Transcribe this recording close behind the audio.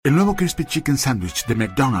El nuevo Crispy Chicken Sandwich de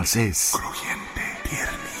McDonald's es... crujiente,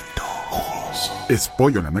 tiernito, jugoso. Es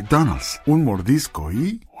pollo en la McDonald's. Un mordisco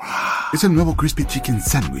y... ¡wow! Es el nuevo Crispy Chicken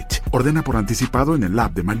Sandwich. Ordena por anticipado en el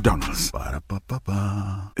app de McDonald's.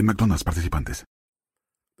 En McDonald's participantes.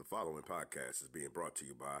 The following podcast is being brought to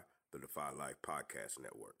you by the Defy Life Podcast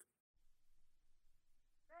Network.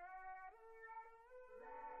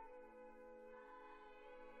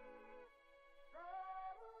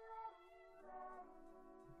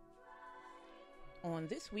 On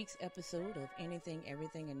this week's episode of Anything,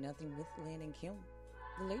 Everything, and Nothing with Lynn and Kim,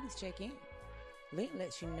 the ladies check in. Lynn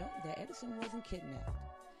lets you know that Edison wasn't kidnapped,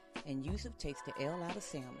 and Yusuf takes the L out of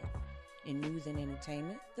Salmon. In news and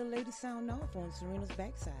entertainment, the ladies sound off on Serena's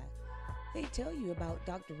backside. They tell you about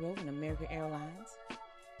Dr. Rowe and American Airlines.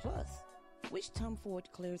 Plus, which Tom Ford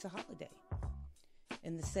declares a holiday.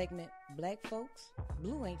 In the segment, Black Folks,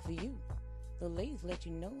 Blue Ain't For You, the ladies let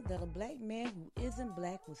you know that a black man who isn't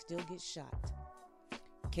black will still get shot.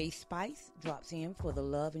 K-Spice drops in for the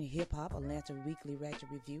Love and Hip Hop Atlanta Weekly Ratchet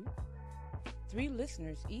Review. 3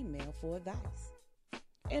 listeners email for advice.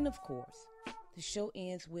 And of course, the show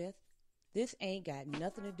ends with, this ain't got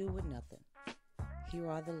nothing to do with nothing. Here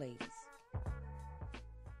are the ladies.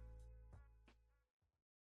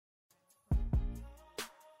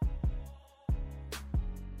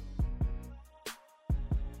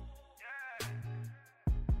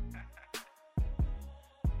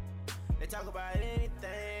 They talk about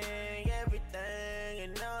anything, everything,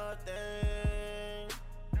 and nothing.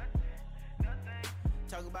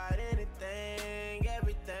 Talk about anything,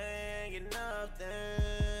 everything, and nothing.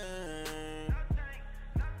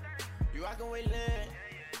 You rockin' with Lynn,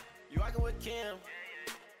 you rockin' with Kim.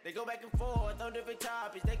 They go back and forth on different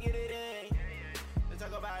topics, they get it in. They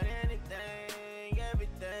talk about anything,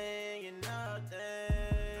 everything, and nothing.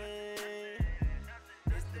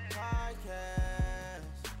 It's the podcast.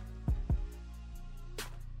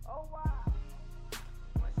 Oh wow,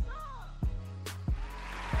 what's up?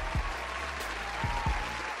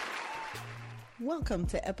 Welcome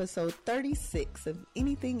to episode 36 of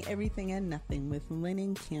Anything, Everything, and Nothing with Lynn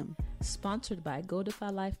and Kim. Sponsored by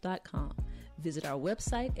GoDefyLife.com. Visit our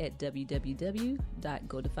website at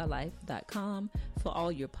www.godefylife.com for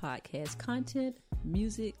all your podcast content,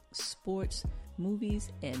 music, sports,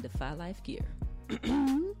 movies, and Defy Life gear.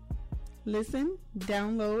 Listen,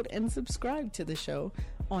 download, and subscribe to the show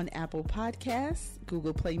on Apple Podcasts,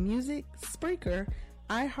 Google Play Music, Spreaker,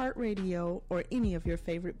 iHeartRadio, or any of your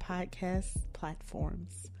favorite podcast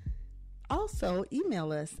platforms. Also,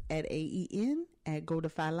 email us at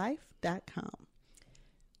aen@godefylife.com.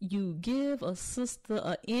 You give a sister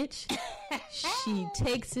an inch, she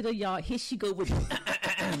takes it, y'all. Here she go with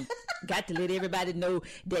got to let everybody know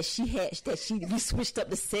that we switched up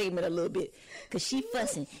the segment a little bit because she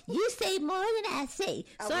fussing. You say more than I say.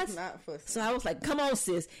 I was not fussing. So I was like, come on,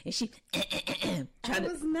 sis. And she I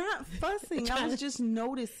was not fussing. I was just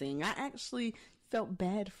noticing. I actually felt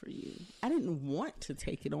bad for you. I didn't want to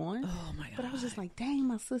take it on. Oh my God. But I was just like, dang,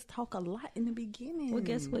 my sis talk a lot in the beginning. Well,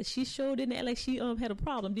 guess what? She sure didn't act like she had a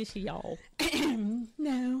problem, did she, y'all?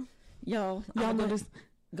 No. Y'all notice.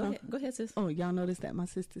 Go ahead, sis. Oh, y'all notice that my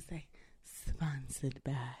sister say, sponsored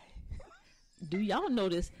by. Do y'all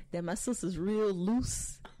notice that my sister's real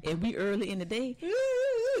loose and we early in the day?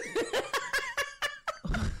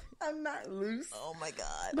 I'm not loose. Oh my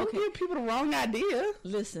God. Don't give people the wrong idea.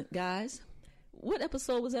 Listen, guys, what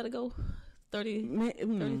episode was that ago?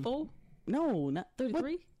 34? No, not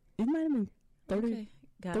 33? It might have been 30. Okay,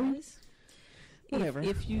 guys. Whatever.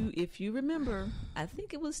 If you remember, I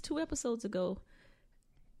think it was 2 episodes ago.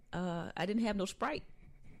 I didn't have no Sprite,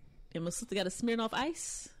 and my sister got a Smirnoff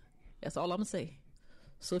Ice. That's all I'm gonna say.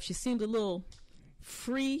 So if she seemed a little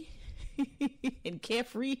free and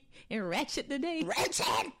carefree and ratchet today,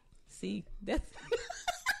 see that's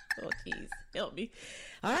oh jeez, help me.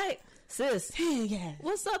 All right, sis. Hey, yeah.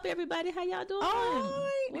 What's up, everybody? How y'all doing? All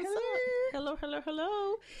right. What's Hello. up?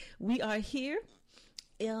 Hello. We are here.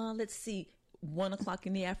 Let's see, 1:00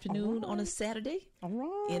 in the afternoon on a Saturday. All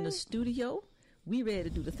right. In the studio. We ready to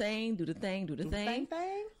do the thing. Thing.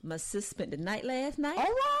 My sis spent the night last night. All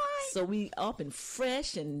right. So we up and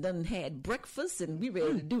fresh and done had breakfast and we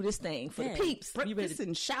ready to do this thing for the peeps. Breakfast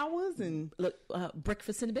and showers and Look,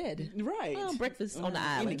 breakfast in the bed. right. Well, breakfast on the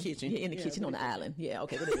island. In the kitchen. Yeah, in the kitchen on the island. Yeah,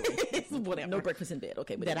 okay. But anyway, Whatever. no breakfast in bed.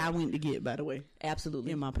 Okay. But That I anyway. went to get, by the way,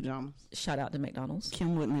 Absolutely. in my pajamas. Shout out to McDonald's.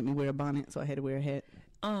 Kim wouldn't let me wear a bonnet, so I had to wear a hat.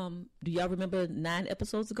 Do y'all remember 9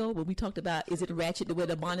 episodes ago when we talked about is it ratchet to wear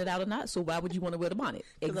the bonnet out or not? So why would you want to wear the bonnet?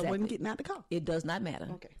 Because I wasn't getting out the car. It does not matter.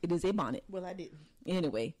 Okay. It is a bonnet. Well, I didn't.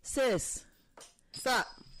 Anyway, sis, Stop.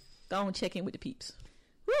 go and check in with the peeps.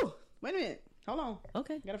 Whew. Wait a minute. Hold on.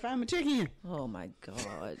 Okay. Gotta find my chicken. Oh my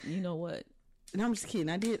God. You know what? No, I'm just kidding.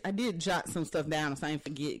 I did jot some stuff down so I didn't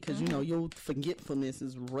forget because you know your forgetfulness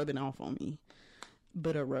is rubbing off on me.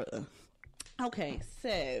 But okay,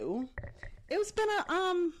 so it's been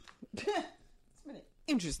an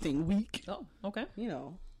interesting week. Oh, okay. You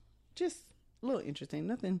know, just a little interesting.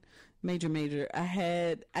 Nothing major.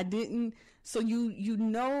 So you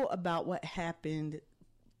know about what happened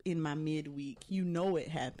in my midweek. You know it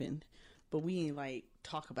happened, but we ain't like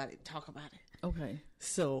talk about it. Okay.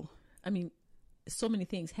 So I mean, so many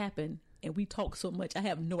things happen, and we talk so much. I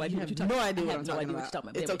have no idea you what you're have talking no about. idea I what have I'm no talking idea about. what you're talking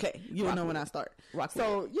about. It's okay. You'll know when I start. Rock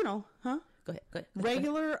so with you know, huh? Go ahead.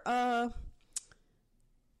 Regular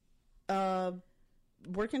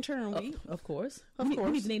work and churn week. Of course. Of We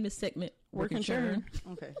course. need to name this segment Work and churn.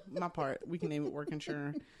 Okay, my part. We can name it work and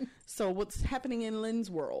churn. So what's happening in Lynn's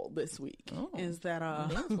world this week is that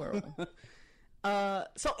Lynn's world.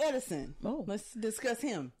 So Edison. Oh. Let's discuss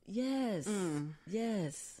him. Yes.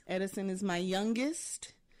 Yes. Edison is my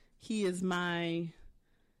youngest. He is my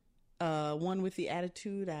one with the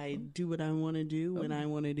attitude. I do what I want to do when I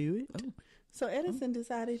want to do it. Oh. So Edison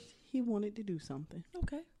decided he wanted to do something.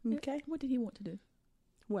 Okay. Okay. Yeah. What did he want to do?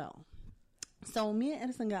 Well, so me and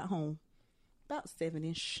Edison got home about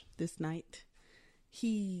 7-ish this night.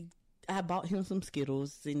 I bought him some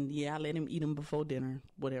Skittles, and I let him eat them before dinner,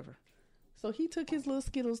 whatever. So he took his little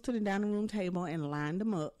Skittles to the dining room table and lined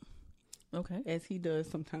them up. Okay. As he does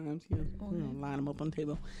sometimes. He'll line them up on the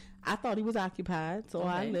table. I thought he was occupied, so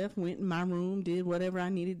I left, went in my room, did whatever I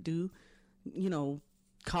needed to do,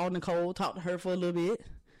 called Nicole, talked to her for a little bit.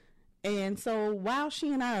 And so while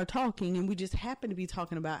she and I are talking, and we just happen to be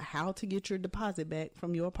talking about how to get your deposit back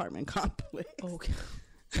from your apartment complex. Okay.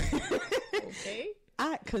 Okay.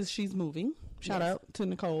 Because she's moving. Shout out to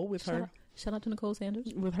Nicole with her. Shout out to Nicole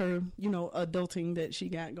Sanders. With her, adulting that she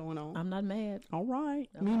got going on. I'm not mad. All right.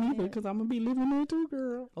 Me neither, because I'm going to be living there too,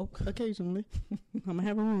 girl. Okay. Occasionally. I'm going to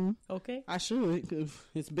have a room. Okay. I should, because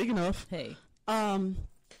it's big enough. Hey.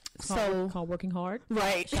 Call Working Hard.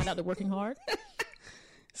 Right. Shout out to Working Hard.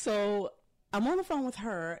 So I'm on the phone with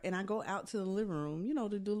her, and I go out to the living room,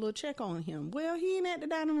 to do a little check on him. Well, he ain't at the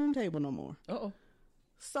dining room table no more. Uh-oh.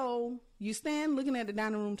 So you stand looking at the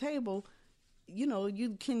dining room table,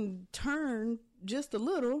 you can turn just a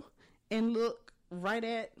little and look right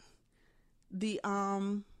at the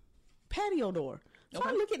patio door. So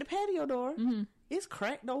I look at the patio door. Mm-hmm. It's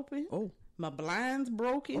cracked open. Oh. My blind's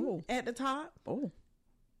broken at the top. Oh.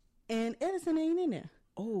 And Edison ain't in there.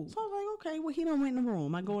 Oh. So I was like, okay, well, he done went in the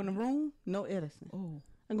room. I go in the room, no Edison. Oh.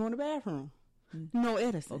 I go in the bathroom, no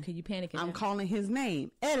Edison. Okay, you panicking I'm now. calling his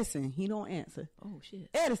name. Edison, he don't answer. Oh, shit.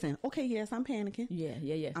 Edison, okay, yes, I'm panicking.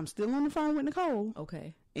 Yeah. I'm still on the phone with Nicole.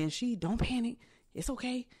 Okay. And she, don't panic. It's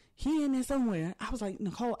okay. He in there somewhere. I was like,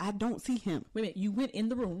 Nicole, I don't see him. Wait a minute, you went in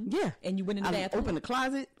the room? Yeah. And you went in the bathroom? Opened the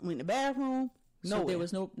closet, went in the bathroom. So there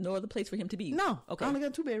was no other place for him to be? No. Okay. I only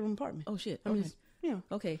got a 2-bedroom apartment. Oh, shit. I Okay. mean, yeah.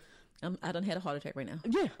 Okay. I done had a heart attack right now.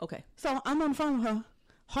 Yeah. Okay. So I'm on the phone with her,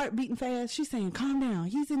 heart beating fast. She's saying, calm down.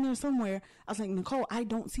 He's in there somewhere. I was like, Nicole, I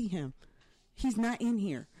don't see him. He's not in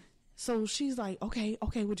here. So she's like, okay,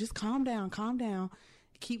 well, just calm down.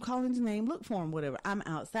 Keep calling his name. Look for him, whatever. I'm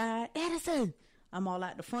outside. Edison. I'm all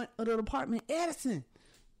out the front of the apartment. Edison.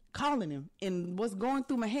 Calling him. And what's going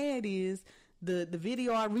through my head is the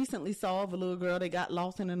video I recently saw of a little girl that got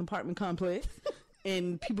lost in an apartment complex.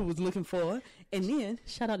 And people was looking for her. And then...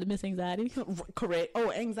 Shout out to Miss Anxiety. Correct.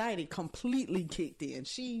 Oh, anxiety completely kicked in.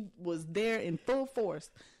 She was there in full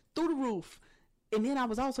force through the roof. And then I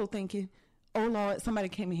was also thinking, oh, Lord, somebody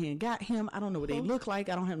came in here and got him. I don't know what they look like.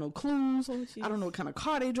 I don't have no clues. I don't know what kind of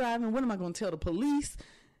car they driving. What am I going to tell the police?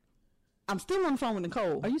 I'm still on the phone with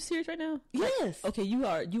Nicole. Are you serious right now? Yes. Okay, you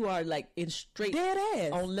are like in straight... Dead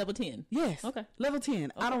ass. On level 10. Yes. Okay. Level 10.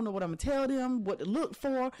 Okay. I don't know what I'm going to tell them, what to look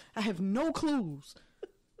for. I have no clues.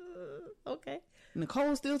 Okay.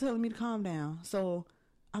 Nicole's still telling me to calm down. So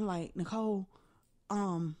I'm like, Nicole,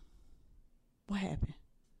 what happened?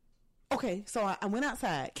 Okay, so I went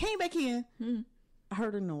outside, came back in. I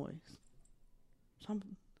heard a noise. I said,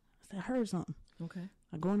 I heard something. Okay.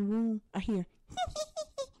 I go in the room, I hear.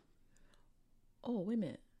 Oh, wait a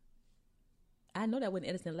minute. I know that wasn't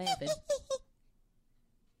Edison laughing.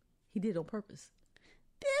 He did it on purpose.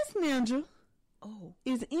 This ninja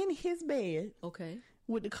is in his bed. Okay.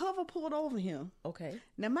 With the cover pulled over him. Okay.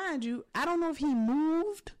 Now, mind you, I don't know if he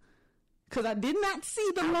moved because I did not see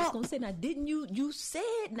the lump. I was going to say, now, didn't you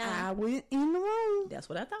said now. I went in the room. That's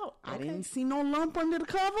what I thought. I didn't see no lump under the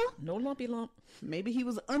cover. No lumpy lump. Maybe he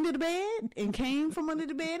was under the bed and came from under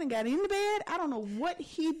the bed and got in the bed. I don't know what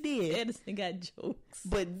he did. Edison got jokes.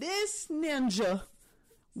 But this ninja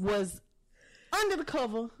was under the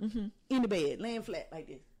cover, in the bed, laying flat like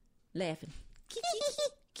this. Laughing.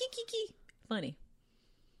 Kiki. Funny.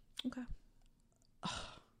 Okay.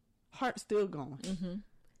 Heart still going.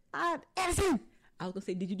 Edison! I was going to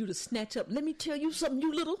say, did you do the snatch up? Let me tell you something,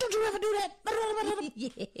 you little... Don't you ever do that? Yeah.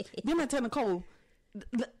 Then I tell Nicole,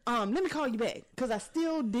 let me call you back. Because I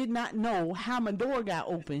still did not know how my door got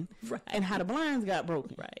open and how the blinds got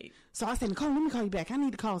broken. Right. So I said, Nicole, let me call you back. I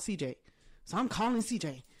need to call CJ. So I'm calling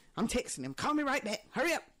CJ. I'm texting him. Call me right back.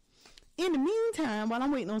 Hurry up. In the meantime, while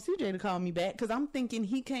I'm waiting on CJ to call me back, because I'm thinking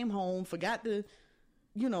he came home, forgot to,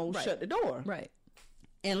 shut the door. Right.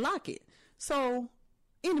 And lock it. So,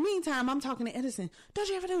 in the meantime, I'm talking to Edison. Don't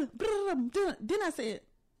you ever do it? Then I said,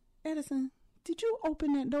 Edison, did you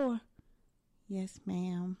open that door? Yes,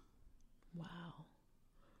 ma'am. Wow.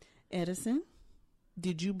 Edison,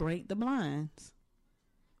 did you break the blinds?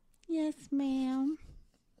 Yes, ma'am.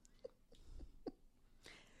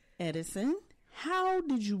 Edison, how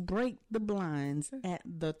did you break the blinds at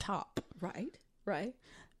the top? Right.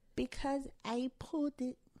 Because I pulled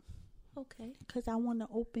it. Okay. Because I want to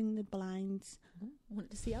open the blinds.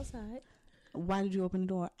 Wanted to see outside. Why did you open the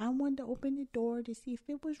door? I wanted to open the door to see if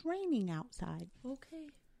it was raining outside.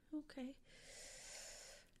 Okay.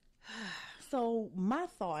 So my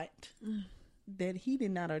thought that he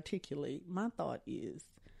did not articulate, my thought is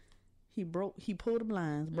he pulled the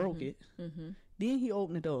blinds, broke it. Then he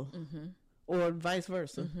opened the door. Or vice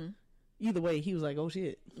versa. Either way, he was like, oh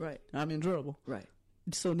shit. Right. I'm in trouble. Right.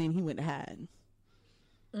 So then he went to hide.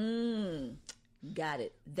 Got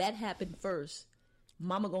it. That happened first.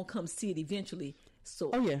 Mama gonna come see it eventually. So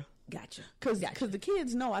Oh yeah. Gotcha. Because the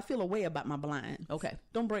kids know I feel a way about my blinds. Okay.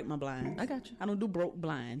 Don't break my blinds. I got you. I don't do broke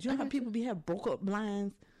blinds. You know how people have broke up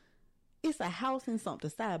blinds? It's a house in something,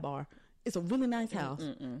 sidebar. It's a really nice house.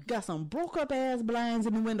 Got some broke up ass blinds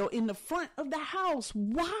in the window in the front of the house.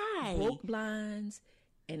 Why? Broke blinds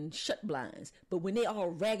and shut blinds. But when they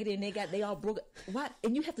all raggedy and they all broke, what?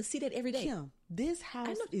 And you have to see that every day. Kim, this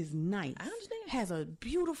house is nice. I understand. Has a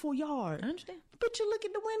beautiful yard. I understand. But you look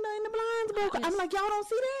at the window and the blinds broke. I'm like, y'all don't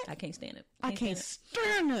see that? I can't stand it. I can't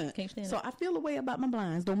stand it. Can't stand so it. I feel a way about my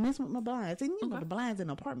blinds. Don't mess with my blinds. And the blinds in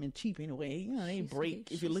the apartment cheap anyway. They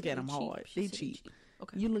break if you look at them hard. They cheap.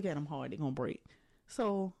 Okay. You look at them hard, they're going to break.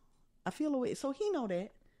 So I feel a way. So he know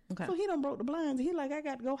that. Okay. So he done broke the blinds. He like, I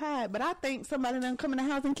got to go hide. But I think somebody done come in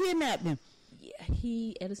the house and kidnapped him.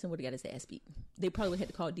 Yeah, Edison would have got his ass beat. They probably would have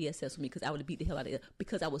had to call DSS for me because I would have beat the hell out of it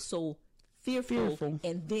because I was so fearful.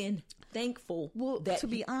 And then thankful. Well, that to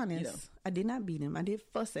be honest, I did not beat him. I did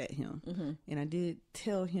fuss at him. And I did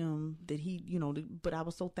tell him that he, but I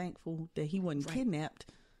was so thankful that he wasn't kidnapped.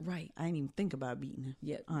 Right. I didn't even think about beating him.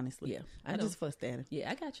 Yeah. Honestly. Yeah. I just fussed at him. Yeah,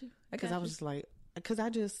 I got you. Because I was just like,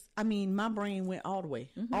 my brain went all the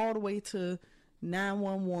way to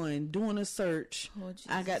 911, doing a search. Oh,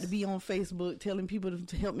 I got to be on Facebook telling people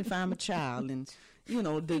to help me find my child and,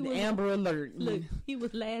 the Amber Alert. Look, he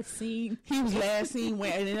was last seen.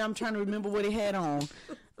 Wearing, and I'm trying to remember what he had on.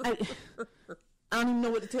 I don't even know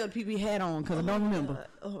what to tell people he had on because I don't remember.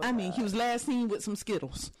 He was last seen with some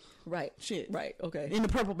Skittles. Right. Shit. Right. Okay. In the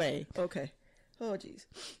purple bag. Okay. Oh, jeez.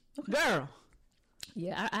 Okay. Girl.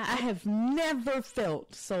 Yeah, I have never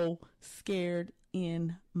felt so scared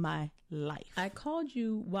in my life. I called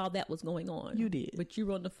you while that was going on. You did. But you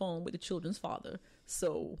were on the phone with the children's father.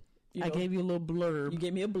 So, I gave you a little blurb. You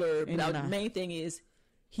gave me a blurb. And But the main thing is,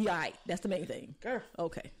 he all right. That's the main thing. Girl.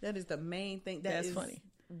 Okay. That is the main thing. That's funny.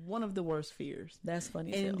 One of the worst fears. That's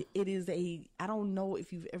funny. And it is I don't know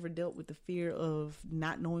if you've ever dealt with the fear of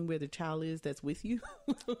not knowing where the child is that's with you.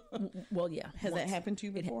 Well, yeah. Has that happened to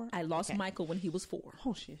you before? I lost Michael when he was 4.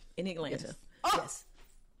 Oh, shit. In Atlanta. Yes. Yes.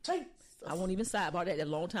 Oh. I won't even sidebar that a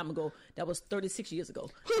long time ago. That was 36 years ago.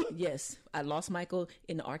 Yes. I lost Michael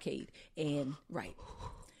in the arcade. And, right.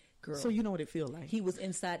 Girl. So you know what it feels like. He was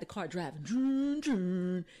inside the car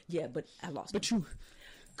driving. Yeah, but I lost him. But you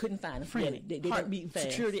couldn't find him. Frantic. They Heart beating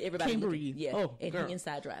fast. Security, everybody. Can't looking. breathe. Yeah. Oh, and girl. he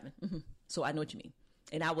inside driving. So I know what you mean.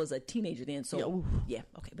 And I was a teenager then, so yeah.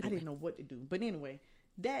 Okay, but I anyway. didn't know what to do. But anyway,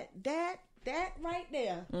 that right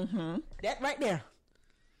there, that right there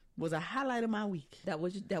was a highlight of my week. That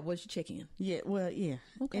was your check-in. Yeah, well, yeah.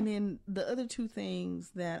 Okay. And then the other two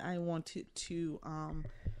things that I wanted to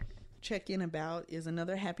check in about is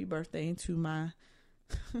another happy birthday to my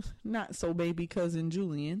not so baby cousin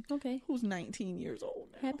Julian. Okay. Who's 19 years old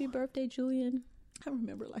now. Happy birthday, Julian. I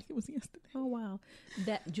remember it like it was yesterday. Oh, wow.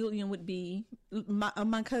 That Julian would be...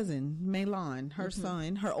 My cousin, Maylon, her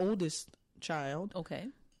son, her oldest child. Okay.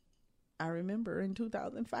 I remember in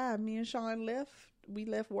 2005, me and Sean left. We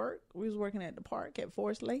left work. We was working at the park at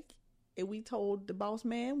Forest Lake. And we told the boss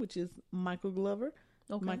man, which is Michael Glover,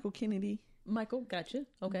 Michael Kennedy Michael, gotcha.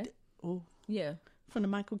 Okay. Oh, Yeah. from the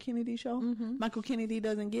Michael Kennedy show. Michael Kennedy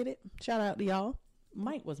doesn't get it. Shout out to y'all.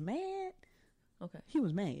 Mike was mad. Okay. He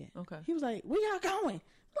was mad. Okay. He was like, "Where y'all going?"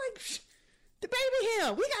 Like, the baby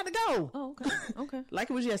here. We got to go. Oh, okay. Okay. Like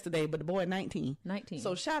it was yesterday, but the boy 19. 19.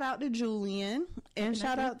 So shout out to Julian and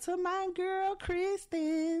shout out to my girl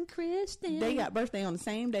Kristen. They got birthday on the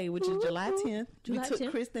same day, which is July 10th. July we took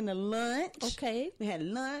 10th. Kristen to lunch. Okay. We had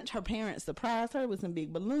lunch. Her parents surprised her with some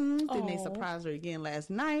big balloons. Then they Aw. surprised her again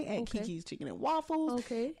last night at Okay. Kiki's Chicken and Waffles.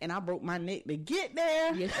 Okay. And I broke my neck to get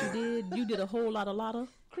there. Yes, you did. You did a whole lot of.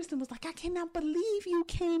 Kristen was like, "I cannot believe you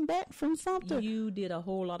came back from something." You did a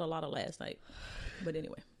whole lot of last night. But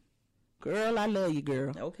anyway. Girl, I love you,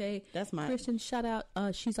 girl. Okay. That's my Christian, shout out.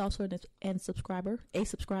 She's also a subscriber.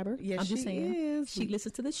 Yes, I'm just she saying. is. She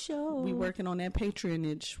listens to the show. We working on that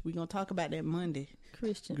patronage. We gonna talk about that Monday.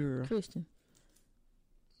 Christian. Girl. Christian.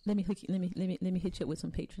 Let me hit you up with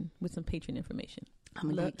some patron information. I'm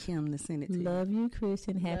gonna get Kim to send it to you. Love you,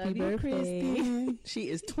 Christian. Happy Love you, birthday. Kristen. She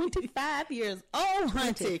is 25 years old,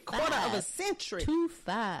 hunty. 25. Quarter of a century.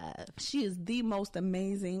 25. She is the most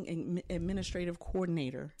amazing administrative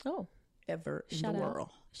coordinator Oh, ever in shout the out. world.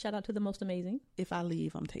 Shout out to the most amazing. If I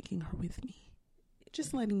leave, I'm taking her with me.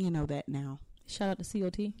 Just letting you know that now. Shout out to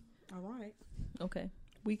COT. All right. Okay.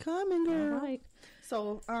 We coming, girl. All right.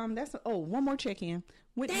 So, that's one more check-in.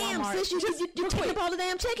 With Damn, Walmart. sis, you taking up all the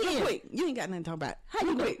damn check-in. Real quick. You ain't got nothing to talk about. How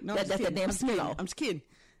you know? quick. No, That's that damn smell. I'm just kidding.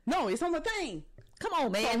 No, it's on the thing. Come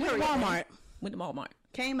on, man. So with Hurry up, man. Walmart. Went to Walmart.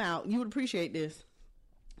 Came out. You would appreciate this.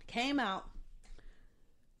 Came out.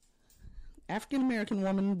 African-American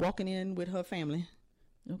woman walking in with her family,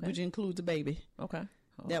 Okay. which includes a baby Okay.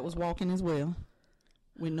 that was walking as well,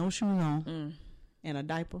 with no shoes on and a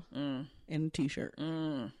diaper and a T-shirt.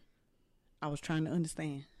 I was trying to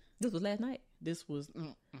understand. This was last night. This was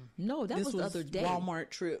No, that this was the other day. Walmart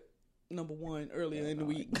trip number 1 earlier in the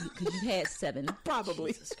week. Because you had 7.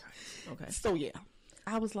 Probably. Jesus Christ. Okay. So yeah,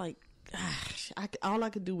 I was like, gosh, all I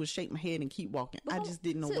could do was shake my head and keep walking. I just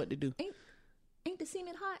didn't know what to do. Ain't the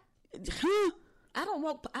cement hot? Huh? I don't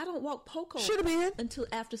walk Poco. Should have been. until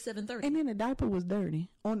after 7:30. And then the diaper was dirty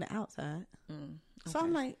on the outside. So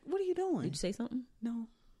I'm like, what are you doing? Did you say something? No.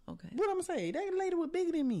 Okay. What I'm gonna say? That lady was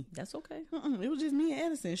bigger than me. That's okay. It was just me and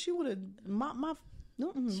Edison. She would have mopped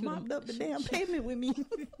up the damn pavement with me.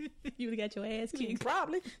 You would have got your ass kicked.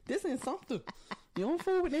 Probably. This ain't something. You don't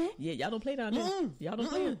fool with that. Yeah, y'all don't play down there. Y'all don't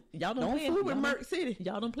play. Y'all don't play. fool with Merck City.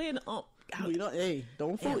 Y'all don't play in the We don't. Hey,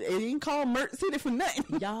 don't fool. It ain't called Merck City for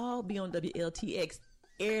nothing. Y'all be on WLTX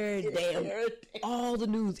every day. All the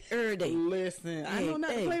news every day. Listen, I know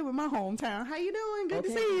not to play with my hometown. How you doing? Good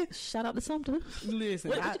to see you. Shout out to Sumter. Listen,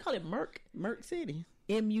 What you call it? Merck City.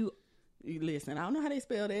 MU. Listen, I don't know how they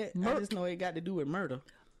spell that. Merck. I just know it got to do with murder.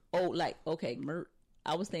 Oh, like okay. Merck.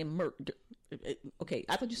 I was saying Merck. Okay,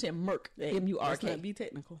 I thought you said Merck. MURK. Let's not be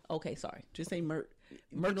technical. Okay, sorry. Just say Merck.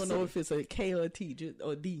 Merck You don't know if it's a K or a T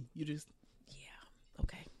or a D. You just, Yeah.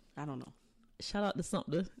 Okay. I don't know. Shout out to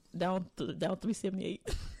Sumter down 378.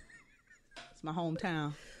 It's my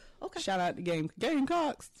hometown. Okay. Shout out to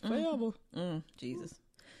Gamecocks forever. Jesus.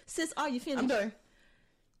 Sis, are you finished? I'm done.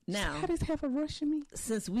 Now, How does have a rush in me?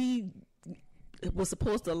 since we was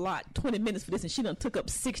supposed to allot 20 minutes for this and she done took up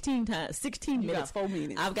 16 got minutes. 4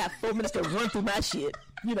 minutes. I've got 4 minutes to run through my shit.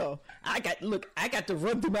 You know, I got to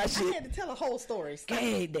run through my I shit. had to tell a whole story.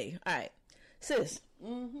 Gay day. All right. Sis.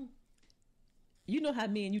 You know how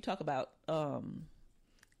me and you talk about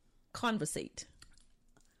conversate.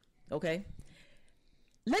 Okay?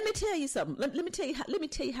 Let me tell you something. Let me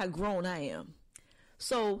tell you how grown I am.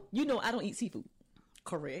 So, you know I don't eat seafood.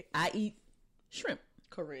 Correct. I eat shrimp.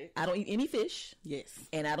 Correct. I don't eat any fish. Yes.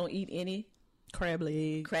 And I don't eat any Crab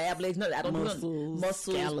legs. none of that. I don't Mussels, do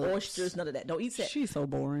mussels, scallops. oysters, none of that. Don't eat that. She's so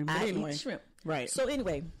boring. But I anyway. eat shrimp. Right. So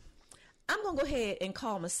anyway, I'm going to go ahead and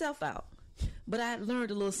call myself out. But I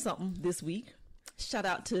learned a little something this week. Shout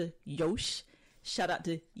out to Yosh. Shout out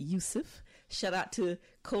to Yusuf. Shout out to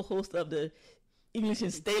co-host of the English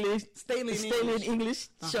and Staley English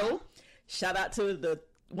show. Shout out to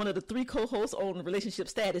one of the 3 co-hosts on Relationship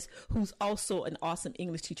Status, who's also an awesome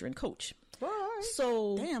English teacher and coach. Right.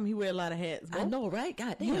 So Damn, he wear a lot of hats. Bro. I know, right?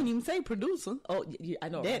 God You damn. didn't even say producer. Oh, I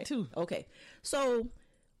know That right? too. Okay, so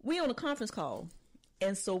we on a conference call,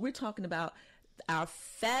 and so we're talking about our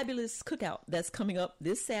fabulous cookout that's coming up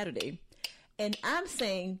this Saturday, and I'm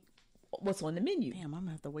saying what's on the menu. Damn, I'm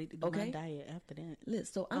gonna have to wait to do my diet after that.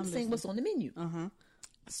 So I'm saying what's on the menu.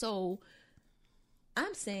 So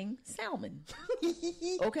I'm saying salmon.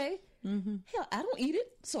 Okay. Hell, I don't eat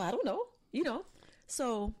it, so I don't know. You know.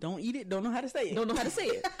 So Don't eat it. Don't know how to say it. don't know how to say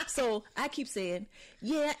it. So I keep saying,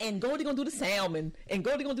 yeah, and Goldie gonna do the salmon, and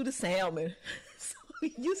Goldie gonna do the salmon. So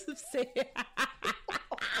Yusuf said,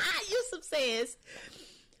 Yusuf says,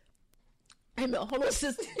 hey, man, hold on,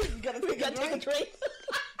 sister. You gotta take a drink.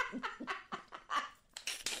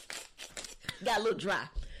 Got a little dry.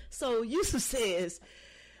 So Yusuf says,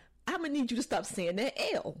 I'm gonna need you to stop saying that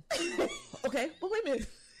L. Okay, but wait a minute.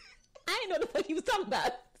 I didn't know the fuck he was talking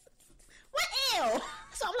about. What L?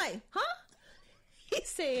 So I'm like, huh? He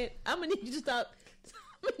said, I'm gonna need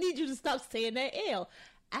you to stop saying that L.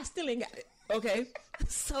 I still ain't got it. Okay.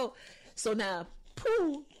 So now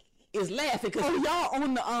Pooh is laughing because y'all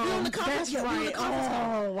on the on the conference. That's Yeah, we on the right. conference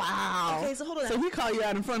call. Oh wow. Okay, so hold on. So he called you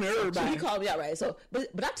out in front of everybody. So he called me out, right? So, but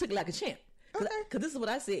I took it like a champ. Cause, Okay. 'cause this is what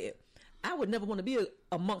I said. I would never want to be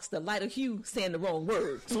amongst the lighter hue saying the wrong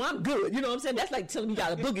word. So I'm good. You know what I'm saying? That's like telling me you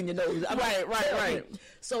got a boog in your nose. I'm Right, like, right.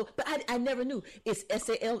 So, but I never knew. It's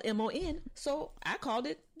SALMON. So I called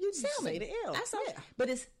it salmon. say the L. I saw Yeah. it. But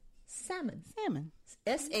it's salmon. Salmon.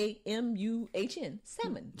 SAMUHN.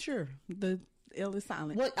 Salmon. Sure. The L is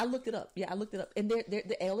silent. What I looked it up. Yeah, I looked it up. And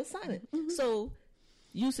the L is silent. So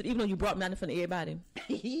you said, even though you brought me out in front of everybody,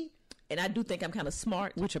 and I do think I'm kind of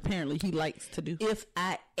smart. Which apparently he likes to do. If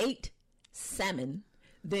I ate salmon,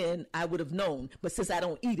 then I would have known. But since I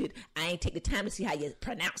don't eat it, I ain't take the time to see how you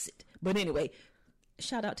pronounce it. But anyway,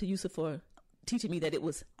 shout out to Yusuf for teaching me that it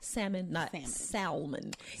was salmon, not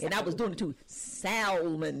salmon. And I was doing it too.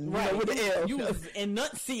 Salmon. Right. With the L. You was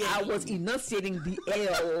enunciating. I was enunciating the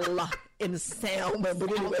L in salmon.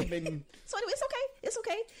 But anyway. So anyway, it's okay. It's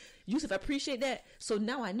okay. Yusuf, I appreciate that. So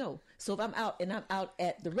now I know. So if I'm out and I'm out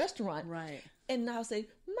at the restaurant. Right. And I'll say,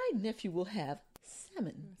 my nephew will have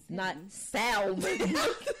salmon. Not salmon.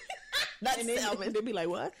 Not salmon. They'd be like,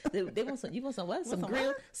 what? They want some. You want some what? Some some grilled,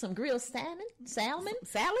 what? some grilled salmon. Salmon.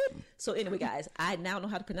 Salad? So anyway, guys, I now know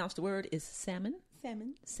how to pronounce the word is salmon.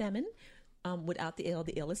 Salmon. Salmon. Without the L.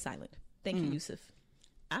 The L is silent. Thank you, Yusuf.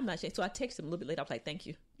 I'm not ashamed. So I texted him a little bit later. I was like, thank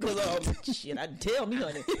you. Shit, I tell me,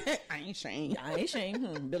 honey. I ain't ashamed. I ain't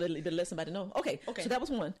ashamed. Better let somebody know. Okay. So that was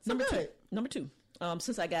one. Number two. Number two.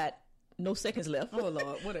 Since I got no seconds left. Oh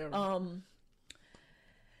Lord, whatever.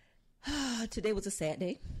 Today was a sad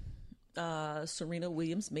day. Serena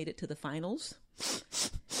Williams made it to the finals.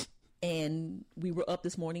 And we were up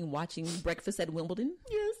this morning watching Breakfast at Wimbledon.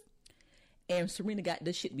 Yes. And Serena got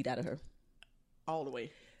the shit beat out of her. All the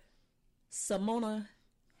way. Simona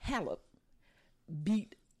Halep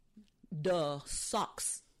beat the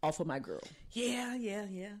socks off of my girl. Yeah.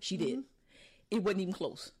 She did. It wasn't even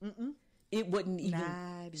close. It wasn't even.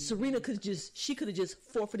 Not Serena could have just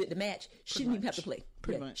forfeited the match. She didn't even have to play.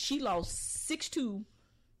 Pretty much. She lost 6-2,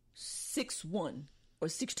 6-1, or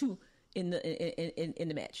 6-2 in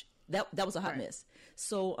the match. That was a hot mess.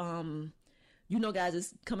 So guys,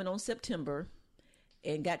 it's coming on September,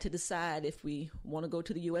 and got to decide if we want to go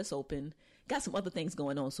to the U.S. Open. Got some other things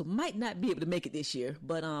going on, so might not be able to make it this year.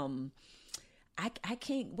 But I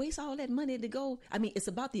can't waste all that money to go. I mean, it's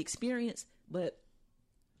about the experience, but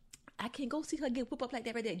I can't go see her get whooped up like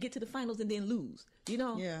that right there, get to the finals and then lose. You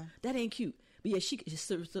know? Yeah. That ain't cute. But yeah,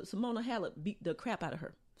 Simona Halep beat the crap out of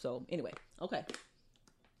her. So anyway, okay.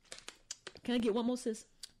 Can I get one more, sis?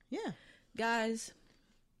 Yeah. Guys,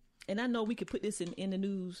 and I know we could put this in the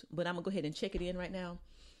news, but I'm going to go ahead and check it in right now.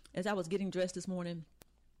 As I was getting dressed this morning,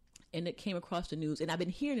 and it came across the news, and I've been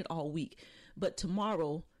hearing it all week, but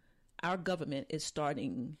tomorrow our government is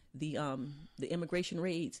starting the immigration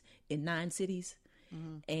raids in 9 cities.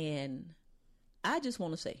 And I just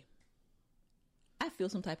want to say, I feel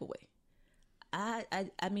some type of way.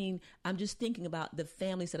 I mean, I'm just thinking about the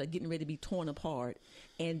families that are getting ready to be torn apart,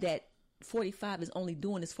 and that 45 is only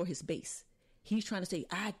doing this for his base. He's trying to say,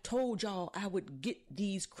 I told y'all I would get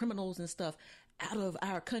these criminals and stuff out of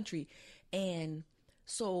our country. And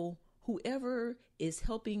so whoever is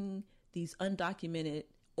helping these undocumented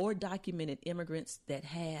or documented immigrants that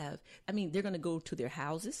have, I mean, they're going to go to their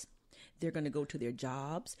houses. They're going to go to their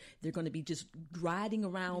jobs. They're going to be just riding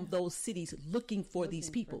around those cities looking for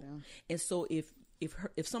these people. And so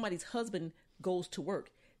if somebody's husband goes to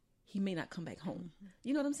work, he may not come back home.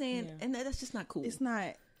 You know what I'm saying? Yeah. And that's just not cool. It's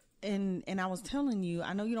not. And I was telling you,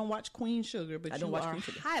 I know you don't watch Queen Sugar, but you are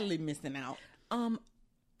highly missing out.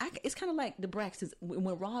 It's kind of like the Braxtons.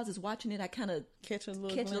 When Roz is watching it, I kind of catch a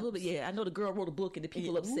little bit. Yeah, I know the girl wrote a book and the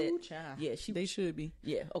people upset. Yeah, they should be.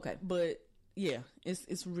 Yeah, okay, but yeah,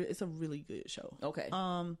 it's a really good show. Okay,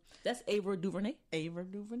 that's Ava DuVernay.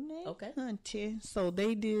 Okay, hunty. So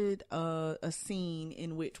they did a scene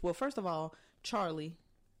in which, well, first of all, Charlie,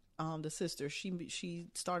 the sister, she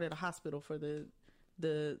started a hospital for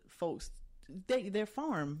the folks they're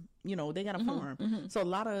farm, you know, they got a farm. So a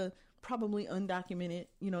lot of probably undocumented,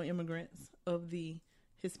 you know, immigrants of the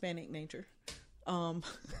Hispanic nature. You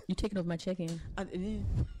taking over my check-in?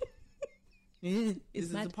 This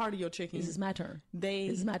is a part of your check-in. This is my turn.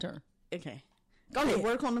 This is my turn. Okay. Go ahead. They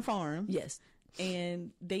work on the farm. Yes.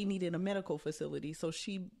 And they needed a medical facility, so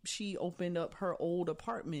she opened up her old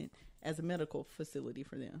apartment as a medical facility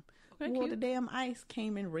for them. Okay, well, cute. the damn ICE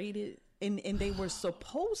came and raided, and they were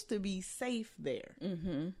supposed to be safe there.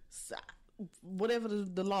 Mm-hmm. So, whatever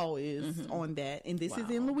the law is on that, and this is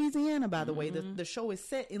in Louisiana, by the way. The show is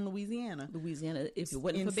set in Louisiana. Louisiana, if it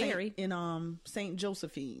wasn't for Barry. In St.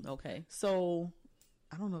 Josephine. Okay. So,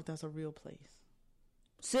 I don't know if that's a real place.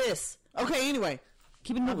 Sis. Okay, anyway.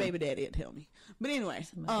 Keep it my baby daddy didn't tell me. But anyway,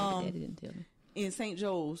 My baby daddy didn't tell me. in St.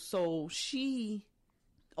 Joe's, so she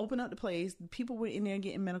opened up the place. People were in there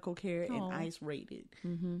getting medical care, and ICE raided.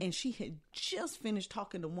 And she had just finished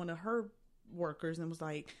talking to one of her workers and was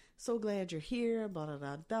like, so glad you're here, blah, blah,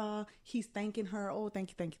 blah, blah. He's thanking her. Oh,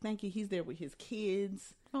 thank you, thank you, thank you. He's there with his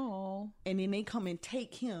kids. Oh. And then they come and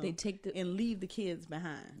take him. They take and leave the kids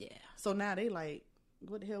behind. Yeah. So now they like,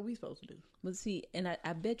 what the hell are we supposed to do? But see, and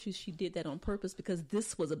I bet you she did that on purpose because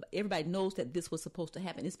this was everybody knows that this was supposed to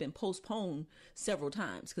happen. It's been postponed several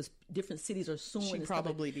times because different cities are suing. She and stuff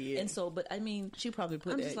probably did. And so, but I mean, She probably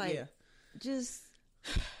put I'm that, just like, yeah. just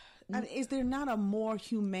I mean, is there not a more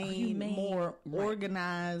humane, more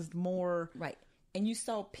organized, more... right. And you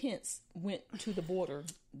saw Pence went to the border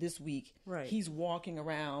this week. Right. He's walking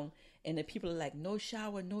around, and the people are like, no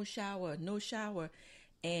shower, no shower, no shower.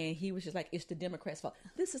 And he was just like, it's the Democrats' fault.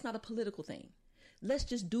 This is not a political thing. Let's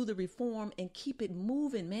just do the reform and keep it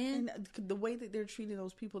moving, man. And the way that they're treating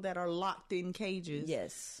those people that are locked in cages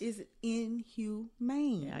Yes. is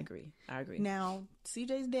inhumane. Yeah, I agree. I agree. Now,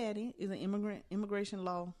 CJ's daddy is an immigration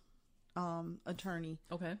law attorney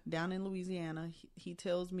Okay. down in Louisiana. He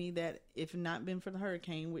tells me that if it not been for the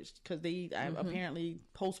hurricane, which because they apparently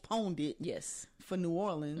postponed it Yes. for New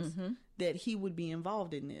Orleans, that he would be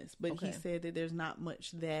involved in this. But he said that there's not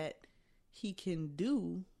much that he can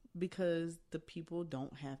do because the people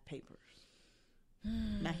don't have papers.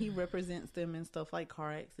 Now he represents them in stuff like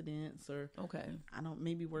car accidents or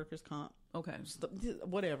maybe workers' comp,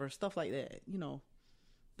 whatever, stuff like that, you know,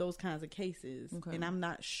 those kinds of cases. And I'm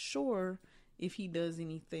not sure if he does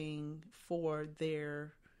anything for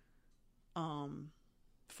their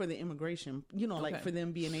for the immigration, you know, like for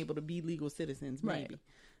them being able to be legal citizens, maybe.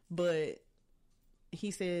 But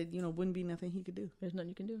he said, you know, wouldn't be nothing he could do. There's nothing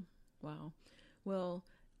you can do. Wow. Well,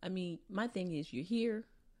 I mean, my thing is you're here,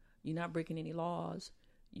 you're not breaking any laws,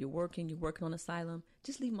 you're working on asylum.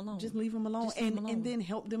 Just leave them alone. Just leave them alone. Just leave 'em alone. And then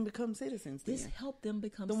help them become citizens. This help them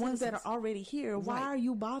become the citizens. ones that are already here. Why are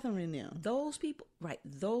you bothering them? Those people,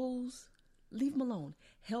 those, leave them alone.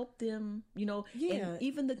 Help them, you know. Yeah. And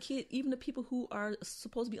even the people who are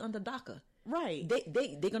supposed to be under DACA. Right.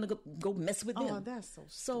 They're gonna go mess with them. Oh, that's so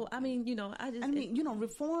stupid. So I mean, you know,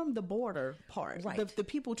 reform the border part. Right. The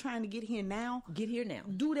people trying to get here now. Get here now.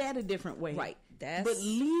 Do that a different way. Right. But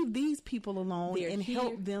leave these people alone and here,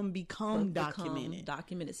 help them become documented.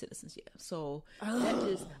 Documented citizens, yeah. So that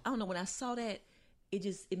just, I don't know, when I saw that,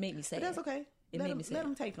 it made me sad. But that's okay. It made me sad. Let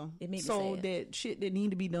them take them. It made me so sad. that shit that need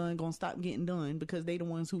to be done gonna stop getting done because they the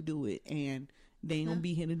ones who do it and they ain't gonna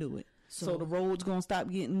be here to do it. So the roads gonna stop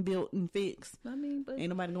getting built and fixed. I mean, but ain't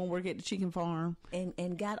nobody gonna work at the chicken farm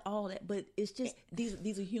and got all that. But it's just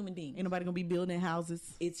these are human beings. Ain't nobody gonna be building houses.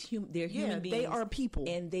 They're human beings. They are people,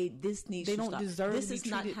 and this needs. They to don't stop. deserve. This to be is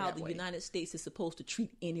not how the United States is supposed to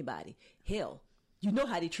treat anybody. Hell, you know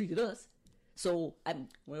how they treated us. So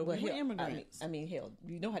we're immigrants. I mean, hell,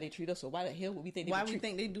 you know how they treat us. So why the hell would we think? Why we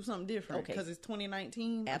think they do something different? Because it's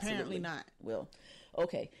 2019. Absolutely. Apparently not. Well,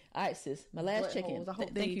 okay, all right, sis. My last check-in.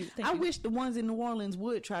 Thank you. I wish the ones in New Orleans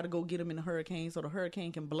would try to go get them in a hurricane, so the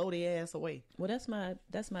hurricane can blow their ass away. Well, that's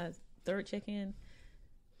my third check-in.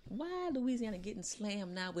 Why Louisiana getting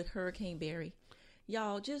slammed now with Hurricane Barry?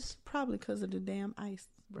 Y'all just probably because of the damn ice.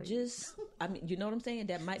 Just, I mean, you know what I'm saying?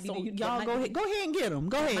 That might be. So y'all go ahead and get them.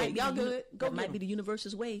 Go ahead, y'all good. That might be the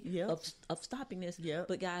universe's way of stopping this. Yeah.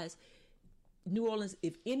 But guys, New Orleans,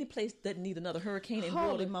 if any place doesn't need another hurricane in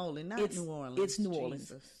Holy moly, not New Orleans. It's New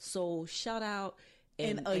Orleans. So shout out.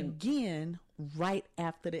 And again, right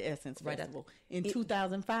after the Essence Festival. In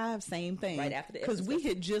 2005, same thing. Right after the Essence Festival. Because we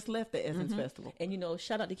had just left the Essence Festival. And, you know,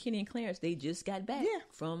 shout out to Kenny and Clarence. They just got back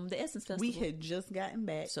from the Essence Festival. We had just gotten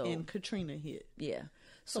back and Katrina hit. Yeah.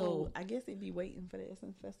 So I guess they'd be waiting for the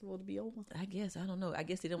Essence Festival to be over. I guess. I don't know. I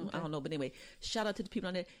guess they don't. Okay. I don't know. But anyway, shout out to the people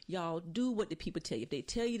on there. Y'all do what the people tell you. If they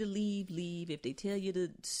tell you to leave, leave. If they tell you to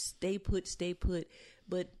stay put, stay put.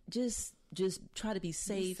 But just just try to be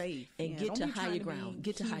safe, and Yeah, get don't to be trying higher to ground. be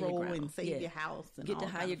Get to higher hero ground. and save your house. And Get to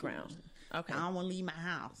all higher kind of ground. foolishness. Okay. I don't want to leave my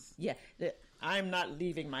house. Yeah. I'm not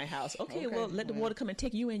leaving my house. Okay, well, let the water come and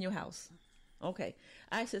take you in your house. Okay.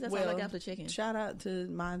 All right, so that's all I got for chicken. Shout out to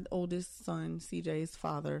my oldest son, CJ's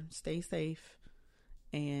father. Stay safe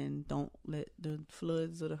and don't let the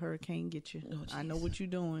floods or the hurricane get you. Oh, I know what you're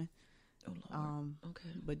doing. Oh, Lord. Okay.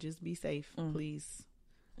 But just be safe, please.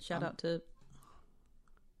 Shout out to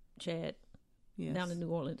Chad Yes. down in New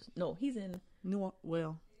Orleans. No, he's in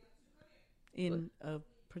in a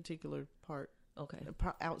particular part. Okay.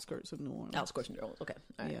 Outskirts of New Orleans. Outskirts of New Orleans. Okay.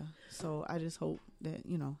 All right. Yeah. So I just hope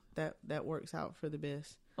that, that works out for the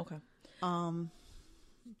best. Okay.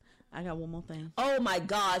 I got one more thing. Oh my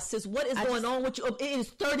God, sis, what is going on with you? It is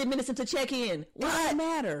 30 minutes into check-in. What? It don't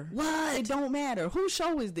matter. What? It don't matter. Whose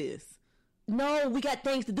show is this? No, we got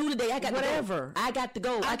things to do today. I got Whatever. to go. I got to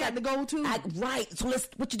go. I got to go too. Right. So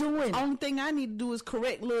what you doing? Only thing I need to do is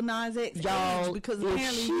correct Lil Nas X Y'all, age, because if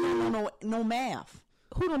apparently she- you don't know no math.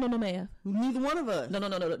 Who don't know no math? Neither one of us. No.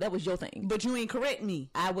 That was your thing. But you ain't correct me.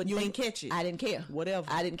 You ain't catch it. I didn't care. Whatever.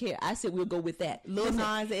 I didn't care. I said we'll go with that. Lil Listen,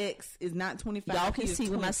 Nas X is not 25. y'all can He is see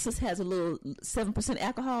when 20. my sis has a little 7%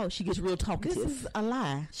 alcohol, she gets real talkative. This is a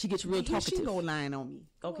lie. She gets real Here talkative. she go lying on me.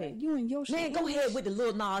 Okay. You and your shit. Man, go ahead with the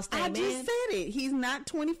Lil Nas thing, I man. just said it. He's not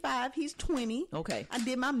 25. He's 20. Okay. I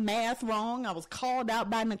did my math wrong. I was called out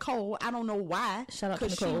by Nicole. I don't know why. Shout out to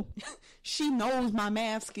 'Cause Nicole. She knows my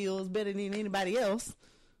math skills better than anybody else.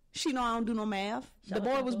 She know I don't do no math. Shout out The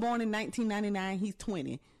boy to was Nicole. born in 1999. He's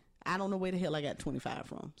 20. I don't know where the hell I got 25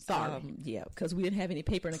 from. Sorry. Yeah, because we didn't have any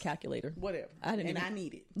paper and a calculator. Whatever. I didn't. And even, I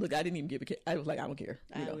need it. Look, I didn't even give a. I was like, I don't care.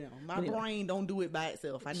 You know. My But anyway, brain don't do it by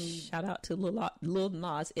itself. I need. Shout out to Lil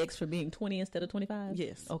Nas X for being 20 instead of 25.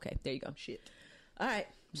 Yes. Okay, there you go. Shit. All right.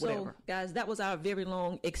 So, Whatever. guys, that was our very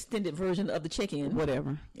long, extended version of the check-in.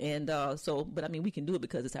 Whatever. And but I mean, we can do it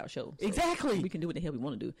because it's our show. So Exactly. We can do what the hell we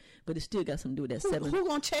want to do, but it still got something to do with that Who 7.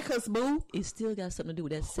 gonna check us, boo? It still got something to do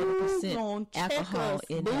with that gonna 7% check alcohol us,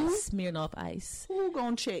 in boo? that Smirnoff Ice. Who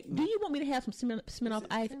gonna check me? Do you want me to have some Smirnoff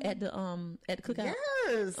Ice at the cookout?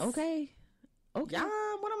 Yes. Okay. Okay. Yeah,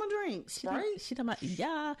 what I'm gonna drink? Sprite? She talking about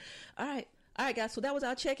yeah. All right, guys. So that was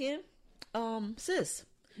our check-in. Sis.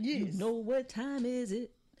 Yes. You know what time is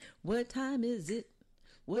it? What time is it?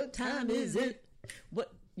 What time is it?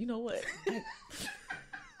 What you know what?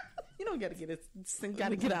 You know, gotta get it.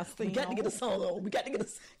 Gotta get our sing. We got to get a song on. We got to get a.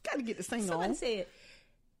 Gotta get the sing Somebody on. said,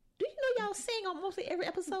 "Do you know y'all sing on mostly every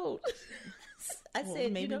episode?" I Well,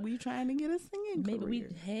 said, maybe we trying to get a singing maybe we career.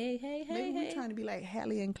 hey Maybe we trying to be like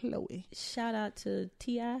Halle and Chloe. Shout out to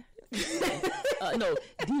T.I. No,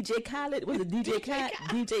 DJ Khaled. Was it DJ Khaled?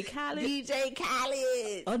 DJ Khaled. DJ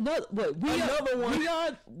Khaled. Another what? Another one.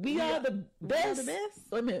 We are the best. the best?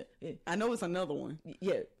 Wait a minute. I know it's another one.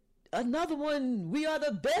 Yeah. Another one. We are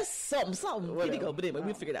the best. Something. Here we Whatever. go. But anyway,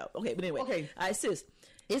 we'll figure it out. Okay. But anyway. Okay. All right, sis.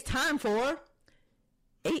 It's time for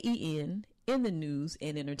AEN in the news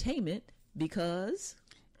and entertainment because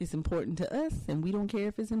It's important to us, and we don't care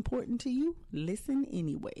if it's important to you. Listen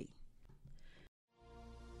anyway.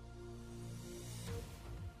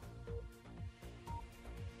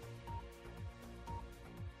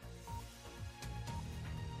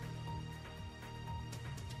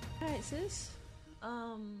 All right, sis.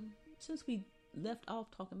 Since we left off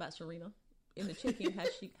talking about Serena in the check-in,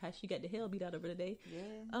 how she got the hell beat out of her today.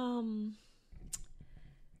 Yeah.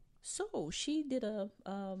 So she did a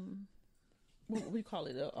what do you call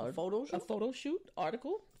it? A photo shoot? A photo shoot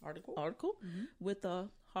article Mm-hmm. with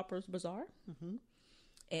Harper's Bazaar,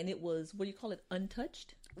 and it was, what do you call it?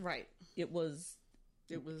 Untouched. Right. It was.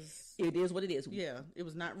 It was. It is what it is. Yeah. It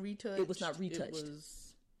was not retouched. It was not retouched. It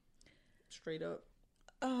was straight up.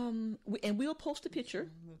 And we'll post a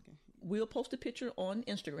picture. Okay. We'll post a picture on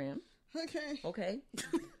Instagram. Okay. Okay.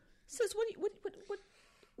 Sis, what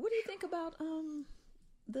do you think about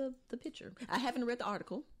the picture? I haven't read the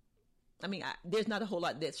article. I mean, there's not a whole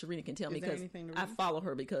lot that Serena can tell me Is there because anything to I read? follow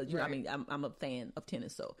her because you know, I Right. mean, I'm a fan of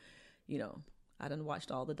tennis, so you know, I done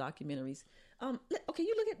watched all the documentaries. Okay,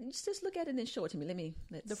 just look at it and then show it to me.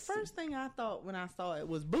 Let's The see. first thing I thought when I saw it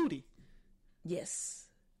was booty. Yes,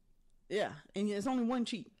 Yeah. And it's only one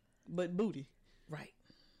cheek, but booty. right.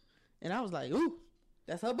 And I was like, ooh,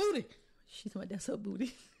 that's her booty. She's like, that's her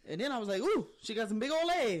booty. And then I was like, ooh, she got some big old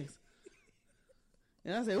legs.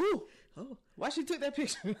 And I said, ooh, Oh, why she took that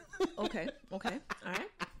picture? okay, all right,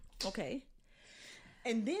 okay.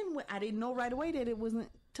 And then I didn't know right away that it wasn't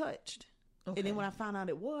touched. Okay. And then when I found out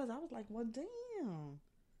it was, I was like, well, damn.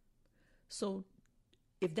 So,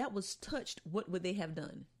 if that was touched, what would they have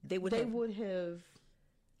done? They would They have. would have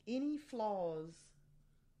any flaws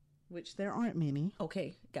which there aren't many,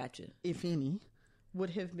 Okay, gotcha. if any, would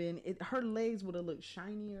have been, her legs would have looked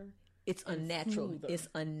shinier. It's unnatural. smoother. It's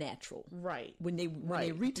unnatural. Right. When they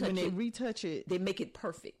retouch when they it, retouch it, they make it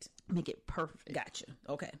perfect. make it perfect. Gotcha.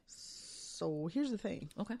 Okay. So here's the thing.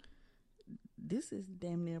 Okay. This is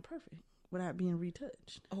damn near perfect without being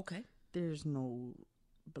retouched. Okay. There's no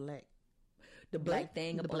black. The black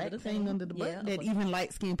thing the up black under the thing under the butt Yeah, that up- even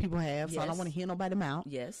light skinned people have. So I Yes. don't want to hear nobody mouth.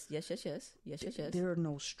 Yes. There are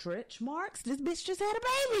no stretch marks. This bitch just had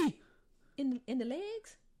a baby. In the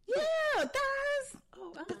legs? Yeah, thighs.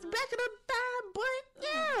 Oh, The back of the thigh, butt.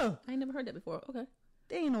 Yeah. I ain't never heard that before. Okay.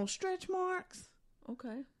 There ain't no stretch marks.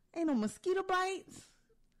 Okay. Ain't no mosquito bites.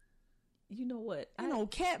 You know what? Ain't no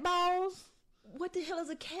cat balls. What the hell is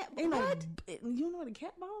a cat? Ain't What? no. You know what a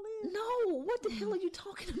cat ball is? No. What the hell are you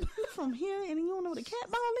talking about? From here, and you don't know what a cat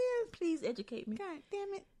ball is? Please educate me. God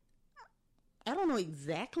damn it. I don't know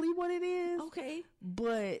exactly what it is. Okay.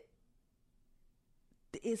 But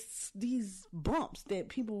it's these bumps that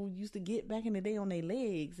people used to get back in the day on their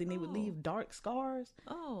legs, and they would leave dark scars.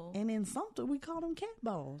 Oh. And in Sumter, we call them cat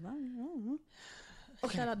balls. I don't know.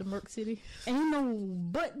 Shout out to Merck City. Ain't no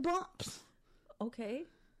butt bumps. Okay.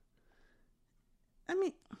 I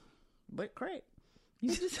mean, butt crack.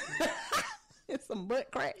 You just it's some butt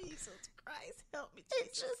crack. Jesus Christ, help me!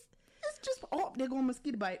 It's just. Oh, they're going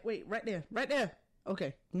mosquito bite. Wait, right there.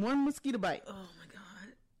 Okay, one mosquito bite. Oh my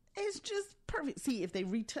God. It's just perfect. See, if they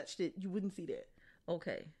retouched it, you wouldn't see that.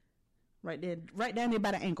 Okay. Right there, right down there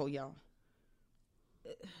by the ankle, y'all.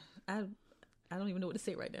 I don't even know what to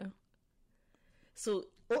say right now. So,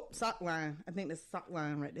 Sock line. I think that's sock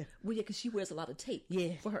line right there. well, yeah, because she wears a lot of tape.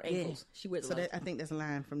 Yeah, For her ankles, she wears a So lot. I think that's a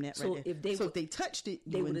line from that So right there. if they if they touched it,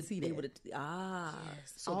 you they wouldn't would see They that. would have.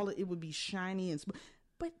 So all it would be shiny and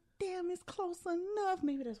but damn, it's close enough.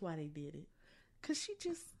 Maybe that's why they did it. Cause she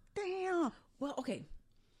just damn. Well, okay.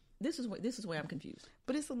 This is where I'm confused.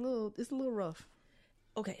 But it's a little rough.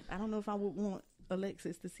 Okay. I don't know if I would want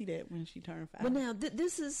Alexis to see that when she turned 5. Well, now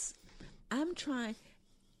this is. I'm trying.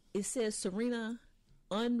 It says Serena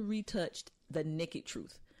unretouched the naked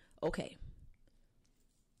truth. Okay.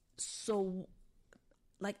 So,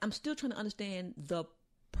 like, I'm still trying to understand the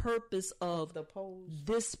purpose of the pose,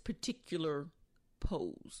 this particular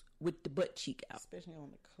pose with the butt cheek out. especially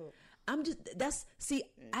on the cup.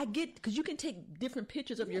 I get, because you can take different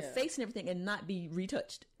pictures of your Yeah. face and everything and not be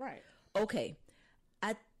retouched. Right. Okay.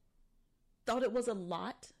 I thought it was a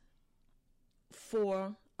lot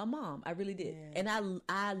for a mom. I really did. Yeah. And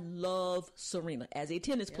I love Serena as a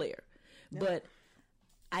tennis player. But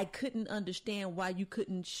I couldn't understand why you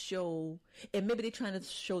couldn't show, and maybe they're trying to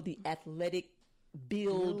show the athletic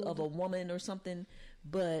build of a woman or something,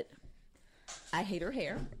 but I hate her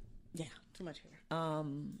hair. Yeah. Too much hair.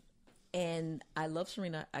 And I love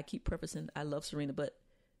Serena. I keep prefacing I love Serena, but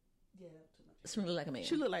Yeah. Too much. Serena look like a man.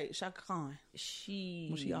 She looked like Shaka Khan.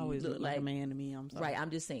 She always looked like a man to me. I'm sorry. Right. I'm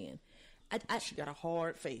just saying. She got a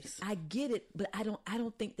hard face. I get it, but I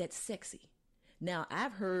don't think that's sexy. Now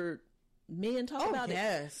I've heard men talk about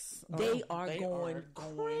yes. it. They are going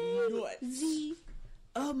crazy.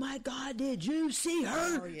 Oh my God! Did you see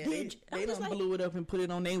her? Oh, yeah. Did They I'm just done like, blew it up and put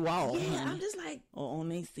it on their wall. yeah. honey. I'm just like, or on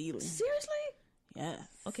their ceiling. seriously? Yes.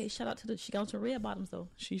 Okay. Shout out to she got some red bottoms though.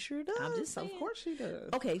 She sure does. I'm just saying. Of course she does.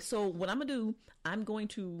 Okay, so what I'm gonna do? I'm going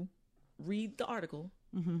to read the article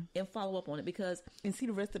and follow up on it because And see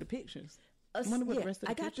the rest of the pictures. I wonder what the rest of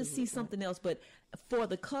the I got to pictures see look like. something else, but for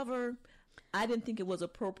the cover, I didn't think it was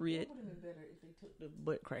appropriate. It would have been better if they took the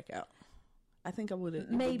butt crack out. I think I would have.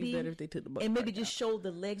 Maybe It would be better if they took the butt and maybe crack just show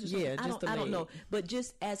the legs or something. Yeah, just the I don't know, leg. but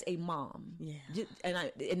just as a mom, Yeah.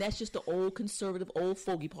 and that's just the old conservative, old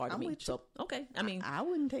fogey part of I'm me. with you. So okay, I mean, I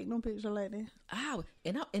wouldn't take no picture like that.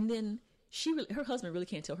 and then her husband really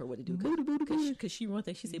can't tell her what to do Booty, booty, booty. because she run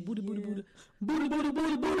things. She said booty, booty, Yeah. booty, Booty, booty,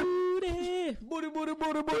 booty, booty. booty. Booty, booty,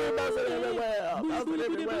 booty, booty. Bouncing everywhere. Bouncing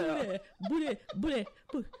everywhere. Booty.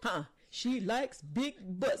 Huh? She likes big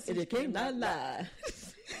butts, and it cannot lie.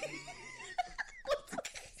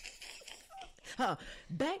 Huh?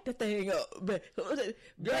 Back the thing up.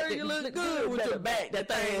 Girl, you look good with your back that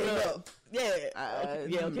thing up. Yeah.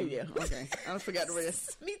 Yeah. Okay. Yeah. Okay. I forgot the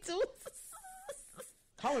rest. Me too.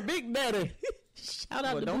 Call me Big Daddy. Shout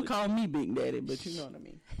out Well, to don't call me Big Daddy, but you know what I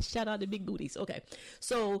mean. Shout out to big booties. Okay.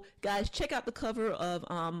 So guys, check out the cover of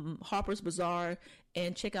Harper's Bazaar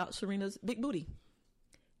and check out Serena's big booty.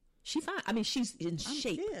 She fine. I mean, she's in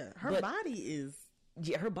shape. Yeah, her but- body is.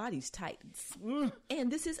 Yeah, her body's tight. And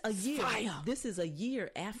this is a year. Fire. This is a year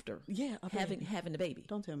after Yeah, a baby. having the baby.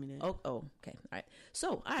 Don't tell me that. Oh, okay. All right. So,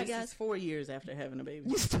 all right, this guys. is 4 years after having a baby.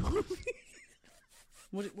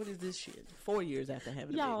 What is this shit? 4 years after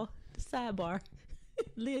having a Y'all, sidebar.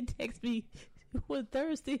 Lynn texted me on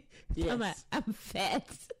Thursday. Yes. Talking about, I'm fat.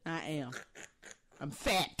 I am. I'm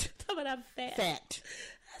fat. Talking about I'm fat. Fat.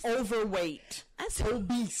 Overweight. I said,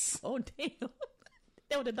 Obese. oh, damn.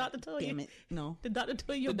 That what the doctor told you? Damn it. No. The doctor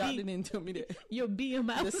told you The doctor didn't tell me that. your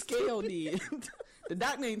BMI The was scale did. The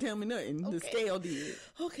doctor didn't tell me nothing. The scale did.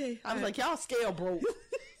 Okay. I was like, y'all scale broke.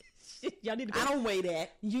 Y'all need to go. I don't weigh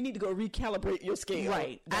that. You need to go recalibrate your scale.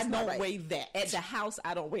 Right. That's I not don't right. weigh that. At the house,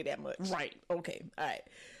 I don't weigh that much. Right. Okay. All right.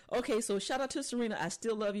 Okay, so shout out to Serena. I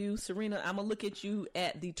still love you. Serena, I'm going to look at you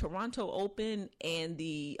at the Toronto Open and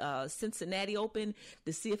the Cincinnati Open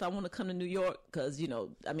to see if I want to come to New York because,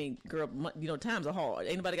 girl, times are hard.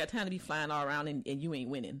 Ain't nobody got time to be flying all around and you ain't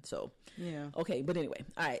winning. So, Yeah. Okay, but anyway.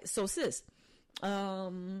 All right, so sis,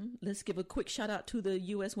 let's give a quick shout out to the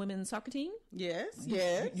U.S. women's soccer team. Yes.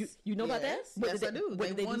 Yes. You know about that? What Yes, did I do. what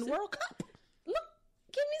did They won do, the sis? World Cup. Look,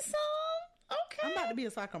 give me some. Okay. I'm about to be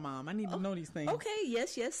a soccer mom. I need to know these things. Okay,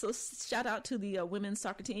 yes. So shout out to the women's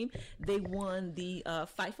soccer team. They won the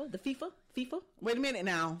FIFA. Wait a minute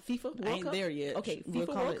now. FIFA World I ain't Cup? there yet. Okay, We'll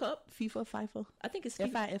FIFA call World it Cup. FIFA. I think it's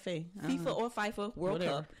FIFA. FIFA. FIFA or FIFA World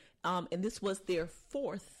Whatever. Cup. And this was their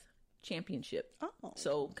 4th championship. Oh,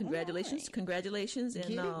 So congratulations, right. congratulations, and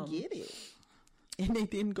Get it. And they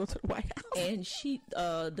didn't go to the White House. and she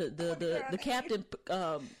the captain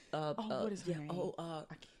what is her name?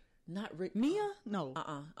 not Rick Mia? No.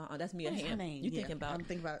 that's Mia What is her Hamm. name? You Yeah, thinking about? I'm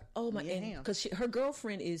thinking about my Mia Hamm. because her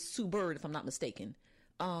girlfriend is Sue Bird, if I'm not mistaken.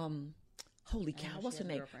 Holy cow, what's her she has a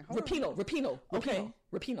name? girlfriend. Hold Rapinoe. Okay.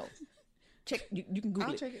 Rapinoe. Check. You can Google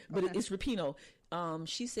I'll it. check it. But Okay. it's Rapinoe.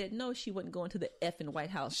 She said no, she wasn't going to the effing White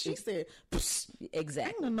House. She said, I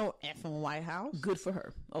Exactly. ain't no effing White House. Good for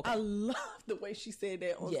her. Okay. I love the way she said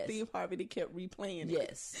that on Yes. Steve Harvey. They kept replaying it.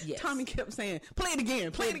 Yes. Tommy kept saying, play it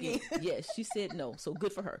again, play it again. Yes, she said no. So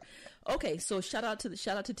good for her. Okay, so shout out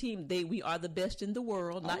to team. We are the best in the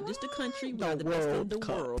world, not just the country. We are the best in the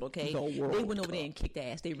world. Okay, they went over there and kicked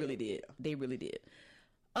ass. They really did. They really did.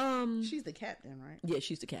 She's the captain, right? Yeah,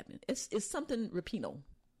 she's the captain. It's something Rapinoe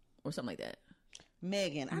or something like that.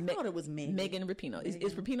 Megan. I thought it was Megan. Megan Rapinoe.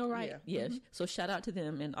 Is Rapinoe right? Yeah. Yes. So shout out to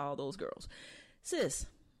them and all those girls. Sis.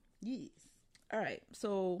 Yes, All right.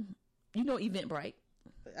 So you know Eventbrite.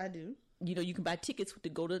 I do. You can buy tickets to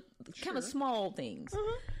go to kind of small things.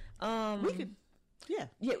 We could, yeah.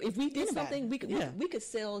 Yeah, if we did Anybody. something, we could Yeah. we could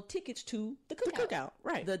sell tickets to the cookout. cookout,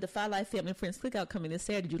 right. The Defy Life Family and Friends cookout coming this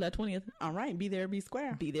Saturday, July 20th. All right, be there, be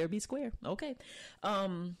square. Be there, be square. Okay.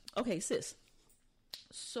 Okay, sis.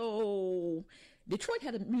 So Detroit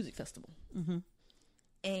had a music festival. Mm-hmm.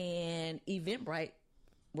 And Eventbrite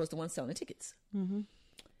was the one selling the tickets. Mm-hmm.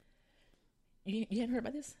 You haven't heard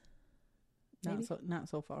about this? Maybe? Not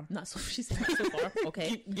so far. Not so. She said not so far.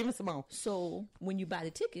 Okay. Give us some more. So when you buy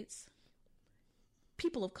the tickets,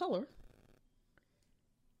 people of color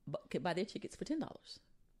could buy their tickets for $10.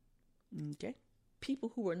 Okay.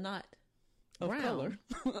 People who were not Of brown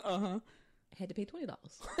color. had to pay $20.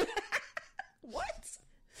 What?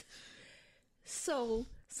 So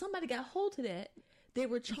somebody got hold of that. They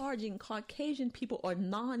were charging Caucasian people or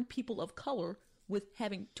non-people of color with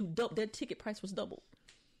having to double. Their ticket price was doubled.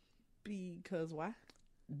 Because why?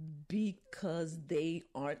 Because they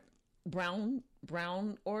aren't brown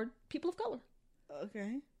or people of color.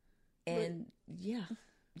 Okay. And yeah.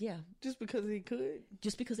 Just because he could?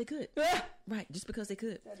 Just because they could. Right, just because they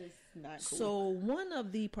could. That is not cool. So one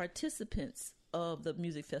of the participants of the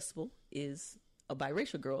music festival is a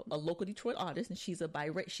biracial girl, a local Detroit artist, and she's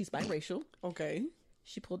biracial. Okay.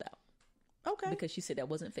 She pulled out Okay. because she said that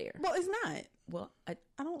wasn't fair. Well, it's not. Well, I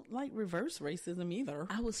don't like reverse racism either.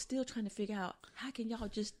 I was still trying to figure out how can y'all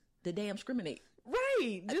just the damn discriminate?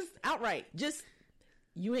 Right. Just outright. Just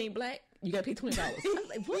you ain't black, you gotta pay $20. I was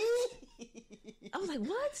like, what? I was like,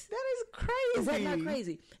 what? That is crazy. Is that not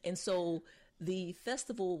crazy? And so the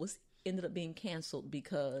festival ended up being canceled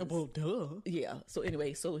because Well, duh. yeah. So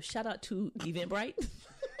anyway, so shout out to Eventbrite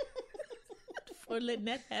for letting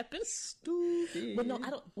that happen. Stupid. Well, no, I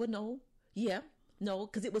don't. Well, no, yeah, no,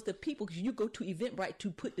 because it was the people. Because you go to Eventbrite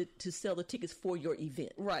to sell the tickets for your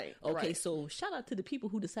event, Right. Okay, right. so shout out to the people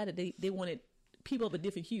who decided they wanted people of a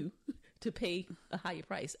different hue to pay a higher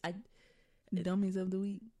price. Dummies of the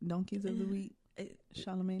week, donkeys of the week,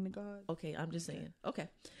 Charlemagne the God. Okay, I'm just saying. Okay,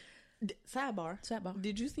 Sidebar.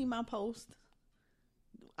 Did you see my post?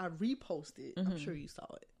 I reposted. I'm sure you saw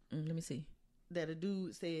it. let me see. That a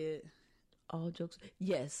dude said, All jokes.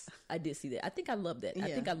 Yes, I did see that. I think I loved that. I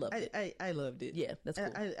think I loved it. I loved it. Yeah, that's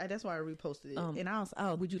cool. I that's why I reposted it. And I was,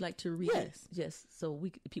 Would you like to read it? Yes. Yes. So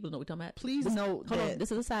people know what we're talking about. Please This- note Hold on. that-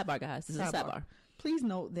 This is a sidebar, guys. This is a sidebar. Please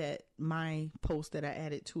note that my post that I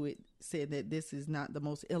added to it said that this is not the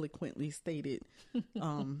most eloquently stated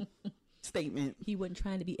statement. He wasn't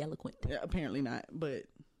trying to be eloquent. Yeah, apparently not, but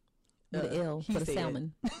With an L for the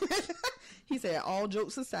salmon. He said, all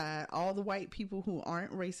jokes aside, all the white people who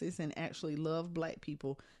aren't racist and actually love black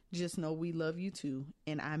people, just know we love you too.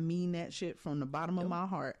 And I mean that shit from the bottom of my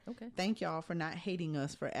heart. Okay. Thank y'all for not hating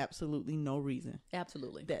us for absolutely no reason.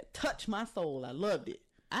 Absolutely. That touched my soul. I loved it.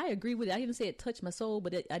 I agree with it. I didn't say it touched my soul,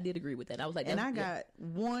 but I did agree with that. I was like, and I got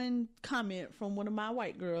one comment from one of my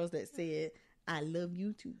white girls that said, I love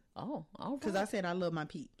you too. Oh, all right. Because I said I love my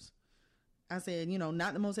peeps. I said, you know,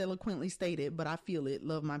 not the most eloquently stated, but I feel it.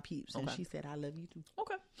 Love my peeps. And she said, I love you too.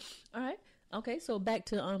 Okay. All right. Okay, so back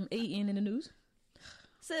to AN in the news.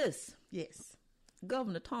 Sis. Yes.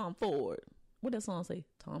 Governor Tom Ford. What that song say?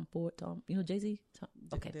 Tom Ford. Tom. You know Jay-Z?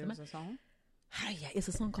 Okay. There's a song? Hi, yeah. It's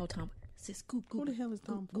a song called Tom. Sis, Google Who the hell is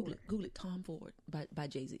Tom Google Ford? it. Google it. Tom Ford by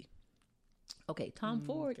Jay-Z. Okay. Tom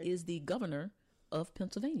Ford is the governor of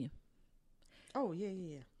Pennsylvania. Oh, yeah.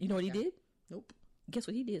 You know what he did? Nope. Guess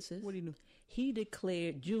what he did, sis? What did he do? He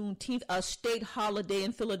declared Juneteenth a state holiday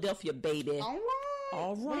in Philadelphia, baby. All right.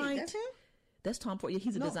 All right. Wait, that's him? That's Tom Ford. Yeah,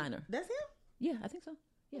 he's a designer. That's him? Yeah, I think so.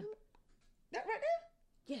 Yeah. That right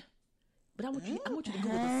there? Yeah. But I want you to go with the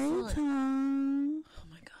sun. Tom. Oh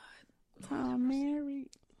my God. Tom married.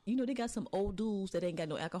 You know they got some old dudes that ain't got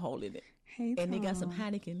no alcohol in it. Hey, and they got some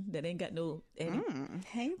Tom. Heineken that ain't got no in it.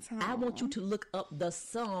 Hey, Tom. I want you to look up the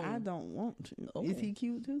song. I don't want to. Oh. Is he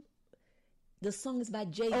cute too? The song is by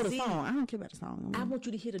Jay-Z. Oh, the song. I don't care about the song. I want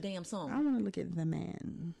you to hear the damn song. I want to look at the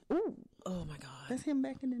man. Ooh. Oh my God. That's him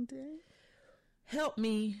back in the day. Help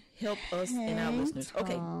me, help us and our listeners.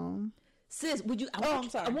 Okay. Tom. Sis, would you I'm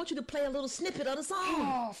sorry. I want you to play a little snippet of the song.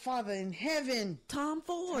 Oh, Father in heaven. Tom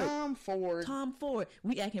Ford. Tom Ford.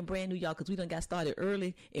 We acting brand new, y'all, because we done got started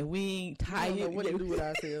early and we ain't I tired. don't know what to do with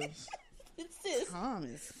ourselves. Sis. Tom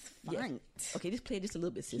is Yeah. fine. Okay, just play just a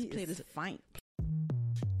little bit, sis. Play this. fine.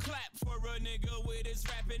 Clap for a nigga with his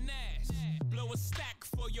rapping ass. Blow a stack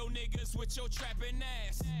for your niggas with your trapping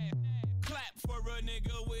ass. Clap for a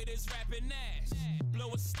nigga with his rapping ass.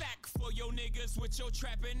 Blow a stack for your niggas with your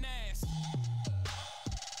trapping ass.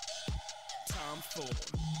 Tom Ford.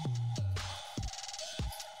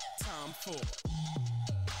 Tom Ford.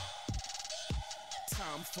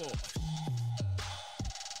 Tom Ford.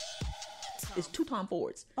 It's two Tom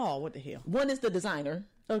Fords. Oh, what the hell? One is the designer.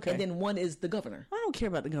 Okay. And then one is the governor. I don't care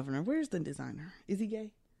about the governor. Where's the designer? Is he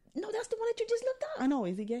gay? No, that's the one that you just looked up. I know.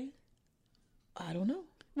 Is he gay? I don't know.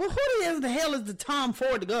 Well, who the hell is the Tom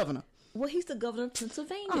Ford, the governor? Well, he's the governor of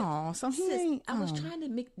Pennsylvania. Oh, so he Sis, ain't. I was trying to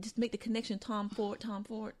make the connection. Tom Ford.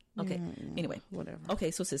 Okay. Yeah, anyway, whatever.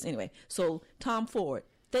 Okay, so sis. Anyway, so Tom Ford.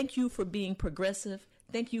 Thank you for being progressive.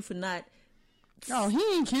 Thank you for not. Oh, he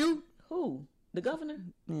ain't cute. Who? The governor?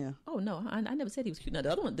 Yeah. Oh no, I never said he was cute. No,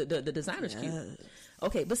 the other one, the designer's cute.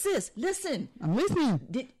 Okay, but sis, listen. I'm listening.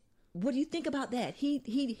 What do you think about that?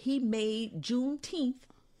 He made Juneteenth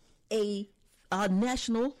a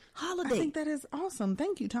national holiday. I think that is awesome.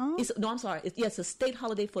 Thank you, Tom. I'm sorry. It's a state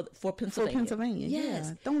holiday for Pennsylvania. For Pennsylvania, yes.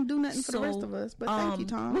 Yeah. Don't do nothing for the rest of us, but thank you,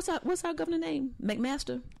 Tom. What's our governor name?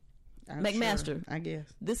 McMaster? McMaster. Sure, I guess.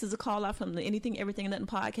 This is a call out from the Anything, Everything, and Nothing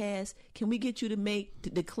podcast. Can we get you to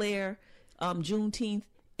declare Juneteenth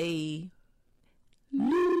a...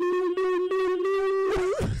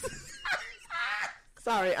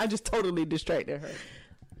 Sorry, I just totally distracted her.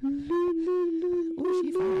 Ooh,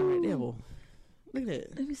 she fine right there, boy. Look at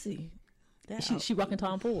that. Let me see. That She rocking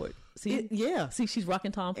Tom Ford. See? yeah. See, she's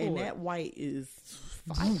rocking Tom Ford. And that white is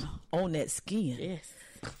fine. On that skin. Yes.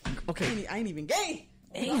 Okay. I ain't even gay.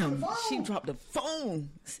 Damn, she dropped the phone,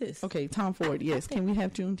 sis. Okay, Tom Ford. Yes. Can we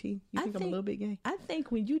have Juneteenth? You think I'm a little bit gay? I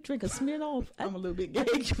think when you drink a Smirnoff, I'm a little bit gay.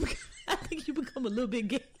 I think you become a little bit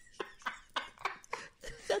gay.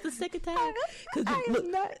 That's the second time. Because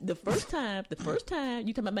look, the first time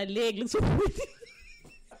you talking about my leg looks so pretty.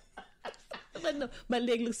 No, my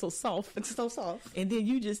leg looks so soft. It's so soft. And then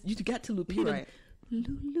you got to Lupita. Right.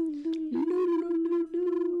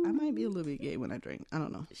 I might be a little bit gay when I drink. I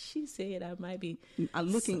don't know. She said I might be.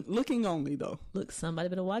 Looking only though. Look, somebody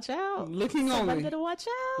better watch out. Somebody only. Better watch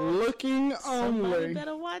out. Looking only. Somebody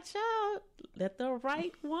better watch out. Let the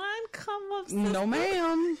right one come up. Sister. No,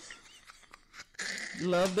 ma'am.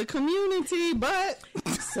 Love the community, but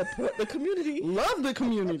support the community. Love the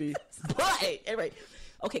community, but anyway.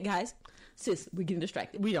 Okay, guys. Sis, we're getting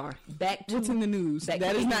distracted. We are. Back to what's in the news. That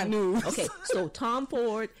is not news. Okay, so Tom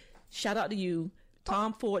Ford, shout out to you.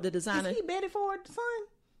 Tom Ford, the designer. Is he Betty Ford, son?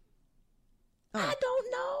 I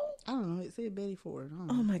don't know. I don't know. It said Betty Ford.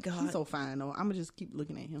 Oh my God. He's so fine though. I'm gonna just keep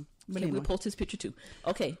looking at him. But We'll post his picture too.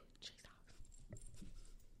 Okay.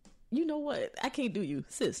 You know what? I can't do you,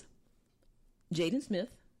 sis. Jaden Smith.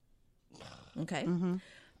 Okay.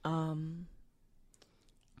 I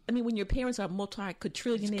mean, when your parents are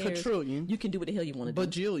multi-quadrillionaires, you can do what the hell you want to do.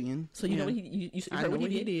 Bajillion. So you know what you heard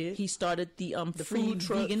what he did? He started the free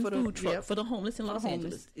vegan food truck for the homeless in Los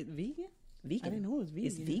Angeles. Vegan? Vegan. I didn't know it was vegan.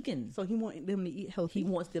 It's vegan. So he wants them to eat healthy. He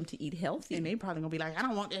wants them to eat healthy. And they probably gonna be like, I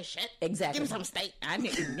don't want this shit. Exactly. Give me some steak.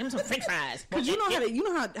 Give me some French fries. Because you know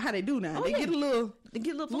how they do now. Oh, they get a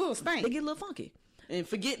little stank. They get a little funky. And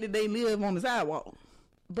forget that they live on the sidewalk.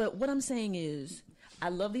 But what I'm saying is, I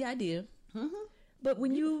love the idea. But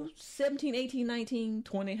when you 17, 18, 19,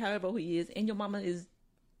 20, however he is, and your mama is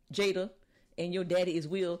Jada and your daddy is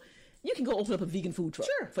Will, you can go open up a vegan food truck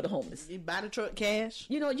for the homeless. You buy the truck cash.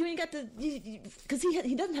 You know, you ain't got to, because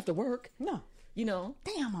he doesn't have to work. No. You know.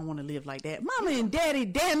 Damn, I want to live like that. Mama and daddy,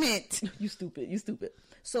 damn it. You stupid.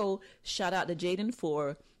 So shout out to Jaden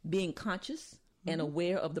for being conscious and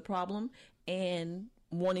aware of the problem and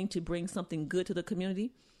wanting to bring something good to the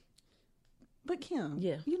community. But Kim,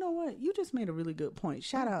 yeah, you know what? You just made a really good point.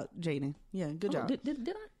 Shout out, Jaden. Yeah, good job. Did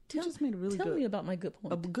I? You just made a really tell me about my good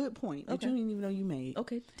point. A good point that you didn't even know you made.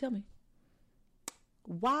 Okay, tell me.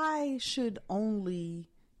 Why should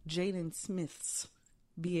only Jaden Smiths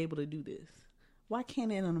be able to do this? Why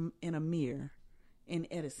can't an Amir, an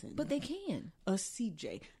Edison? But they can. A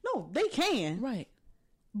CJ. No, they can. Right.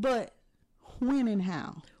 But when and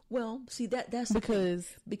how? Well, see that's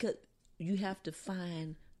because you have to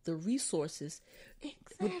find the resources.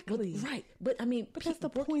 Exactly. Right. But I mean, but that's the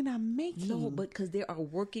point I'm making. No, but because there are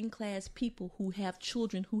working class people who have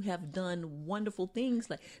children who have done wonderful things,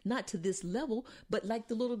 like not to this level, but like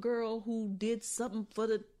the little girl who did something for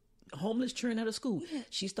the homeless children out of school. Yeah.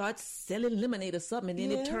 She starts selling lemonade or something, and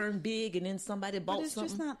then it turned big, and then somebody bought something.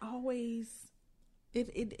 It's just not always.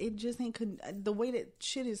 It just ain't the way that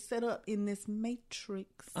shit is set up in this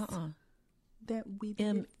matrix. That we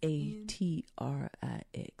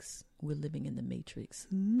Matrix. We're living in the matrix.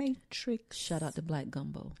 Matrix. Shout out to Black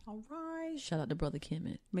Gumbo. All right. Shout out to Brother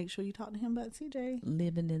Kemet. Make sure you talk to him about CJ.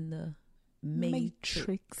 Living in the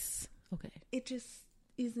matrix. Okay. It just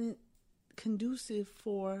isn't conducive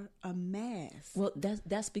for a mass. Well,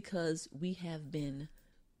 that's because we have been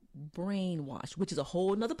brainwashed, which is a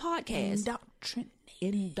whole nother podcast.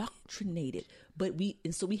 Indoctrinated. But we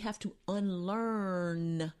have to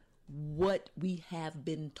unlearn what we have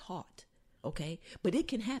been taught. Okay, but it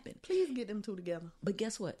can happen. Please get them two together. But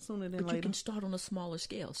guess what? Sooner than later. You can start on a smaller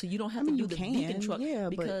scale, so you don't have to do the vegan truck.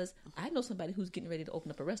 Because I know somebody who's getting ready to open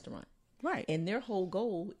up a restaurant, right? And their whole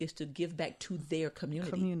goal is to give back to their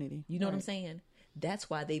community. You know what I'm saying? That's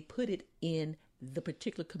why they put it in the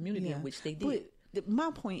particular community in which they did. But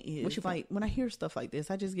my point is, like, when I hear stuff like this,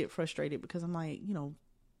 I just get frustrated because I'm like,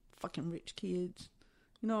 fucking rich kids.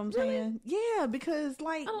 You know what I'm saying? Yeah, because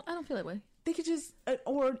like I don't feel that way. They could just,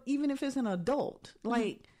 or even if it's an adult,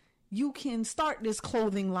 like you can start this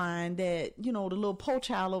clothing line that the little po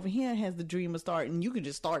child over here has the dream of starting. You can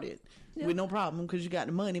just start it with no problem because you got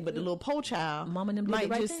the money. But the little po child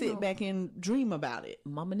might just sit back and dream about it.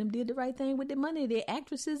 Mama and them did the right thing with their money. They're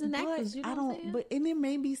actresses and actors. You know what I'm saying? But and there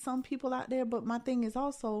may be some people out there. But my thing is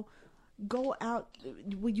also, go out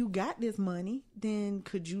when you got this money, then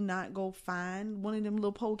could you not go find one of them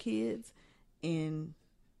little po kids and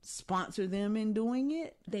sponsor them in doing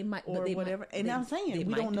it? They might, or whatever. And I'm saying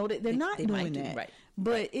we don't know that they're not doing that. Right.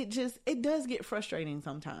 But it does get frustrating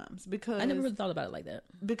sometimes because I never really thought about it like that.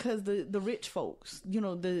 Because the rich folks,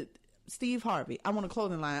 the Steve Harvey, I want a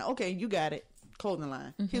clothing line. Okay, you got it. Clothing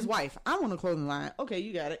line. Mm-hmm. His wife, I want a clothing line. Okay,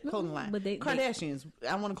 you got it. Clothing line. But Kardashians,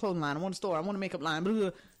 I want a clothing line. I want a store. I want a makeup line. Blah, blah,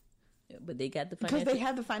 blah. But they got the because they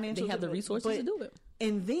have the financial, they have the resources to do it.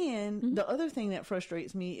 And then the other thing that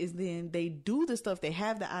frustrates me is then they do the stuff, they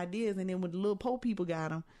have the ideas, and then when the little po people got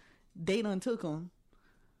them, they done took them,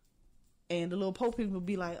 and the little po people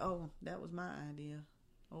be like, "Oh, that was my idea.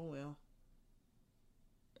 Oh well,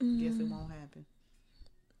 guess it won't happen."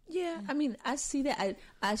 Yeah, I mean, I see that.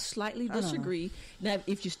 I slightly disagree. Now,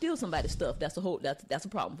 if you steal somebody's stuff, that's a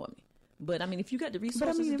problem for me. But I mean, if you got the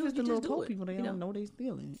resources, but I mean, if it's the little po people, they don't know they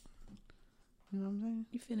stealing it. You know what I'm saying?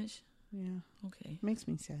 You finish? Yeah. Okay. Makes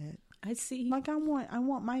me sad. I see. Like I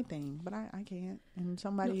want my thing, but I can't. And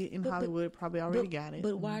somebody in Hollywood probably already got it.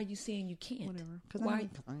 But why are you saying you can't? Whatever. Because I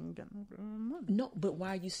ain't got no money. No, but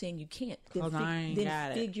why are you saying you can't? Because I ain't got it.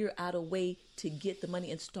 Then figure out a way to get the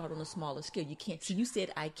money and start on a smaller scale. You can't. See, you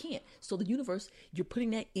said I can't. So the universe, you're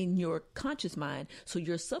putting that in your conscious mind. So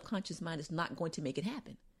your subconscious mind is not going to make it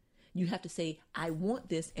happen. You have to say, I want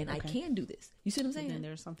this and I can do this. You see what I'm saying? And then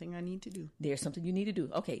there's something I need to do. There's something you need to do.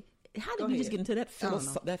 Okay. How did Go we just ahead. get into that I don't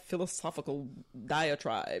know. that philosophical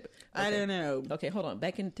diatribe? I don't know. Okay, hold on.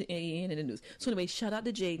 Back into in the news. So anyway, shout out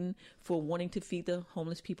to Jaden for wanting to feed the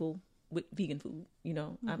homeless people with vegan food. You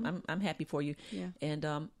know, I'm happy for you. Yeah.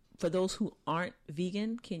 And for those who aren't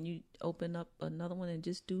vegan, can you open up another one and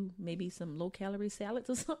just do maybe some low calorie salads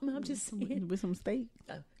or something? I'm just saying. With some steak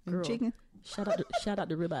Girl, and chicken. Shout out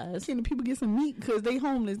to ribeyes. Can the people get some meat because they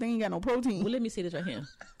homeless? They ain't got no protein. Well, let me say this right here: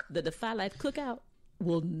 the Defy Life Cookout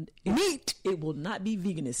will Meat. It will not be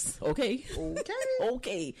veganist. Okay. Okay.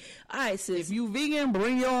 Okay. All right, sis. If you vegan,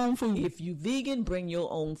 bring your own food. If you vegan, bring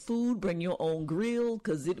your own food, bring your own grill,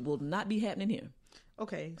 because it will not be happening here.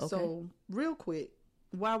 Okay, Okay. so real quick,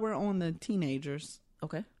 while we're on the teenagers,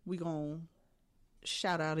 Okay. we gonna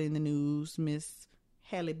shout out in the news Miss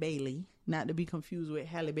Halle Bailey, not to be confused with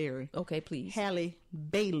Halle Berry. Okay, please. Halle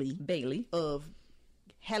Bailey Bailey. of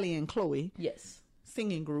Halle and Chloe Yes.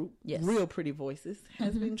 singing group, Yes. Real Pretty Voices,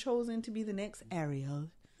 has been chosen to be the next Ariel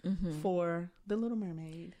for The Little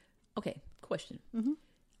Mermaid. Okay. Question.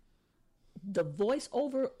 The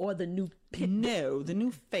voiceover or the new No, the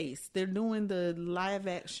new face. They're doing the live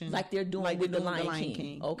action, Like they're doing with the Lion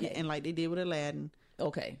King. Okay. and like they did with Aladdin,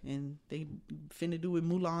 Okay. and they finna do with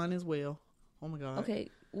Mulan as well. Oh my God. Okay.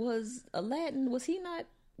 Was Aladdin? Was he not?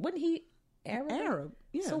 Wasn't he Arab? Arab,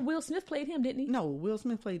 yeah. So Will Smith played him, didn't he? No, Will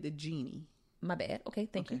Smith played the genie. My bad. Okay.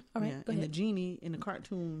 Thank you. All right. Yeah, Go and ahead. the genie in the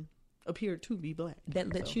cartoon appeared to be black.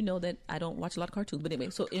 That lets you know that I don't watch a lot of cartoons. But anyway,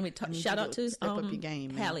 so anyway, need shout you out to to step up your game,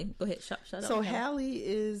 man. Halle. Go ahead. Shout out. So to Halle. Halle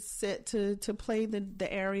is set to play the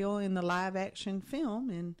Ariel in the live action film,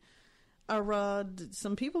 and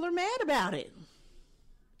some people are mad about it.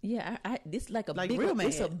 Yeah, I this like a Like big, real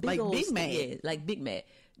it's a mad. big Like old big st- mad. Yeah, like big mad.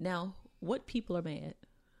 Now, what people are mad?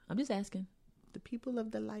 I'm just asking, The people of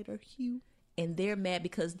the lighter hue, and they're mad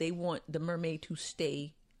because they want the mermaid to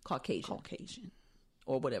stay Caucasian Caucasian,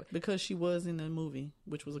 or whatever, because she was in the movie,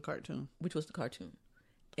 which was a cartoon, which was the cartoon,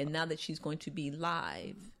 and now that she's going to be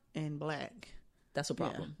live, and black. that's a Yeah,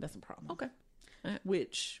 problem. that's a problem. Okay,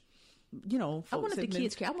 Which, you know, I wonder folks if the have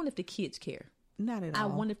kids care. I wonder if the kids care. Not at I all.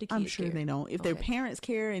 wonder if the I'm kids sure care. they don't. If their Okay. parents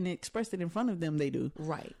care and express it in front of them, they do.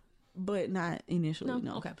 Right. But not initially,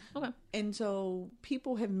 no. Okay. Okay. And so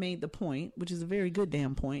people have made the point, which is a very good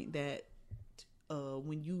damn point, that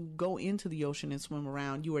when you go into the ocean and swim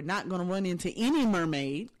around, you are not going to run into any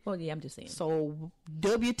mermaid. Well, yeah, I'm just saying. So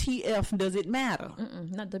WTF does it matter?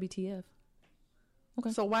 Not WTF.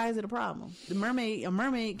 So why is it a problem? A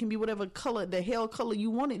mermaid can be whatever color, the hell color you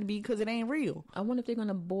want it to be, because it ain't real. I wonder if they're going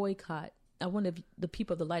to boycott. I wonder if the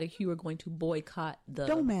people of the lighter hue are going to boycott the.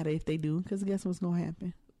 Don't matter if they do, because guess what's going to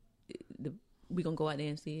happen? We're going to go out there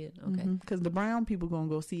and see it. Okay. Because the brown people going to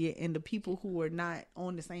go see it, and the people who are not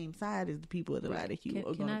on the same side as the people of the lighter hue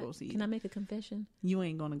are going to go see Can it. I make a confession? You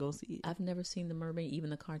ain't going to go see it. I've never seen The Mermaid, even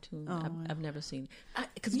the cartoon. Oh, I've never seen it.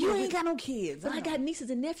 Because You ain't got no kids. But I got nieces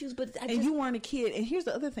and nephews, but I And just... you weren't a kid. And here's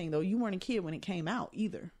the other thing, though. You weren't a kid when it came out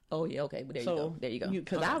either. Oh, yeah, okay. But there you go. There you go.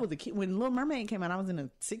 Because Okay. I was a kid. When Little Mermaid came out, I was in the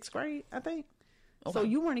 6th grade, I think. So Okay.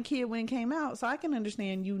 you weren't a kid when it came out. So I can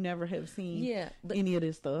understand you never have seen any of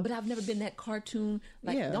this stuff. But I've never been that cartoon.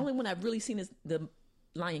 Like, Yeah. the only one I've really seen is the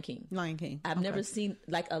Lion King. Lion King. I've never seen,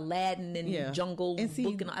 like, Aladdin and Jungle and see,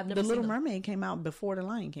 Book. And I've never The seen Little them. Mermaid came out before the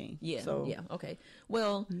Lion King. Yeah, So yeah, okay.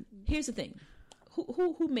 Well, here's the thing.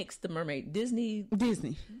 Who makes The Mermaid? Disney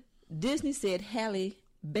said Halle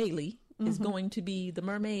Bailey is going to be the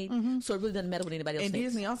mermaid, so it really doesn't matter what anybody else And thinks.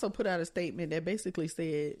 Disney also put out a statement that basically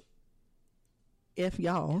said, F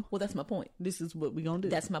y'all. Well, that's my point. This is what we gonna do.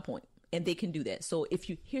 That's my point. And they can do that. So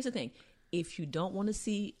here's the thing. If you don't want to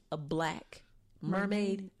see a black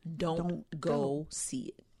mermaid, don't go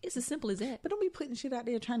see it. It's as simple as that. But don't be putting shit out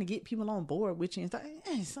there trying to get people on board with you and stuff.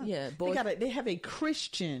 Yeah, boy. They have a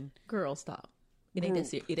Christian Girl, stop. It ain't that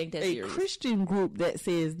group. It ain't that a serious. Christian group that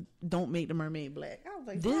says don't make the mermaid black. I was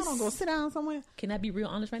like, This- I don't go sit down somewhere. Can I be real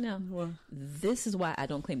honest right now? Well, This is why I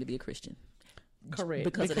don't claim to be a Christian. correct.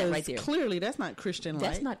 Because of that right there. Clearly, that's not Christian.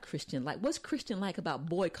 That's not Christian. Like, what's Christian like about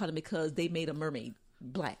boycotting because they made a mermaid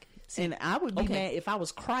black? See, And I would be Okay. mad if I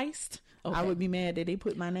was Christ. I Okay. would be mad that they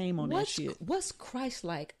put my name on that shit. What's Christ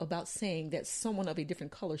like about saying that someone of a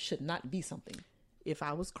different color should not be something? If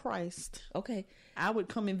I was Christ, Okay. I would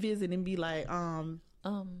come and visit and be like,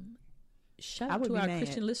 Shout I out would to be our mad.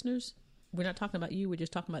 Christian listeners. We're not talking about you. We're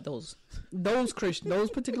just talking about those. those particular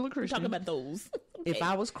We're Christians. talking about those. If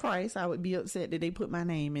I was Christ, I would be upset that they put my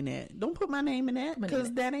name in that. Don't put my name in that my name because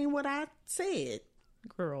in that ain't what I said.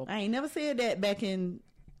 Girl, I ain't never said that back in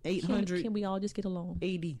 800 can we all just get along?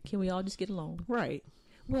 AD. Can we all just get along? Right.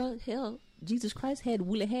 Well, hell, Jesus Christ had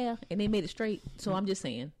woolly hair and they made it straight. So I'm just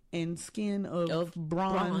saying. and skin of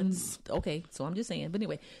bronze. Okay, so I'm just saying. But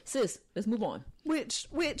anyway, sis, let's move on. Which,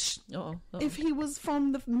 Uh-oh. if he was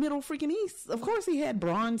from the Middle freaking East, of course he had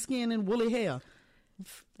bronze skin and woolly hair.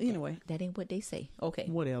 Anyway, that ain't what they say. Okay,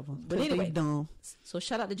 whatever. But anyway, dumb. So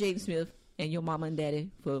shout out to Jaden Smith and your mama and daddy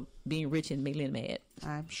for being rich and making mad.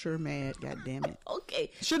 I'm sure mad. God damn it. Okay,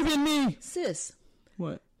 Should have been me. sis.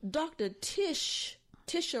 What? Dr. Tisha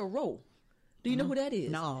Rowe. Do you know who that is?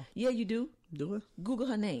 No. Yeah, you do. Do it. Google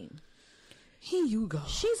her name. Here you go.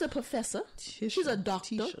 She's a professor. She's a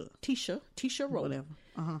doctor. Tisha Rowe. Whatever.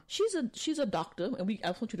 She's a doctor, and I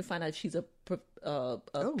want you to find out if she's a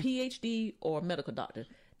PhD or medical doctor.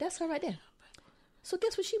 That's her right there. So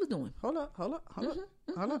guess what she was doing? Hold up. Holla.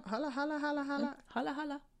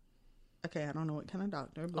 Okay, I don't know what kind of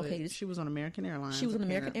doctor, but she was on American Airlines. She was on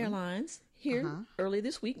American Airlines here early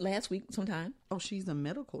this week, last week sometime. Oh, she's a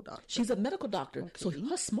medical doctor. She's a medical doctor, so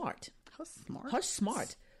her smart. Her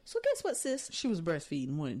smart. So guess what, sis? She was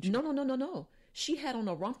breastfeeding, wasn't she? No. She had on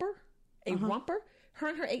a romper. Her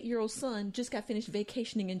and her 8-year-old son just got finished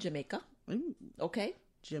vacationing in Jamaica. Ooh. Okay.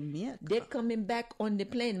 Jamaica. They're coming back on the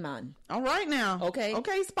plane, man. All right now. Okay.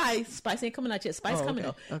 Okay, Spice. Spice ain't coming out yet. Spice coming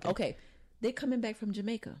out. Okay. They're coming back from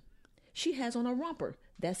Jamaica. She has on a romper.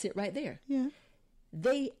 That's it right there. Yeah.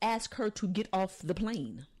 They asked her to get off the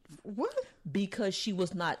plane. What? Because she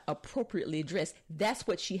was not appropriately dressed. That's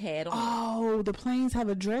what she had on. Oh, the planes have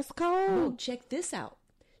a dress code? No, check this out.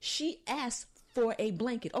 She asked for a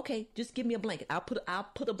blanket. Okay, just give me a blanket. I'll put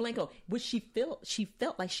a blanket on, which she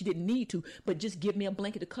felt like she didn't need to, but just give me a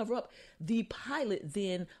blanket to cover up. The pilot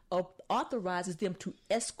then authorizes them to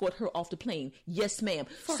escort her off the plane. Yes, ma'am.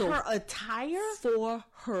 For her attire? For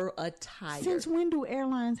her attire. Since when do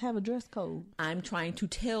airlines have a dress code? I'm trying to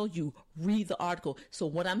tell you. Read the article. So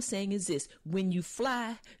what I'm saying is this: when you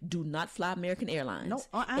fly, do not fly American Airlines. No,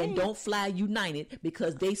 and don't fly United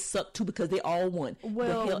because they suck too, because they all won.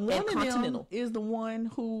 Well, one of Continental them is the one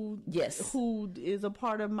who is a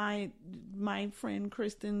part of my friend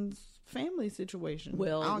Kristen's family situation.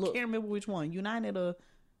 Well, I can't remember which one, United or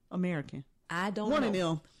American. I don't know. One of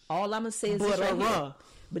them. All I'm gonna say is this right here.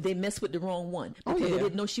 But they messed with the wrong one because they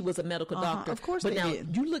didn't know she was a medical doctor. Of course, but they now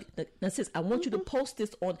did. You look. Now, sis, I want you to post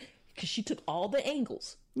this on because she took all the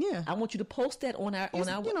angles. Yeah, I want you to post that on our it's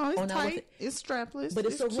tight, it's strapless, but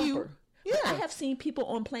it's a cute. romper. Yeah, I have seen people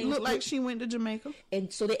on planes look like she went to Jamaica,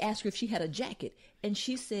 and so they asked her if she had a jacket, and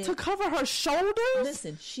she said to cover her shoulders.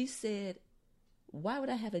 Listen, she said, "Why would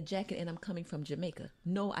I have a jacket and I'm coming from Jamaica?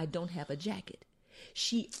 No, I don't have a jacket."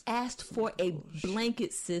 She asked for a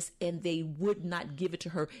blanket, sis, and they would not give it to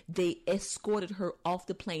her. They escorted her off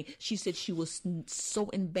the plane. She said she was so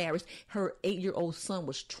embarrassed. Her 8-year-old son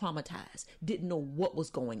was traumatized, didn't know what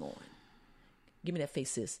was going on. Give me that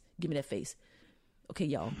face, sis. Give me that face. Okay,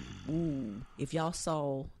 y'all. Ooh, if y'all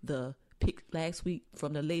saw the pic last week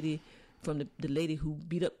from the lady, the lady who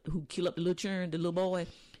killed up the little churn, the little boy,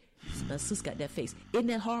 my sis got that face. Isn't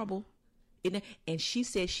that horrible? And she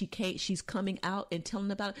said she's coming out and telling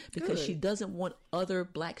about it because she doesn't want other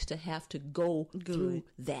blacks to have to go through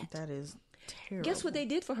that. That is terrible. Guess what they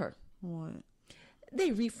did for her? What? They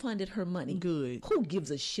refunded her money. Good. Who gives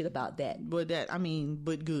a shit about that? But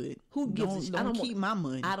good. Who gives a shit? I don't keep my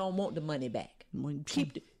money. I don't want the money back.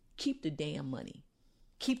 Keep the damn money.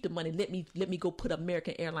 Keep the money. Let me go put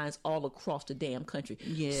American Airlines all across the damn country.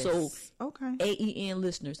 Yes. So, okay. AEN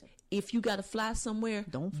listeners, if you got to fly somewhere,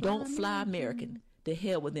 don't fly American. The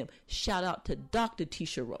hell with them. Shout out to Dr.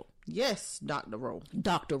 Tisha Rowe. Yes, Dr. Rowe.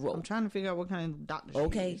 Dr. Rowe. I'm trying to figure out what kind of doctor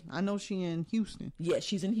she is. I know she in Houston. Yeah,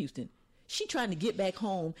 she's in Houston. She trying to get back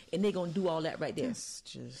home, and they're going to do all that right there. It's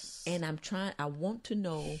just... And I want to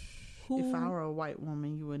know who... If I were a white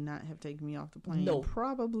woman, you would not have taken me off the plane. No.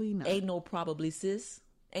 Probably not. Ain't no probably, sis.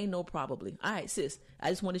 Ain't no probably. All right, sis. I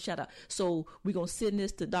just want to shout out. So we're going to send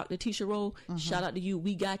this to Dr. Tisha Rowe. Shout out to you.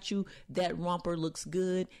 We got you. That romper looks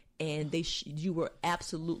good. And you were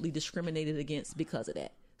absolutely discriminated against because of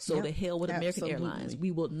that. So the hell with American Airlines. We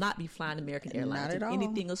will not be flying American Airlines or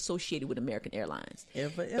anything associated with American Airlines.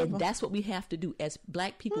 Ever. And that's what we have to do. As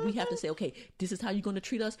black people, we have to say, okay, this is how you're going to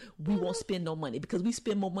treat us. We won't spend no money because we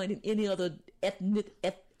spend more money than any other ethnicity.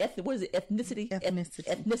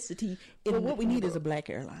 Ethnicity. Well, what we need is a black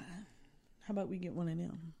airline. How about we get one of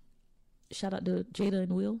them? Shout out to Jada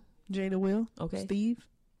and Will. Jada, Will. Okay. Steve.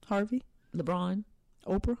 Harvey. LeBron.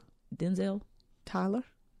 Oprah. Denzel. Tyler.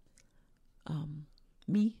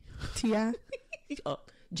 Me. T.I.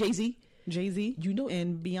 Jay-Z. Jay-Z. You know.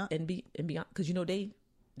 And Beyonce. And Beyonce. Because you know they...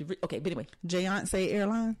 Okay, but anyway. Beyonce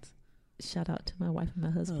Airlines. Shout out to my wife and my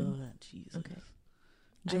husband. Oh, Jesus. Okay.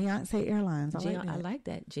 Beyonce Airlines. I like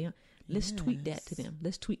that. Let's tweet that to them.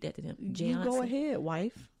 You go ahead,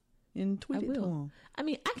 wife. and tweet I it to will. them. I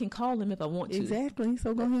mean, I can call them if I want to. Exactly.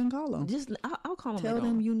 So go ahead and call them. Just I'll call them. Tell later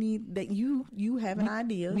them on. you need that you have an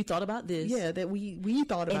idea. We thought about this. Yeah, that we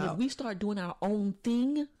thought And about. if we start doing our own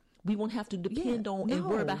thing, we won't have to depend on and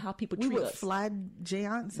worry about how people we treat would us. fly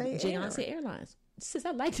Jayance Airlines. Sis,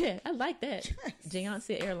 I like that. I like that.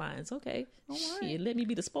 Jayance Airlines. Okay. All right. Shit, let me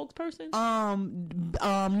be the spokesperson.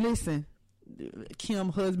 Listen, Kim,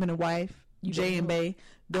 husband and wife, Jay and Bay,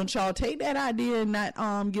 don't y'all take that idea and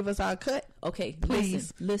not give us our cut? Okay,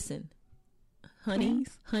 please. Listen. Honey,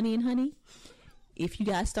 honey. If you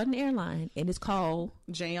guys start an airline and it's called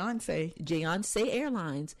Jayance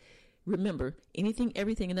Airlines, remember, anything,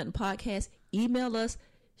 everything, and nothing podcast, email us,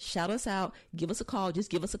 shout us out, give us a call,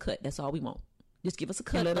 just give us a cut. That's all we want. Just give us a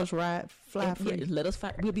cut. And let us fly free. Yeah, let us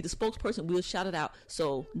fly. We'll be the spokesperson. We'll shout it out.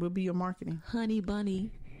 So we'll be your marketing. Honey Bunny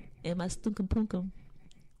and my stunkum punkum.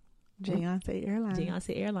 Jayance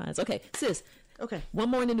Airlines. Okay, sis. Okay. One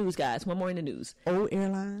more in the news, guys. One more in the news. Old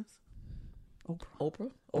Airlines. Oprah.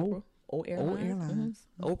 Old Airlines.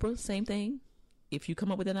 Mm-hmm. Oprah, same thing. If you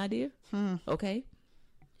come up with an idea, okay,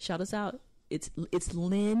 shout us out. It's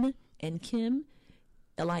Lynn and Kim,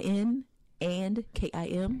 LIN and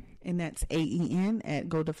KIM. And that's AEN at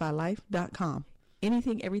GoDefyLife.com.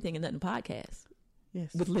 Anything, everything, and nothing podcast.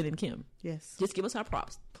 Yes. With Lynn and Kim. Yes. Just give us our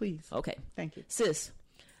props, please. Okay. Thank you, sis.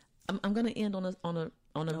 I'm going to end on a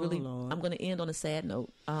really. Lord. I'm going to end on a sad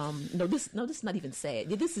note. This is not even sad.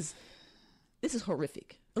 This is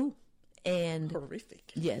horrific. Ooh. And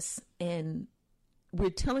horrific. Yes, and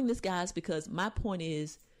we're telling this, guys, because my point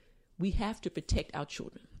is we have to protect our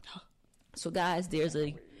children. So, guys, there's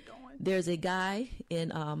a guy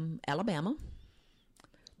in Alabama,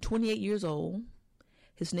 28 years old.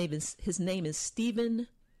 His name is Stephen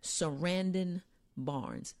Sarandon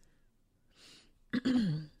Barnes.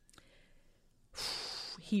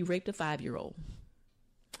 He raped a 5-year-old.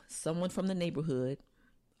 Someone from the neighborhood.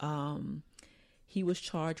 He was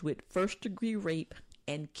charged with first-degree rape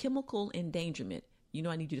and chemical endangerment. You know,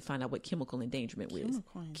 I need you to find out what chemical endangerment is.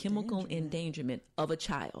 Chemical endangerment of a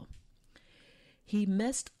child. He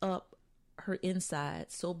messed up her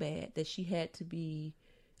inside so bad that she had to be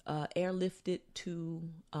airlifted to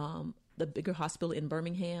the bigger hospital in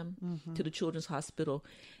Birmingham, to the Children's Hospital,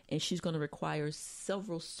 and she's going to require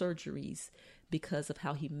several surgeries because of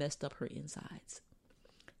how he messed up her insides.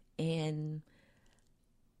 And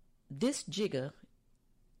this jigger,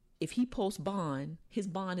 if he posts bond, his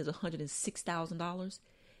bond is $106,000.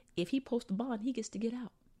 If he posts a bond, he gets to get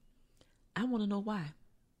out. I want to know why.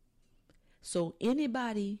 So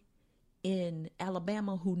anybody in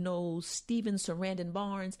Alabama who knows Stephen Sarandon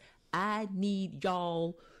Barnes, I need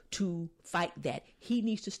y'all to fight that. He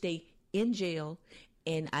needs to stay in jail.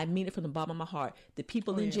 And I mean it from the bottom of my heart. The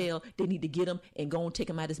people in jail, they need to get him and go and take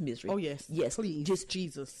him out of his misery. Oh, yes. Yes. Please. Just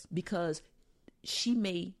Jesus. Because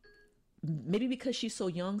maybe because she's so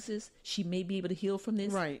young, sis, she may be able to heal from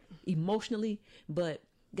this. Right. Emotionally. But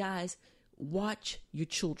guys, watch your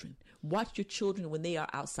children. Watch your children when they are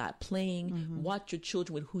outside playing. Watch your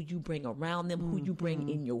children with who you bring around them, who you bring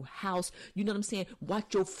in your house. You know what I'm saying?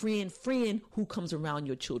 Watch your friend who comes around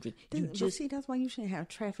your children. That's why you shouldn't have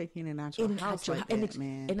traffic in and out your house like that,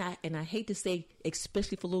 man. And I hate to say,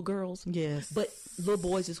 especially for little girls. Yes. But little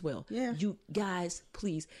boys as well. Yeah. You guys,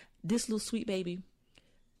 please, this little sweet baby,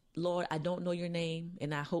 Lord, I don't know your name,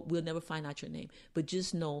 and I hope we'll never find out your name. But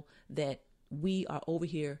just know that we are over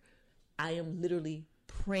here. I am literally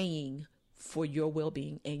praying for your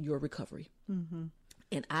well-being and your recovery.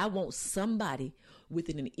 And I want somebody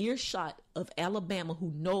within an earshot of Alabama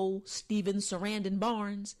who knows Stephen Sarandon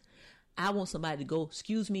Barnes. I want somebody to go,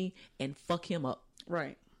 excuse me, and fuck him up.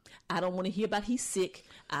 Right. I don't want to hear about he's sick.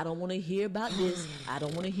 I don't want to hear about this. I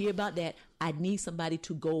don't want to hear about that. I need somebody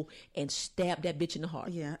to go and stab that bitch in the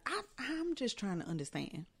heart. Yeah, I'm just trying to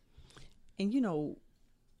understand. And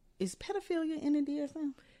is pedophilia in the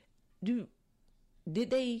DSM?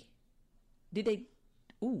 Did they?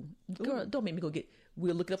 Ooh, girl, don't make me go get.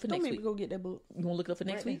 We'll look it up for next week. Don't make me go get that book. You want to look it up for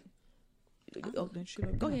next week?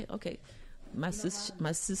 Go ahead. Okay. My sis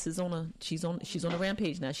is she's on a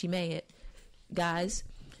rampage now. She mad, guys.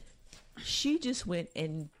 She just went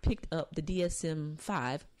and picked up the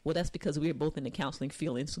DSM-5. Well, that's because we're both in the counseling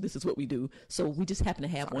field, so this is what we do. So we just happen to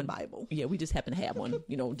have one Bible. Yeah, we just happen to have one.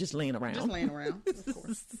 Just laying around. Just laying around. Of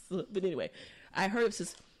course. But anyway, I heard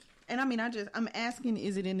this. And I mean, I'm asking,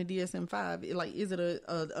 is it in the DSM-5? Like, is it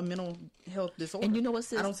a mental health disorder? And you know what,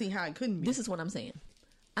 sis? I don't see how it couldn't be. This is what I'm saying.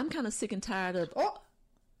 I'm kind of sick and tired of. Oh,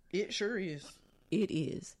 it sure is. It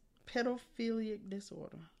is. Pedophilic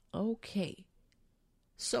disorder. Okay.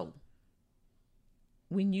 So,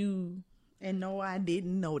 when you And no, I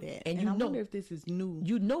didn't know that. And I wonder if this is new.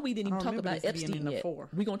 You know we didn't even I talk remember about this being Epstein in the yet. 4.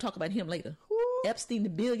 We're going to talk about him later. Who? Epstein, the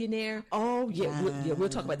billionaire. Oh, yeah. We'll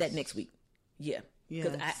talk about that next week. Yeah.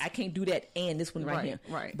 Because Yes. I can't do that and this one right here.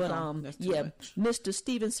 Right. But No, that's too yeah, much. Mr.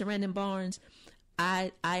 Stephen Sarandon Barnes,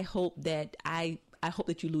 I hope that I hope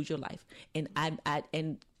that you lose your life. And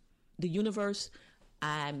and the universe,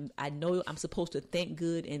 I know I'm supposed to think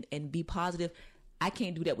good and be positive. I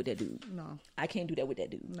can't do that with that dude. No. I can't do that with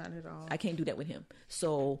that dude. Not at all. I can't do that with him.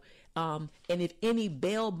 So, and if any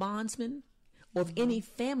bail bondsman or if any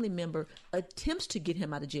family member attempts to get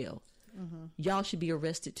him out of jail, y'all should be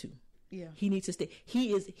arrested too. Yeah. He needs to stay.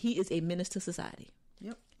 He is a menace to society.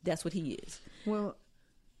 Yep. That's what he is. Well,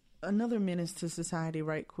 another menace to society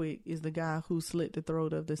right quick is the guy who slit the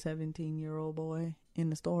throat of the 17-year-old boy in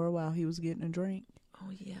the store while he was getting a drink. Oh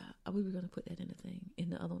yeah, we were going to put that in the thing in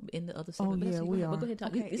the other Oh segment. But yeah, that's- we are. But go ahead, talk.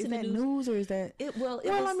 Okay, It's is in the that news or is that? Well,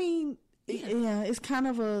 I mean, yeah, it's kind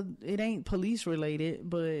of it ain't police related,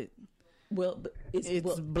 but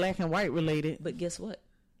it's black and white related. But guess what?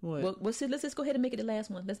 What? Well, let's just go ahead and make it the last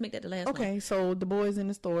one. Let's make that the last one. Okay, so the boys in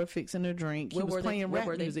the store fixing a drink. He was playing rap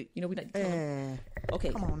music. You know, we like to tell them. Okay,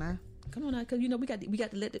 come on now, because you know we got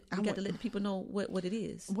to let the people know what it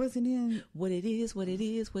is. What's it in? What it is.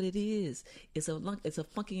 It's a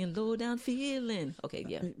funky and low down feeling. Okay,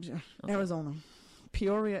 yeah. Okay. Arizona,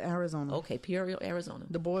 Peoria, Arizona. Okay, Peoria, Arizona.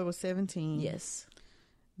 The boy was 17. Yes.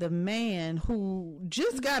 The man who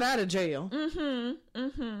just got out of jail.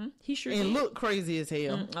 He sure and did. looked crazy as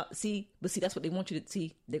hell. See, that's what they want you to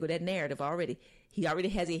see. They go that narrative already. He already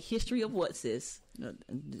has a history of what, sis?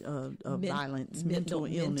 Violence, mental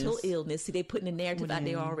illness. Mental illness. See, they putting the narrative out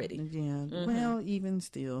there already. Yeah. Well, even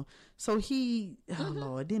still. So oh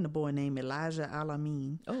Lord, then the boy named Elijah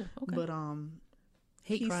Alamin. Oh, okay. But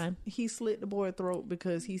hate crime. He slit the boy's throat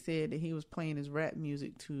because he said that he was playing his rap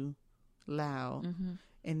music too loud,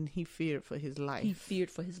 and he feared for his life. He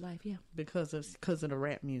feared for his life, yeah, because of the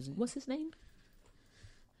rap music. What's his name?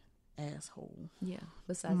 Asshole. Yeah.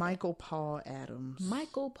 Besides Michael Paul Adams.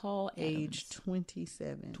 Michael Paul Adams. Age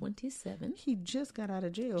 27. 27. He just got out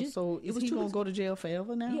of jail. So it is was he 2 going weeks- to go to jail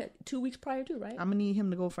forever now? Yeah, 2 weeks prior to, right? I'm going to need him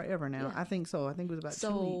to go forever now. Yeah. I think so. I think it was about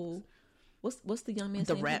 2 weeks. What's the young man's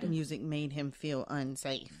The name? rap music made him feel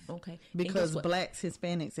unsafe. Okay. Because blacks,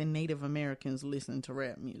 Hispanics, and Native Americans listen to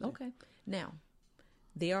rap music. Okay. Now,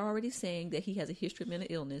 they are already saying that he has a history of mental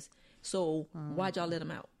illness. So why'd y'all let him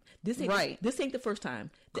out? This ain't the first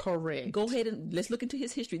time. Correct. Go ahead and let's look into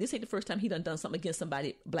his history. This ain't the first time he done something against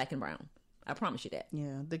somebody black and brown. I promise you that.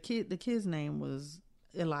 Yeah. The kid's name was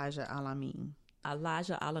Elijah Alamin.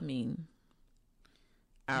 Elijah Alamin.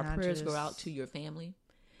 Our prayers go out to your family,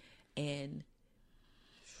 and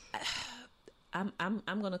I'm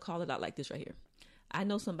gonna call it out like this right here. I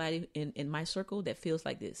know somebody in my circle that feels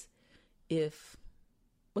like this.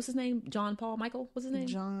 What's his name? John Paul Michael? What's his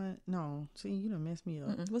name? No. See, you done messed me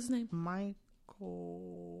up. What's his name? Michael.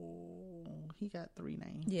 He got 3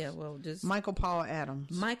 names. Yeah, well, just Michael Paul Adams.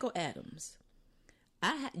 Michael Adams.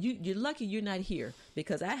 You're lucky you're not here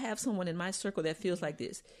because I have someone in my circle that feels like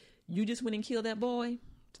this. You just went and killed that boy.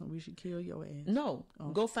 So we should kill your ass. No,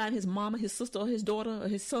 go find his mama, his sister, or his daughter, or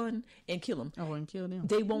his son, and kill him. Oh, and kill them.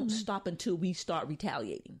 They won't stop until we start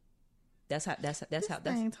retaliating. That's how.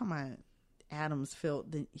 Talking about Adams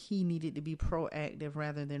felt that he needed to be proactive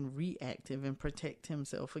rather than reactive and protect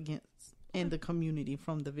himself against and the community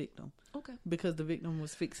from the victim. Okay. Because the victim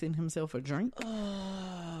was fixing himself a drink.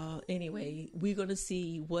 Anyway, we're gonna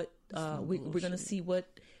see what we're gonna see what.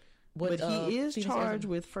 But he is charged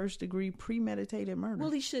with first-degree premeditated murder.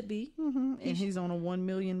 Well, he should be. And he's on a $1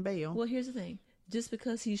 million bail. Well, here's the thing. Just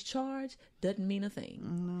because he's charged doesn't mean a thing.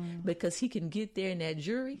 No. Because he can get there in that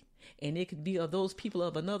jury, and it could be of those people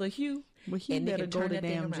of another hue. Well, he and better they can go turn to that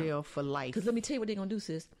thing damn around. jail for life. Because let me tell you what they're going to do,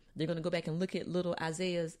 sis. They're going to go back and look at little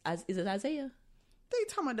Isaiah's... Is it Isaiah? They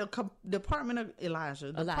talking about the Department of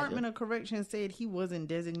Elijah. The Department of Correction said he wasn't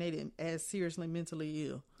designated as seriously mentally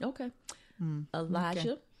ill. Okay.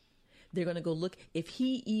 Elijah... Okay. They're going to go look if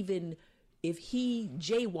he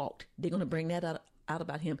jaywalked, they're going to bring that out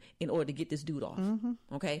about him in order to get this dude off.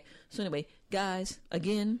 Okay. So anyway, guys,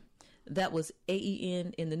 again, that was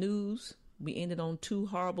AEN in the news. We ended on two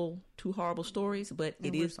horrible stories, but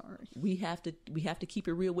we have to keep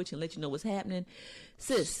it real with you and let you know what's happening.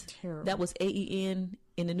 Sis, that was AEN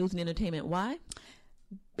in the news and entertainment. Why?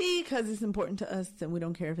 Because it's important to us and we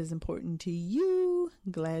don't care if it's important to you.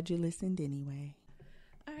 Glad you listened anyway.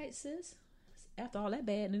 All right, sis. After all that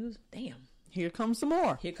bad news, damn. Here comes some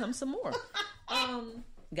more.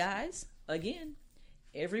 Guys, again,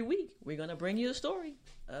 every week we're going to bring you a story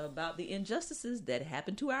about the injustices that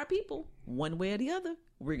happen to our people, one way or the other.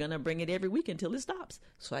 We're going to bring it every week until it stops.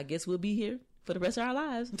 So I guess we'll be here for the rest of our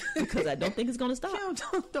lives because I don't think it's going to stop.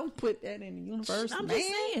 Don't put that in the universe, I'm man. just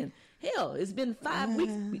saying. Hell, it's been 5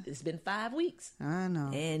 weeks. It's been 5 weeks. I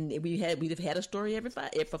know. And we'd have had a story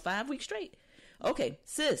for 5 weeks straight. Okay,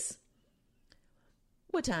 sis.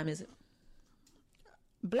 What time is it?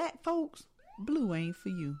 Black folks, blue ain't for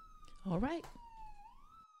you. All right.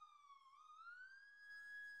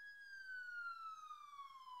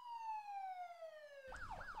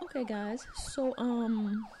 Okay, guys. So,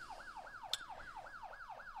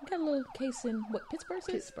 got a little case in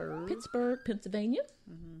Pittsburgh? Pittsburgh, Pennsylvania.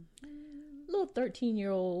 Little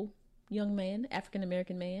 13-year-old young man, African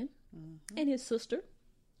American man, and his sister.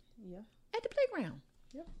 Yeah. At the playground.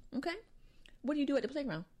 Yep. Okay. What do you do at the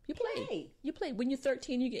playground? You play. You play. When you're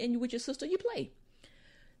 13 and you're with your sister, you play.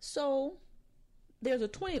 So there's a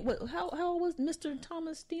 20. How old was Mr.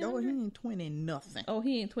 Thomas DeAndre? Oh, he ain't 20 nothing. Oh,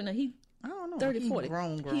 he ain't 20. He I don't know. 30, he 40.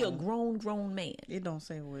 Grown. He a grown man. It don't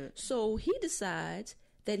say what. So he decides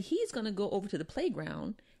that he's going to go over to the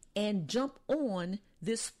playground and jump on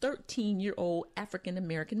this 13-year-old African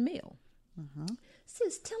American male.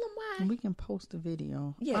 Sis, tell him why. We can post the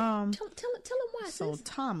video. Yeah, tell him why. So sis.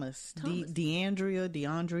 Thomas. DeAndrea,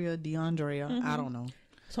 I don't know.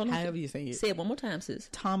 So however you say it. Say it one more time, sis.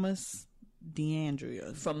 Thomas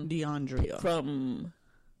DeAndrea From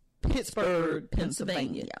Pittsburgh,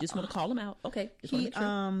 Pennsylvania. Just want to call him out. Okay. He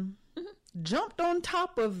jumped on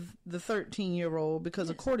top of the 13-year-old because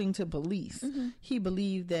according to police, he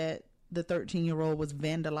believed that the 13-year-old was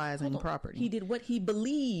vandalizing property. He did what he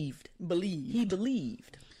believed. He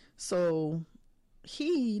believed. So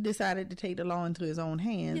he decided to take the law into his own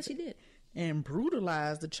hands. Yes, he did. And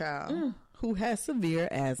brutalize the child who has severe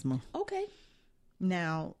asthma. Okay.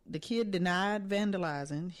 Now, the kid denied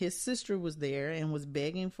vandalizing. His sister was there and was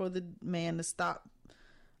begging for the man to stop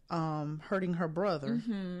hurting her brother.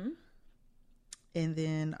 And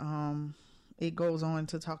then it goes on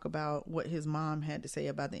to talk about what his mom had to say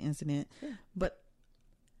about the incident. Yeah. But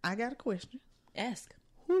I got a question. Ask.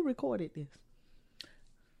 Who recorded this?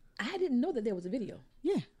 I didn't know that there was a video.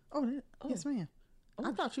 Yeah. Oh. Yes, ma'am.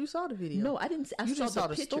 I thought you saw the video. No, I didn't. I saw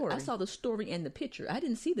the picture. Story. I saw the story and the picture. I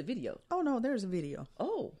didn't see the video. Oh, no, there's a video.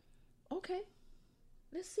 Oh, okay.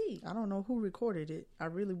 Let's see. I don't know who recorded it. I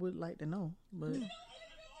really would like to know, but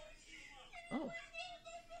oh,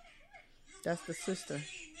 that's the sister.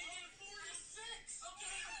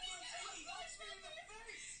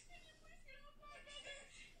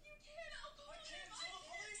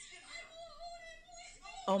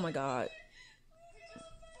 Oh my God.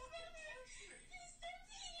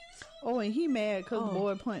 Oh, and he mad because the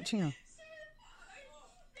boy punched him.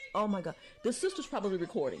 Oh my God. The sister's probably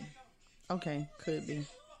recording. Okay, could be.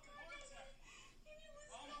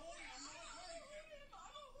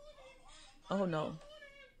 Oh no.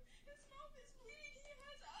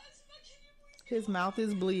 His mouth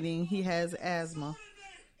is bleeding. He has asthma.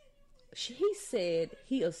 He said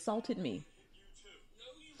he assaulted me.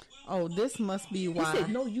 Oh, this must be why. He said,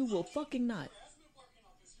 no, you will fucking not.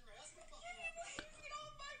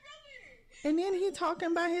 And then he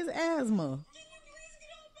talking about his asthma.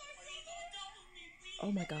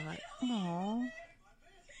 Oh my God. Aww.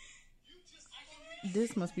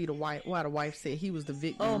 This must be why the wife said he was the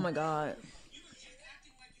victim. Oh my God.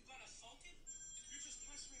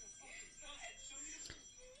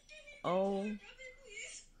 Oh.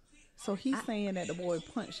 So he's saying that the boy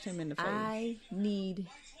punched him in the face. I need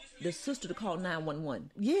the sister to call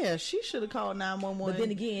 911. Yeah, she should have called 911. But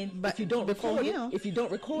then again, if you don't record it,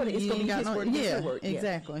 it's going to be his word against her word.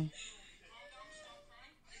 Exactly.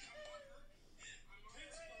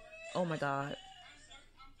 Oh my God.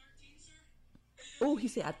 Oh, he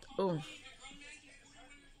said, oh.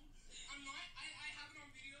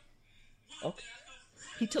 Okay.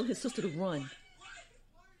 He told his sister to run.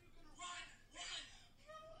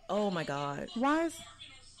 Oh my God. Why is...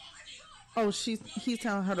 Oh, he's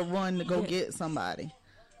telling her to run to go get somebody.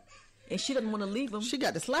 And she doesn't want to leave him. She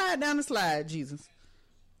got to slide down the slide, Jesus.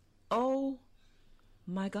 Oh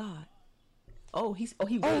my God. Oh, he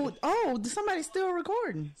somebody's still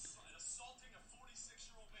recording.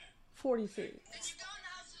 46.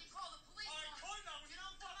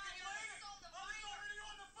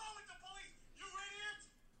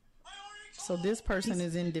 So this person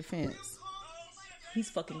is in defense. He's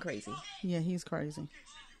fucking crazy. Yeah, he's crazy.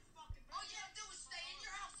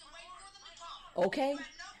 Okay.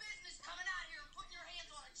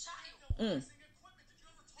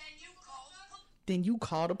 Then you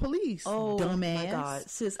call the police. Oh, dumbass. my God.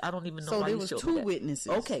 Sis, I don't even know so why there you was showed two that. witnesses.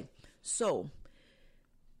 Okay. So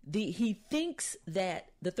He thinks that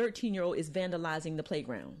the 13-year-old is vandalizing the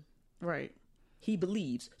playground. Right. He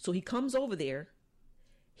believes. So he comes over there.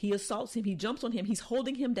 He assaults him. He jumps on him. He's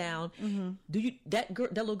holding him down. That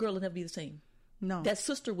little girl will never be the same. No. That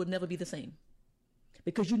sister would never be the same.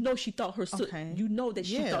 Because she thought her Okay.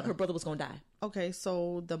 she thought her brother was going to die. Okay,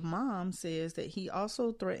 so the mom says that he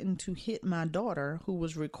also threatened to hit my daughter, who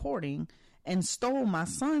was recording, and stole my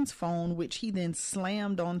son's phone, which he then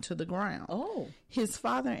slammed onto the ground. Oh. His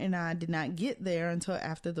father and I did not get there until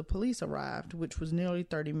after the police arrived, which was nearly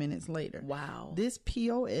 30 minutes later. Wow. This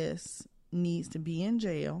POS needs to be in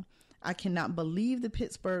jail. I cannot believe the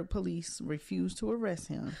Pittsburgh police refused to arrest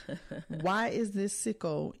him. Why is this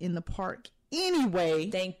sicko in the park anyway?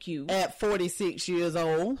 Thank you. At 46 years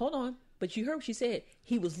old. Hold on. But you heard what she said.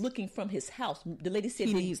 He was looking from his house. The lady said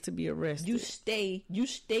He needs to be arrested. You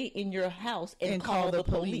stay in your house and call the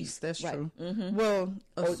police. That's right. true. Well,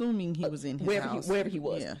 assuming he was in his house. Wherever he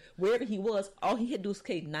was. Yeah. Wherever he was, all he had to do was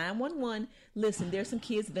say 911. Listen, there's some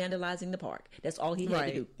kids vandalizing the park. That's all he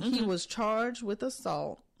had to do. He was charged with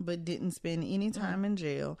assault, but didn't spend any time in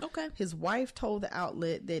jail. Okay. His wife told the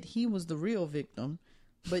outlet that he was the real victim,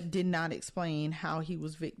 but did not explain how he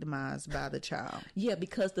was victimized by the child. Yeah,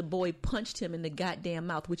 because the boy punched him in the goddamn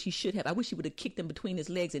mouth, which he should have. I wish he would have kicked him between his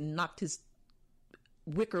legs and knocked his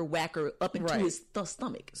wicker whacker up into his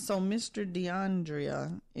stomach. So Mr.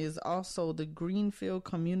 DeAndrea is also the Greenfield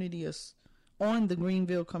Community on the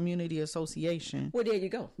Greenville Community Association. Well, there you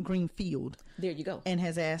go. Greenfield. There you go. And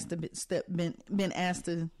has asked to been asked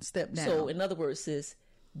to step down. So in other words, sis,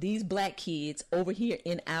 these black kids over here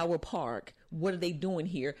in our park, what are they doing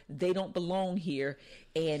here? They don't belong here.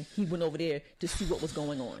 And he went over there to see what was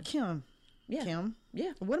going on. Kim. Yeah. Kim.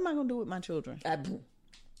 Yeah. What am I going to do with my children?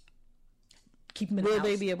 Keep them in the Will house.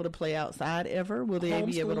 they be able to play outside ever? Will they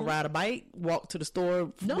be able to ride a bike, walk to the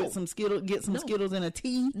store with some Skittles, get some Skittles and a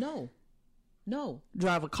tea? No.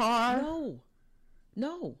 Drive a car?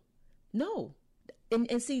 No.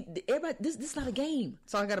 And see, everybody, this is not a game.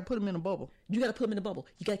 So I got to put them in a bubble. You got to put them in a bubble.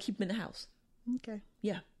 You got to keep them in the house. Okay.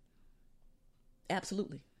 Yeah.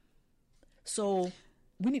 Absolutely. So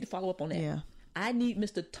we need to follow up on that. Yeah. I need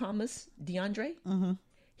Mr. Thomas DeAndre. Mm-hmm.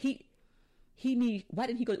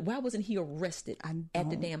 Why wasn't he arrested at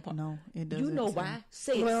the damn park? No, it doesn't. You know why?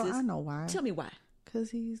 Say it, well, sis. I know why. Tell me why.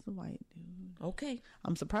 Because he's the white dude. Okay.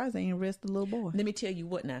 I'm surprised they ain't arrested the little boy. Let me tell you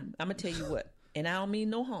what now. I'm going to tell you what. And I don't mean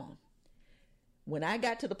no harm. When I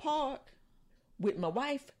got to the park with my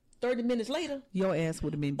wife, 30 minutes later, your ass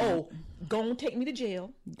would have been beat. Oh, gonna take me to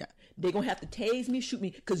jail. Yeah. They're gonna have to tase me, shoot me,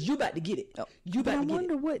 because you about to get it. You about to get it. I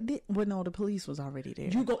wonder what did. Well, no, the police was already there.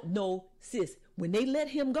 No, sis. When they let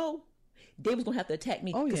him go, they was gonna have to attack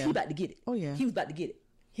me because he about to get it. Oh yeah, he was about to get it.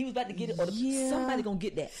 He was about to get it, or somebody gonna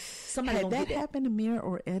get that. Somebody Had gonna that get that. happened to Mir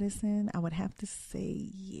or Edison, I would have to say,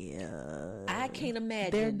 yeah. I can't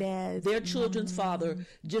imagine their dad, their children's father,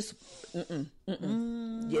 just Yeah,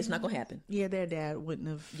 it's not gonna happen. Yeah, their dad wouldn't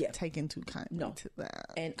have taken too kindly to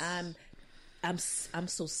that. And I'm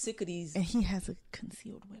so sick of these. And he has a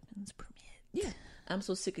concealed weapons permit. Yeah, I'm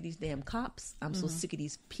so sick of these damn cops. I'm so sick of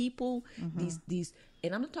these people. These,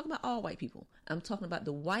 and I'm not talking about all white people. I'm talking about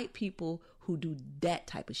the white people who do that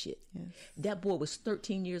type of shit. Yes. That boy was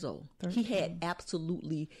 13 years old. 13. He had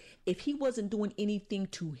absolutely, if he wasn't doing anything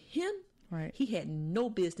to him, right, he had no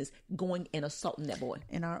business going and assaulting that boy.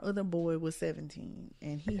 And our other boy was 17,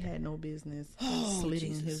 and he had no business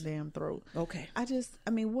slitting his damn throat. Okay.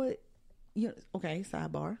 What?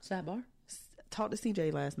 Sidebar. Talked to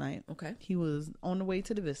CJ last night. Okay. He was on the way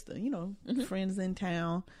to the Vista. Friends in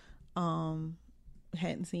town.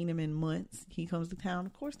 Hadn't seen him in months. He comes to town.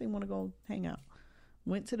 Of course, they want to go hang out.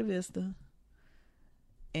 Went to the Vista.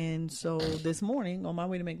 And so this morning, on my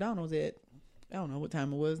way to McDonald's at, I don't know what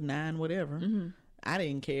time it was, 9, whatever. I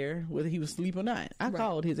didn't care whether he was asleep or not. I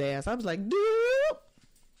called his ass. I was like, dude,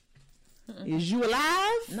 is you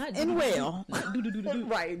alive and well?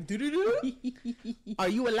 Right. Are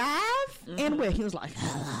you alive and well? He was like,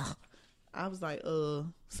 I was like,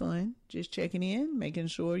 son, just checking in, making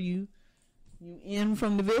sure you in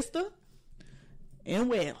from the Vista and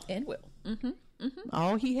well.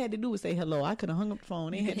 All he had to do was say hello. I could have hung up the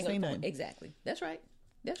phone. He had to say nothing. Exactly. That's right.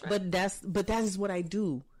 But that is what I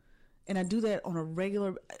do. And I do that on a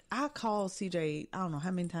regular. I call CJ, I don't know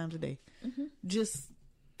how many times a day, just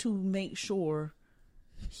to make sure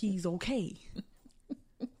he's okay.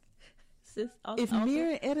 Sis, if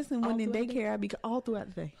Mir and Edison went in daycare, I'd be all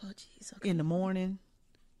throughout the day. Oh, jeez. Okay. In the morning,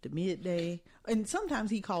 the midday, and sometimes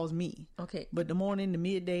he calls me. Okay. But the morning, the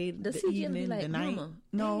midday, Does the he evening, be like, the night. Mama,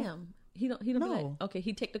 No. damn, He don't be No. like, okay,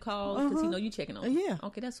 he take the call because he know you checking on him. Yeah.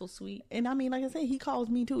 Okay, that's so sweet. And I mean, like I say, he calls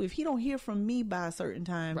me too. If he don't hear from me by a certain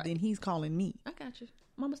time, Right. then he's calling me. I got you.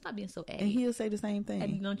 Mama, stop being so aggy. And he'll say the same And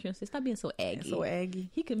thing. don't you say, stop being so aggy. So aggy.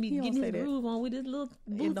 He could be He don't getting say his that. groove on with his little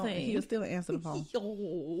boo And don't- thing. he'll still answer the phone.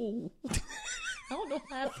 Yo. I don't know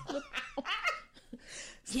how to flip.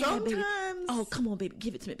 Yeah, baby. Sometimes. Oh, come on, baby.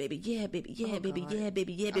 Give it to me, baby. Yeah, baby. Yeah, Oh, baby. God. Yeah,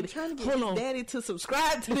 baby. Yeah, I'm baby. trying to get Hold on. Daddy to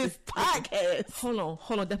subscribe to this podcast. Hold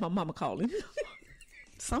on. That's my mama calling.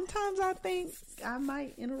 Sometimes I think I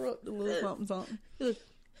might interrupt a little something.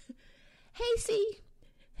 Hey, C.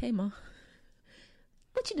 Hey, Ma.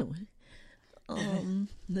 What you doing?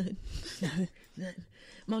 Nothing.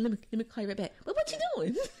 Mom, let me call you right back. But what you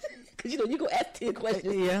doing? Because you gonna ask 10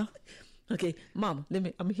 questions. Yeah. Okay, Mama, I'm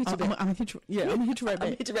gonna hit you I'm back. gonna hit you. Yeah, I'm gonna hit you right I'm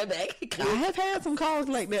gonna back. hit you right back. I have had some calls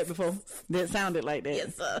like that before that sounded like that.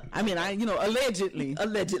 Yes, sir. I mean, allegedly.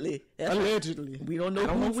 Allegedly. That's right. Allegedly. We don't know I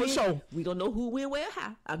don't who know for when. sure. We don't know who, when, where,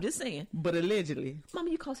 how. I'm just saying. But allegedly.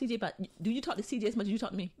 Mama, you call CJ about. Do you talk to CJ as much as you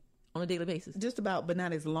talk to me on a daily basis? Just about, but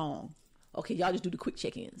not as long. Okay, y'all just do the quick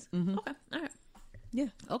check-ins. Mm-hmm. Okay, all right. Yeah.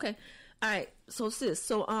 Okay, all right. So, sis.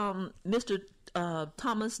 So, Mr.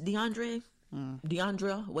 Thomas DeAndre,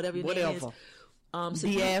 whatever your name is. So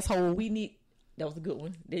The asshole. We need. That was a good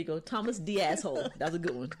one. There you go, Thomas the asshole. That was a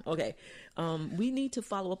good one. Okay, we need to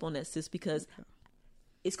follow up on that, sis, because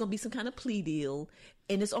it's gonna be some kind of plea deal,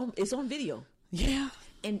 and it's on video. Yeah.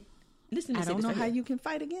 And listen, I don't know how you can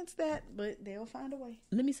fight against that, but they'll find a way.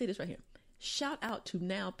 Let me say this right here. Shout out to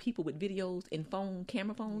now people with videos and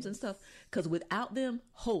camera phones and stuff, because without them,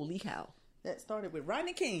 holy cow. That started with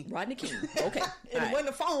Rodney King. Rodney King. Okay. It wasn't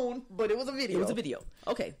a phone, but it was a video. It was a video.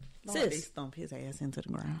 Okay. Lord, they Sis, stomp his ass into the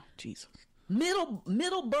ground. Jesus.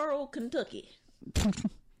 Middleborough, Kentucky.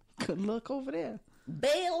 Good luck over there.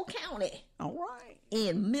 Bale County All right.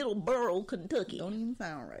 in Middleborough, Kentucky. Don't even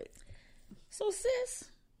sound right. So, sis,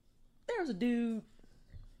 there's a dude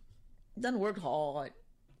done worked hard.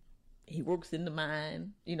 He works in the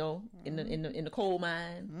mine, in the coal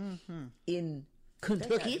mine in That got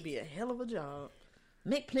Kentucky. to be a hell of a job.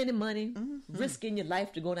 Make plenty of money, risking your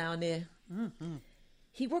life to go down there.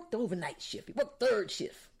 He worked the overnight shift. He worked third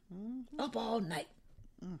shift, up all night.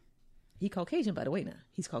 He Caucasian, by the way. Now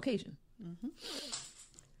he's Caucasian.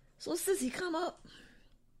 So since he come up,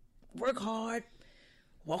 work hard,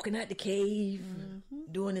 walking out the cave,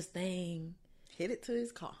 doing his thing, Hit it to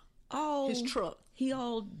his car. all His truck. He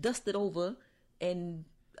all dusted over and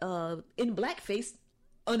in blackface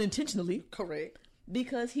unintentionally Correct.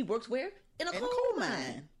 because he works where in a In a coal coal mine.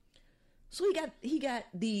 mine. So he got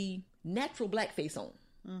the natural blackface on.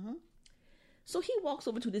 So he walks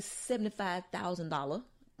over to this $75,000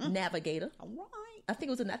 Navigator. All right. I think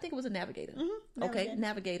it was a Navigator. Okay, Navigator.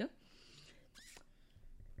 Navigator.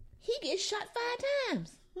 He gets shot 5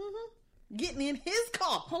 times. Getting in his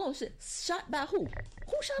car. Hold on, shit. Shot by who?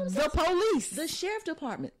 Who shot him? The police. The sheriff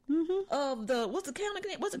department of the what's the county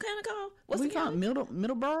called? What's we the call county? it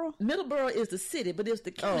Middleborough? Middleborough is the city, but it's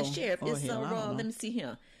the county Oh. sheriff. Oh, It's hell, I don't know. let me see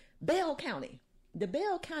here. Bell County. The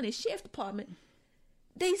Bell County Sheriff Department.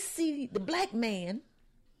 They see the black man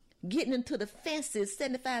getting into the fancy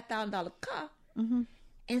 $75,000 car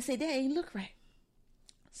and say that ain't look right.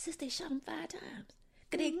 Since they shot him 5 times,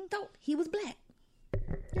 cause they thought he was black.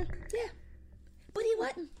 Yeah, but he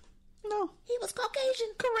wasn't. No. He was Caucasian.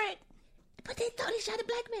 Correct. But they thought he shot a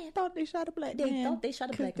black man. Thought they shot a black They man. thought they shot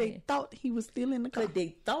a 'cause black they man. thought he was still in the car. But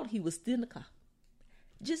they thought he was still in the car.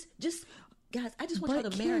 Just guys, I just want y'all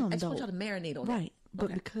But to Kim, marinate. I just want y'all though. to marinate on that. Right. But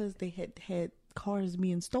Okay. because they had cars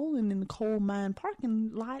being stolen in the coal mine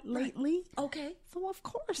parking lot lately. Okay. So of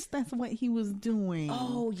course that's what he was doing.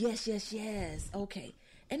 Oh, yes. Okay.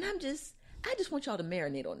 And I just want y'all to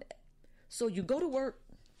marinate on that. So you go to work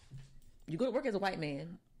as a white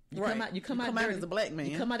man. You Right. come out out dirty. as a black man.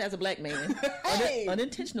 You come out as a black man. Hey!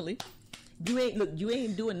 Unintentionally. You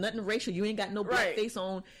ain't doing nothing racial. You ain't got no black Right. face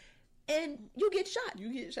on. And you get shot.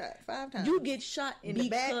 You get shot 5 times. You get shot in the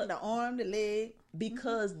back, the arm, the leg.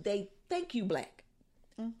 because they think you black.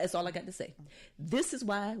 That's all I got to say. This is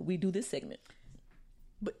why we do this segment.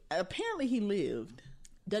 But apparently he lived.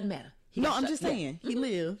 Doesn't matter. He No, got I'm shot. just Yeah. saying he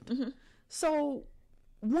lived. So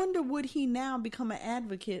wonder would he now become an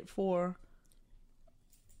advocate for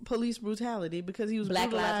police brutality because he was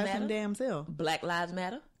Black Lives brutalized Matter? in damn self? Black Lives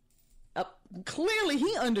Matter. Clearly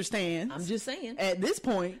he understands. I'm just saying. At this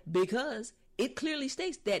point, Because it clearly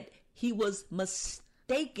states that he was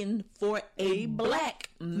mistaken for a black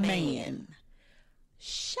man.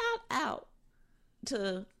 Shout out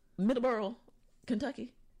to Middleborough,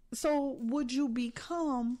 Kentucky. so would you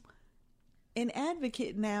become an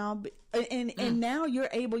advocate now, and now you're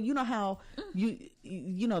able. You know how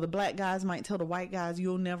you know the black guys might tell the white guys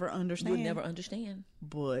you'll never understand. You'll never understand,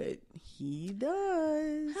 but he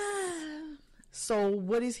does. So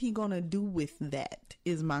what is he gonna do with that?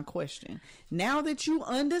 Is my question. Now that you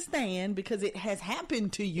understand, because it has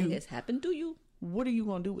happened to you. It has happened to you. What are you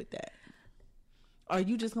gonna do with that? Are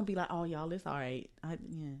you just gonna be like, oh y'all, it's all right. I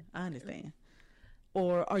understand.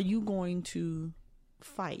 Or are you going to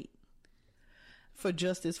fight for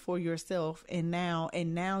justice for yourself? And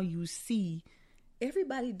now you see.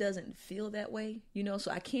 Everybody doesn't feel that way, you know,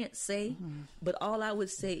 so I can't say, but all I would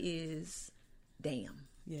say is, damn.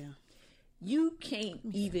 Yeah. You can't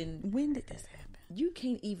even. When did this happen? You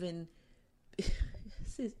can't even.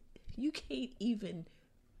 Sis, you can't even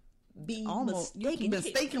be almost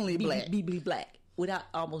mistakenly black. Be black without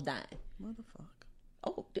almost dying. Motherfucker.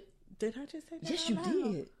 Oh, did I just say that? Yes, you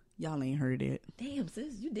did. Y'all ain't heard it. Damn,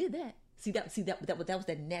 sis, you did that. That was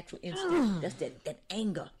that natural instinct. That's that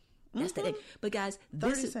anger. That's that. But guys,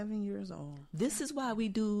 37 years old. This is why we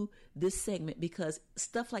do this segment, because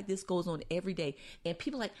stuff like this goes on every day, and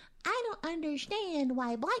people are like, I don't understand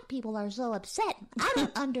why black people are so upset. I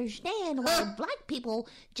don't understand why black people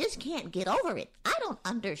just can't get over it. I don't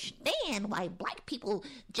understand why black people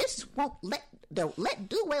just won't let do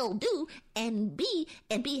well do and be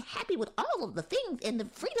happy with all of the things and the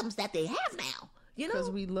freedoms that they have now. You know,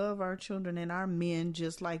 because we love our children and our men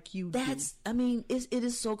just like you do. I mean, it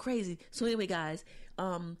is so crazy. So anyway, guys,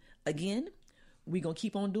 again, we're going to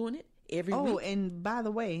keep on doing it every week. Oh, and by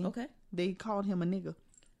the way, okay, they called him a nigga.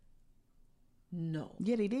 No.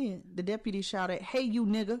 Yeah, they did. The deputy shouted, "Hey, you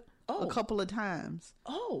nigga," a couple of times.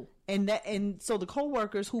 Oh. And so the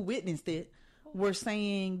co-workers who witnessed it were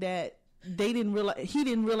saying that he didn't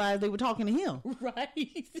realize they were talking to him.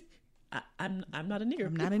 Right. I'm not a nigger.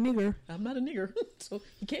 I'm not a nigger. I'm not a nigger. So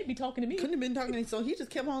you can't be talking to me. Couldn't have been talking to me. So he just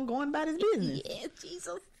kept on going about his business. Yeah,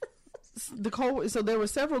 Jesus. So there were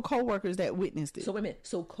several co-workers that witnessed it. So wait a minute.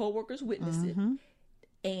 So co-workers witnessed it,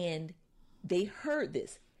 and they heard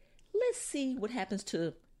this. Let's see what happens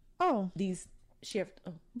to these sheriff.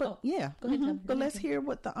 Yeah. Go ahead. But let's hear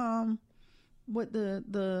what the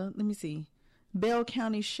let me see, Bell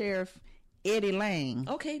County Sheriff Eddie Lang.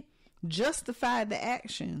 Okay. Justified the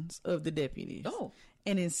actions of the deputies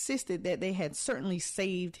and insisted that they had certainly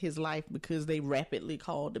saved his life because they rapidly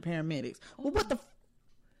called the paramedics. Well, what the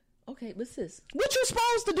okay, but sis, what you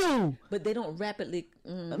supposed to do? But they don't rapidly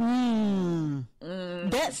that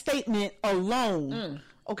statement alone.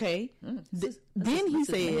 Okay. Then he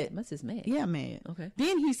said, mad. Yeah, mad. Okay.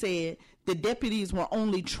 Then he said the deputies were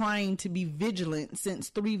only trying to be vigilant since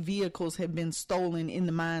 3 vehicles had been stolen in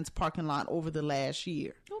the mine's parking lot over the last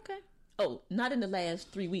year. Okay. Oh, not in the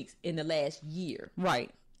last 3 weeks, in the last year.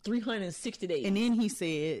 Right. 360 days. And then he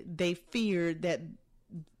said they feared that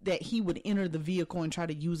he would enter the vehicle and try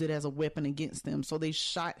to use it as a weapon against them. So they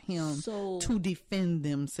shot him to defend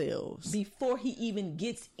themselves. Before he even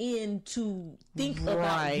gets in to think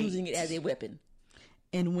about using it as a weapon.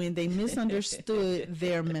 And when they misunderstood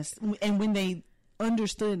their mistake,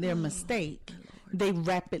 they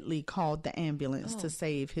rapidly called the ambulance to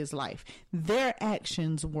save his life. Their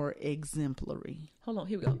actions were exemplary. Hold on,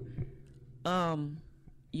 here we go.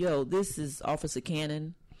 Yo, this is Officer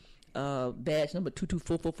Cannon, badge number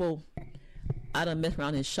 22444. I done messed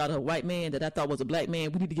around and shot a white man that I thought was a black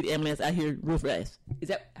man. We need to get the ambulance out here real fast. Is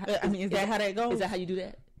that? Is that how that goes? Is that how you do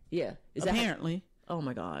that? Yeah. Apparently. Oh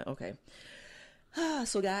my God. Okay.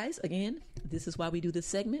 So guys, again, this is why we do this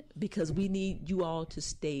segment, because we need you all to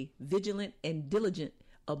stay vigilant and diligent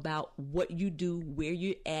about what you do, where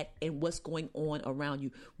you're at, and what's going on around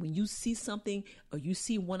you. When you see something, or you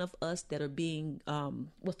see one of us that are being,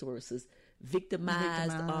 what's the word, sis?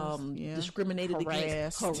 Victimized, discriminated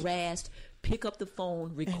against, harassed, pick up the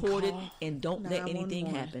phone, record it, and don't let anything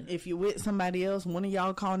happen. If you're with somebody else, one of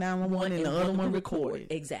y'all call 911 and the other one record.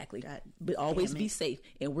 Exactly. But always be safe.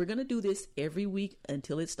 And we're going to do this every week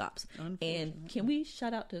until it stops. And can we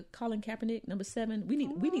shout out to Colin Kaepernick, number 7? We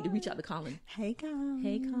need to reach out to Colin. Hey, Colin.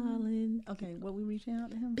 Hey, Colin. Okay, what we reaching out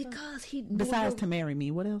to him because he besides to marry me,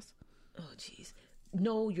 what else? Oh, jeez.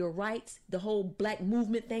 Know your rights, the whole black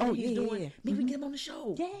movement thing that he's doing. Yeah. Maybe we can get him on the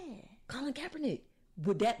show. Yeah. Colin Kaepernick.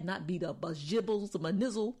 Would that not be the bajibbles, the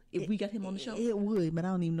manizzle, if we got him on the show? It would, but I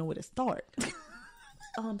don't even know where to start.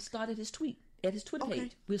 Started his tweet at his Twitter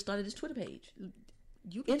page. We'll start at his Twitter page.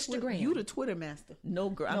 Instagram. You the Twitter master. No,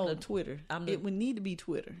 girl. No, Twitter. It would need to be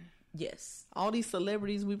Twitter. Yes. All these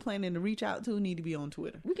celebrities we planning to reach out to need to be on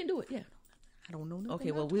Twitter. We can do it. Yeah. I don't know.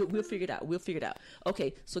 Okay. Well, we'll figure it out. We'll figure it out.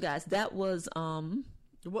 Okay. So, guys, that was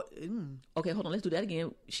what? Okay, hold on. Let's do that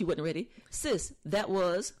again. She wasn't ready. Sis, that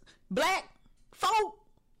was Black Folk,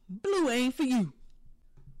 blue ain't for you.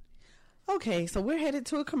 Okay, so we're headed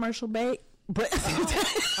to a commercial break. But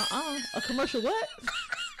a commercial what?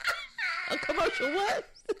 A commercial what?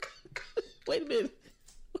 Wait a minute.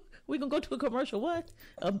 We gonna go to a commercial what?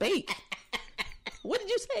 A bake. What did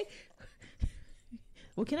you say?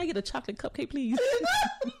 Well, can I get a chocolate cupcake, please?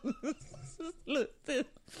 Look, sis,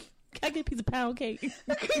 can I get a piece of pound cake?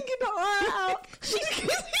 I couldn't get the R out. She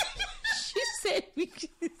said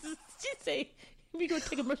we gonna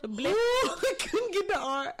take a commercial break. I couldn't get the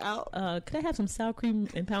R out. Could I have some sour cream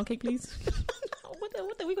and pound cake, please?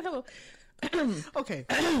 What the we gonna have a Okay.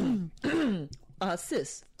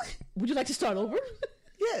 Sis, would you like to start over?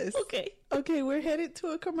 Yes. Okay, we're headed to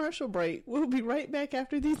a commercial break. We'll be right back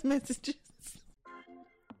after these messages.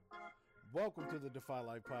 Welcome to the Defy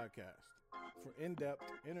Life Podcast. For in-depth,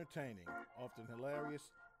 entertaining, often hilarious,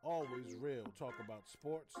 always real talk about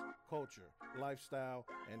sports, culture, lifestyle,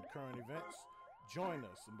 and current events, join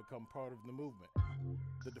us and become part of the movement.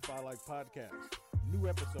 The Defy Life Podcast. New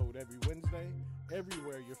episode every Wednesday,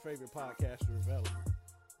 everywhere your favorite podcasts are available.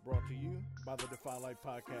 Brought to you by the Defy Life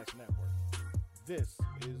Podcast Network. This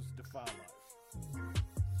is Defy Life.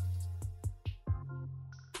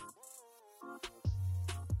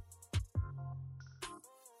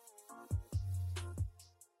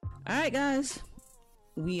 All right, guys.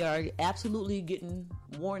 We are absolutely getting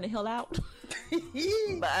worn the hell out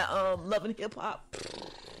by loving hip hop.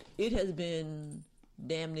 It has been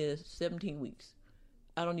damn near 17 weeks.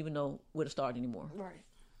 I don't even know where to start anymore. Right.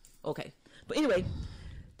 Okay. But anyway,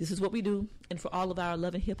 this is what we do. And for all of our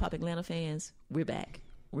loving hip hop Atlanta fans, we're back.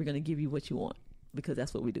 We're going to give you what you want because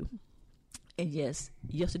that's what we do. And yes,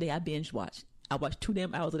 yesterday I binge watched. I watched 2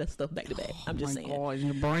 damn hours of that stuff back to back. I'm just saying. Oh,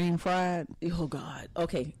 your brain fried. Oh, God.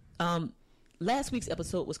 Okay. Last week's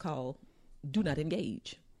episode was called Do Not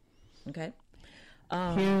Engage. Okay.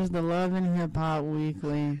 Here's the Love and Hip Hop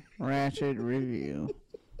Weekly Ratchet Review.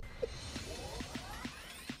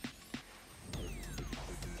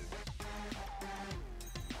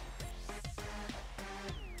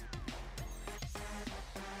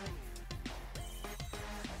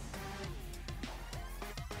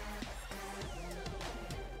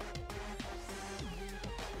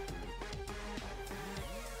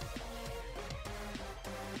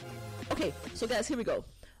 Okay, so guys, here we go.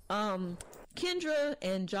 Kendra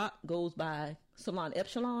and Jock goes by Salon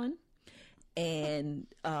Epsilon, and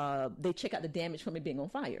they check out the damage from it being on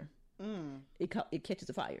fire. It catches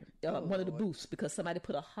a fire. One of the booths because somebody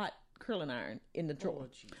put a hot curling iron in the drawer.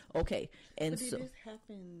 Okay, and But so did this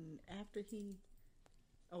happen after he?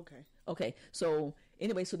 Okay. Okay, so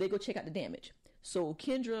anyway, so they go check out the damage. So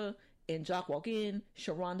Kendra and Jock walk in.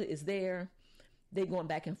 Sharonda is there. They're going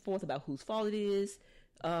back and forth about whose fault it is.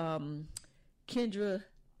 Kendra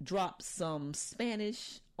dropped some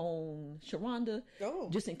Spanish on Sharonda. Oh.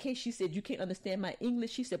 Just in case she said, you can't understand my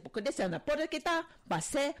English. She said, porque desea una porta que está para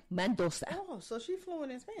ser Mendoza. Oh, so she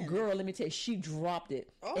fluent in Spanish. Girl, let me tell you, she dropped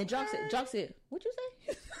it. Okay. And Jock said, what'd you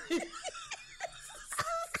say?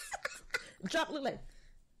 Jock looked like,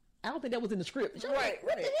 I don't think that was in the script. Jock like,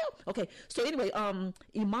 what the hell? Okay, so anyway,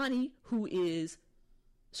 Imani, who is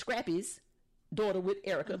Scrappy's daughter with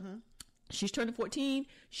Erica, she's turning 14.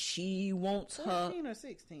 She wants 14 her or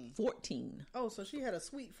 16? 14. Oh, so she had a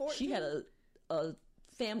sweet 14? She had a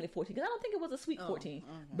family 14. Because I don't think it was a sweet 14.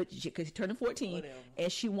 But because she's turning 14. Whatever. And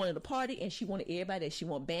she wanted a party. And she wanted everybody there. She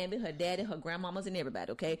wanted Bambi, her daddy, her grandmamas, and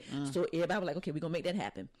everybody. Okay? So everybody was like, okay, we're going to make that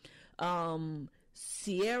happen.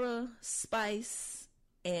 Sierra, Spice,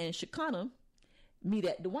 and Shekinah meet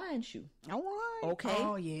at the wine shoe. All right. Okay?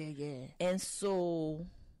 Oh, yeah. And so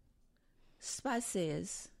Spice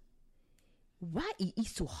says, why it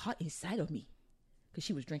is so hot inside of me? Because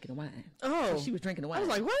she was drinking the wine. Oh. She was drinking the wine. I was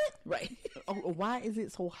like, what? Right. Oh, why is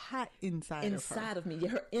it so hot inside Of me. Yeah,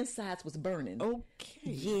 her insides was burning. Okay.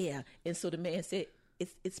 Yeah. And so the man said,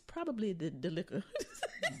 it's probably the liquor.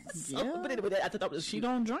 So, Yeah. But anyway, I thought that was She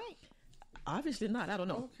don't drink? obviously not. I don't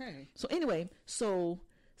know. Okay. So anyway,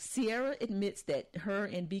 Sierra admits that her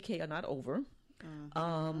and BK are not over.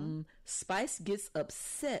 Spice gets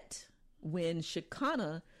upset when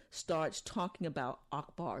Shekinah starts talking about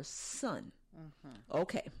Akbar's son.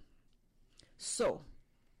 Okay. So,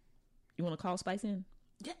 you want to call Spice in?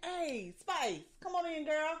 Yeah, hey, Spice, come on in,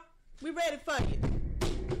 girl. We ready for you.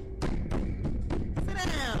 Sit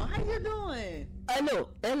down. How you doing?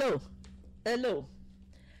 Hello.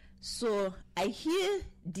 So, I hear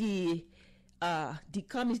the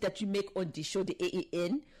comments that you make on the show, the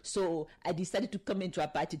AAN. So, I decided to come and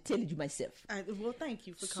drop by to tell you myself. Well, thank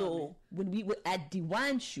you for coming. So, when we were at the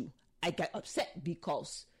wine shoe, I got upset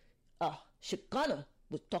because Shekinah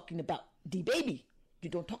was talking about the baby. You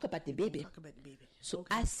don't talk about the baby. Talk about the baby. So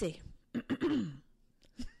Okay. I say,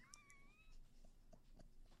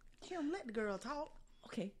 Kim, let the girl talk.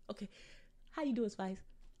 okay. How you doing, Spice?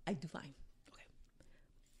 I do fine. Okay.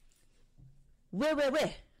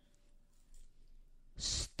 Where?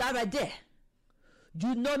 Stop right there.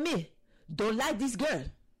 You know me. Don't like this girl.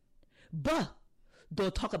 But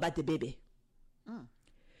don't talk about the baby.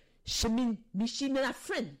 She not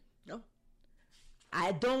friend. Oh.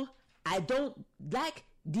 I don't like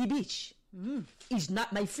the bitch. Is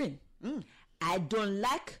not my friend. I don't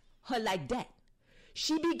like her like that.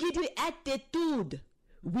 She be getting attitude.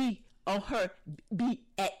 We on her be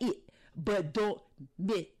at it, but don't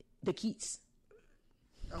make the kids.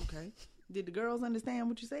 Okay. Did the girls understand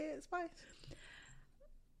what you said, Spice?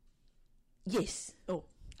 Yes. Oh.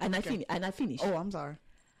 And okay. I finish. Oh, I'm sorry.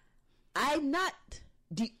 I'm not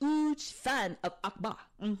the huge fan of Akbar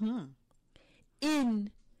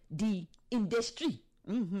in the industry.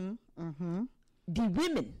 The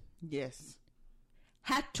women Yes.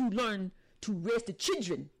 had to learn to raise the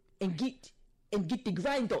children and get the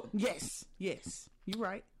grind on. Yes. You're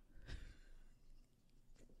right.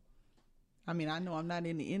 I mean, I know I'm not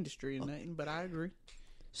in the industry or nothing, but I agree.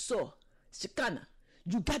 So, Shikana,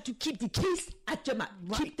 you got to keep the kids at your mouth.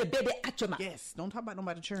 Right. Keep the baby at your mouth. Yes. Don't talk about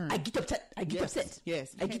nobody churn. I get upset.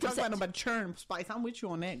 Yes. I You get can't talk upset. about nobody churn, Spice. I'm with you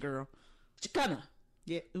on that, girl. Shikana,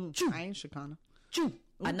 Yeah. Ooh, Choo. I ain't Shakana. you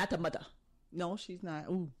are not a mother. No, she's not.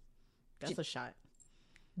 Ooh. That's a shot.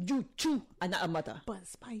 You are not a mother. But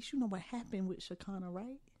Spice, you know what happened with Shakana,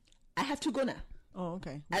 right? I have to go now. Oh,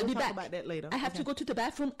 okay. I'll We'll be talk back. about that later. I have to go to the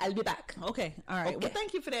bathroom. I'll be back. Okay. All right. Okay. Well,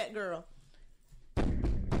 thank you for that, girl.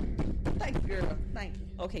 Thank you, girl. Thank you.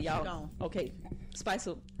 Okay, y'all. Gone. Okay, Spice.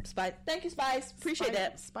 Thank you, Spice. Appreciate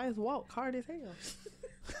that. Spice walked hard as hell.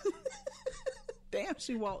 Damn,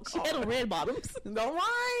 she walked She hard. had on red bottoms. All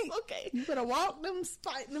right. Okay. You better walk them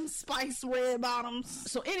spice red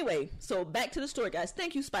bottoms. So anyway, back to the story, guys.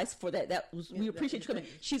 Thank you, Spice, for that. We appreciate you coming.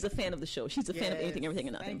 She's a fan of the show. She's a fan of anything, everything,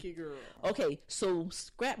 and nothing. Thank you, girl. Okay, so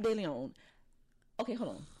Scrap De Leon. Okay, hold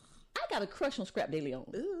on. I got a crush on Scrap De Leon.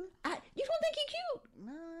 You don't think he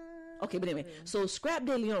cute? Okay, but anyway, so Scrap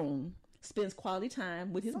De Leon spends quality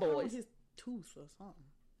time with his boys. His tooth or something.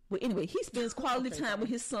 Well, anyway, he spends quality time with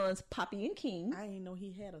his sons, Poppy and King. I didn't know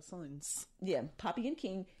he had a sons. Yeah, Poppy and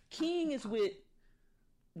King. King is with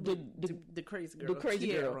the crazy girl. the crazy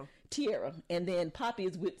Tierra. girl, Tierra, and then Poppy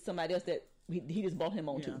is with somebody else that he just brought him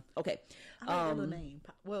on to. Okay, I like the name.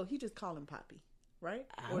 Well, he just called him Poppy, right?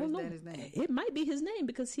 I Or don't is know. that his name? It might be his name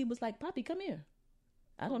because he was like, Poppy, come here.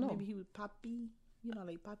 I don't know. Maybe he was Poppy. You know,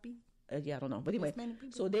 like Poppy. Yeah, I don't know. But anyway, There's many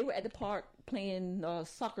people. so they were at the park playing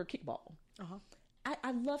soccer kickball.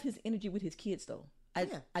 I love his energy with his kids, though. I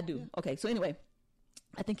do. Yeah. Okay, so anyway,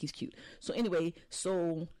 I think he's cute. So anyway,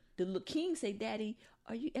 so the little King say, Daddy,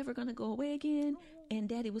 are you ever going to go away again? And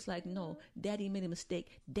Daddy was like, no, Daddy made a mistake.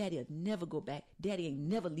 Daddy'll never go back. Daddy ain't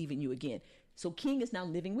never leaving you again. So King is now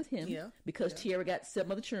living with him because Tierra got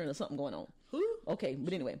stepmother children or something going on. Who? Okay,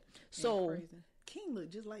 but anyway, so King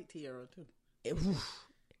looked just like Tierra, too.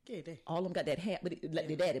 All of them got that hat, but like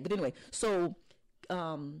their daddy. But anyway, so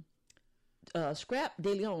Scrap De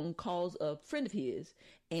Leon calls a friend of his,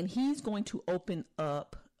 and he's going to open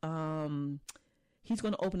up. He's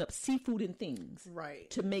going to open up seafood and things, right,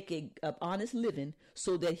 to make a honest living,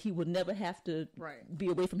 so that he would never have to be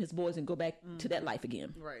away from his boys and go back to that life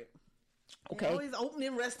again. Right. Okay. Always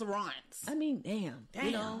opening restaurants. I mean, damn.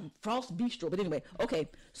 You know, Frost Bistro. But anyway, okay.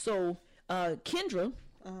 So Kendra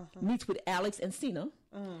meets with Alex and Cena.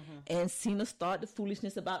 And Cena started the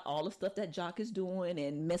foolishness about all the stuff that Jock is doing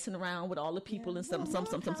and messing around with all the people and something.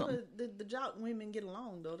 The Jock women get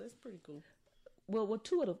along though. That's pretty cool. Well,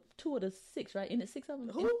 two of the six, right? Isn't it six of them?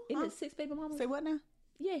 Who? Isn't it six baby mamas? Say what now?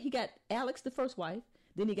 Yeah, he got Alex, the first wife.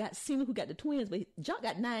 Then he got Cena, who got the twins. But Jock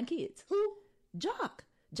got 9 kids. Who? Jock.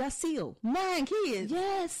 Jaceel. 9 kids?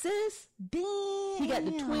 Yes, sis. Damn. He got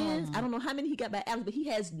the twins. I don't know how many he got by Alex, but he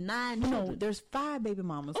has 9 children. No, there's 5 baby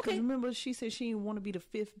mamas. Okay. Remember, she said she didn't want to be the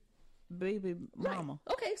 5th baby mama.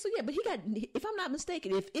 Right. Okay, so yeah, but he got, if I'm not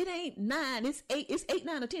mistaken, if it ain't 9, it's 8. It's 8,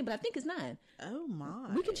 9, or 10, but I think it's 9. Oh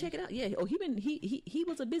my. We can check it out. Yeah. Oh, he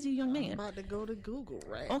was a busy young man. I'm about to go to Google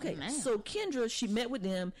right Okay, now. so Kendra, she met with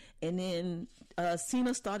them, and then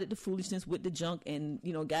Cena started the foolishness with the junk, and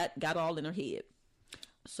got all in her head.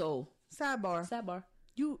 So sidebar.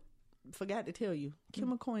 You forgot to tell you,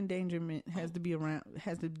 chemical endangerment has to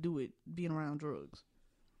do with being around drugs.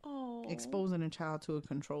 Oh. Exposing a child to a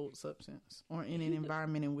controlled substance or in an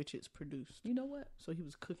environment in which it's produced. You know what? So he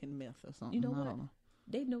was cooking meth or something. You know I what? don't know.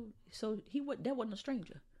 They know. So that wasn't a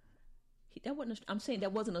stranger. I'm saying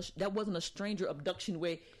that wasn't a stranger abduction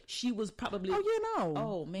where she was probably. Oh, you know.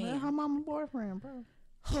 Oh man, well, her mama's boyfriend, bro.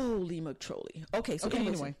 Holy McTrolly. Okay, so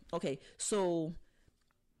anyway. Okay, so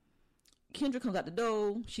Kendra comes out the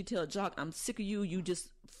door. She tells Jock, "I'm sick of you. You just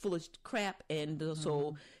full of crap." And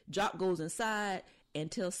so Jock goes inside and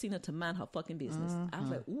tells Cena to mind her fucking business. I was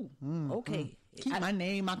like, "Ooh, okay." Keep my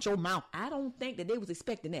name out your mouth. I don't think that they was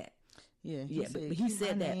expecting that. Yeah, but he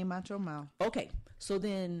said my that. name out your mouth. Okay, so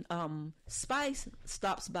then Spice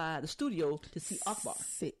stops by the studio to see Akbar.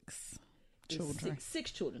 6 children.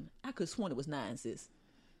 Six children. I could have sworn it was 9, sis.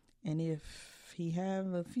 And if he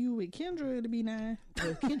have a few with Kendra, it'll be 9.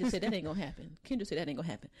 Well, Kendra said that ain't gonna happen.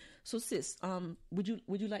 So sis, would you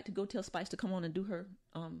like to go tell Spice to come on and do her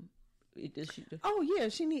Oh yeah,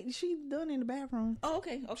 she done in the bathroom. Oh,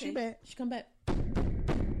 okay. She back. She come back.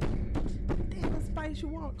 Damn, Spice, you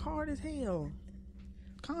walk hard as hell.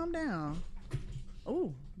 Calm down.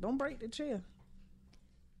 Oh, don't break the chair.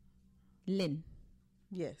 Lynn,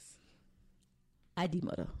 Yes, ID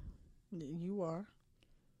mother. you are.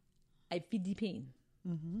 I feel the pain.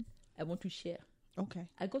 I want to share. Okay.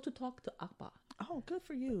 I go to talk to Akbar. Oh, good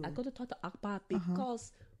for you. I go to talk to Akbar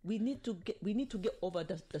because we need to get over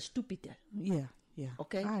the stupid. Yeah.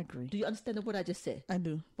 Okay, I agree. Do you understand what I just said? I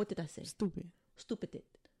do. What did I say? Stupid.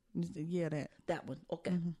 Yeah, That one.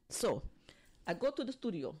 Okay. So I go to the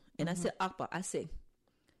studio and I say, Akbar, I say,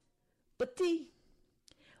 but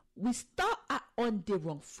we start out on the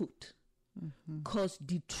wrong foot. Because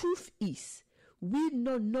the truth is, we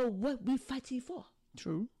don't know what we're fighting for.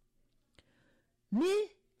 True.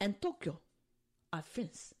 Me and Tokyo are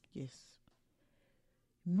friends. Yes.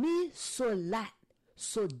 Me so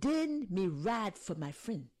then me ride for my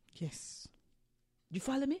friend. Yes. You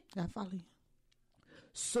follow me? I follow you.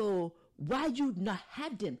 So why you not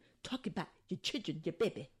have them talk about your children, your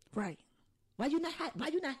baby? Right. Why you not had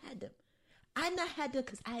them? I not had them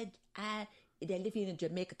because they're living in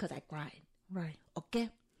Jamaica because I cried. Right. Okay?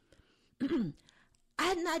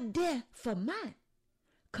 I'm not there for mine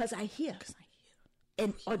because I hear.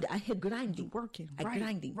 And I hear grinding. You working. I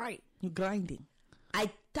grinding. Right. You grinding. I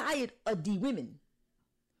tired of the women.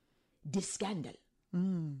 The scandal.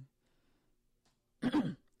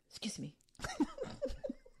 Excuse me.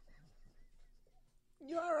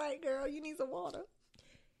 You all right, girl? You need some water.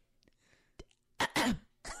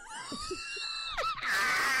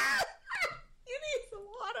 You need some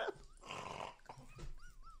water.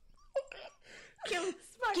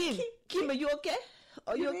 Kim, are you okay?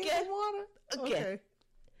 Are you need okay? some water? Okay.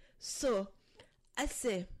 So, I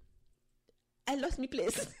say, I lost my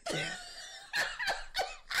place.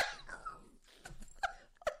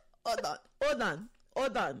 Hold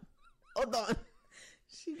on.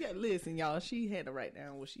 Listen, y'all. She had to write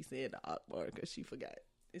down what she said to Akbar because she forgot.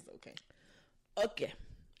 It's okay. Okay.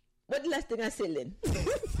 What the last thing I said, Lynn?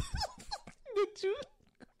 Did you?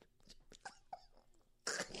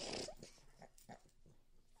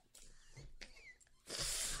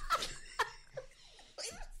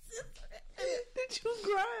 Did you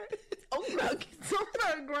grind?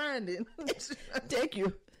 I'm grinding. Thank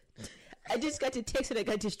you. I just got to text and I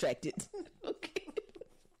got distracted.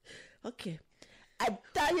 Okay. I'm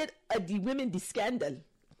tired of the women, the scandal.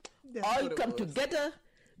 That's All what it come was. together,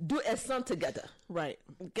 do a song together. Right.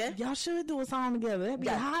 Okay? Y'all should do a song together. That'd be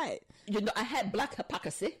hot. You know, I had black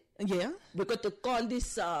hypocrisy. Yeah. We're going to call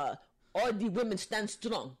this All the Women Stand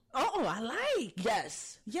Strong. Oh, I like.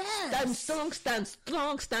 Yes. Yes. Stand strong, stand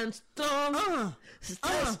strong, stand strong.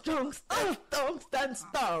 Stand strong, stand strong, stand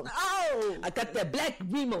strong. Oh. I got the black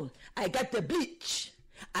Remo. I got the bleach.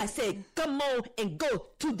 I say, come on and go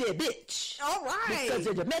to the bitch. All right. Because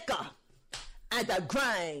of Jamaica. And I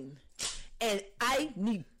grind. And I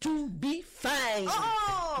need to be fine.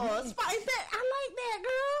 Oh, spice that. I like that,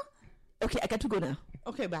 girl. Okay, I got to go now.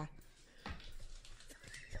 Okay, bye.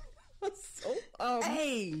 So,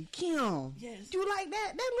 hey, Kim. Yes. Do you like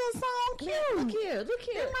that? That little song, Kim. Look here.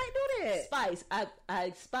 They might do that. Spice,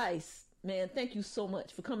 I Spice, man, thank you so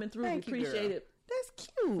much for coming through. Thank we you, appreciate girl. it. That's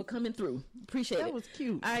For cute. coming through. Appreciate it. That was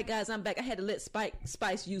cute. All right, guys, I'm back. I had to let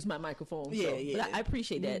Spice use my microphone. Yeah, so, yeah. But I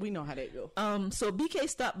appreciate that. We know how that go. So BK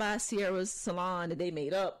stopped by Sierra's salon and they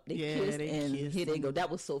made up. They Yeah, kissed they and kissed here they go. That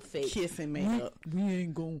was so fake. Kissing made up.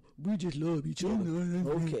 We just love each other.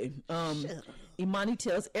 Okay. Imani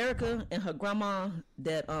tells Erica and her grandma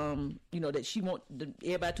that that she want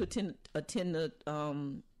everybody to attend the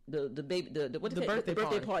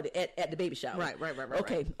birthday party at the baby shower. Right.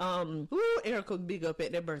 Okay. Ooh, Erica big up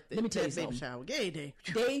at their birthday. Let me tell you that baby something. shower. Gay day.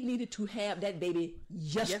 They needed to have that baby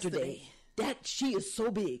yesterday. That she is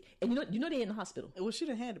so big, and you know they're in the hospital. Well, she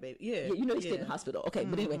done had the baby. Yeah, You know they stayed in the hospital. Okay,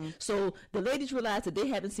 but anyway, so the ladies realized that they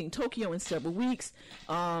haven't seen Tokyo in several weeks.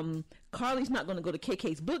 Carly's not going to go to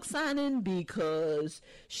KK's book signing because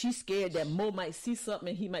she's scared that Mo might see something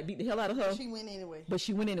and he might beat the hell out of her. She went anyway. But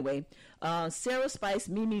she went anyway. Sarah, Spice,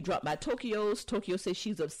 Mimi dropped by Tokyo's. Tokyo says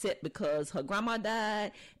she's upset because her grandma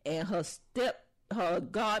died and her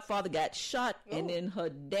godfather got shot, and then her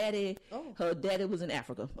daddy was in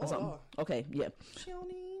Africa or something. Lord. Okay, yeah. She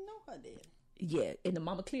don't even know her daddy. Yeah, and the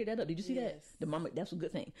mama cleared that up. Did you see that? Yes. The mama, that's a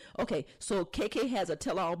good thing. Okay, so KK has a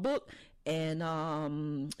tell-all book,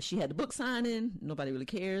 and she had the book signing. Nobody really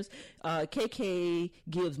cares. KK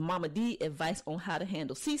gives Mama D advice on how to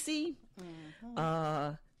handle Cece.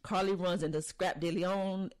 Carly runs into Scrap De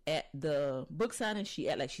Leon at the book signing. She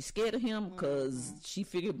act like she's scared of him because she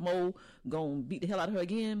figured Mo gonna beat the hell out of her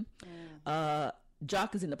again.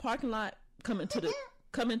 Jock is in the parking lot coming to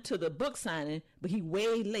the book signing, but he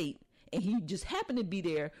way late, and he just happened to be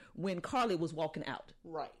there when Carly was walking out.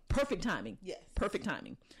 Right. Perfect timing. Yes. Perfect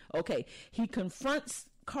timing. Okay. He confronts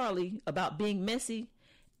Carly about being messy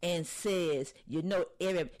and says,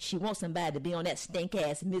 she wants somebody to be on that stink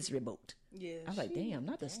ass misery boat. Yeah. I was like, damn,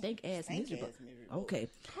 not the stink ass misery boat. Okay.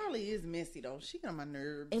 Carly is messy though. She got on my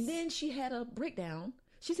nerves. And then she had a breakdown.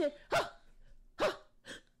 She said,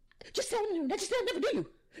 just tell me that just never do you.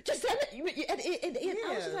 Just tell me. And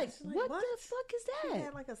I was just like, what the fuck is that? She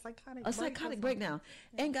had like a psychotic breakdown.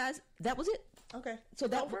 And guys, that was it. Okay. So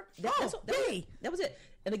that was it.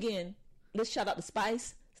 And again, let's shout out to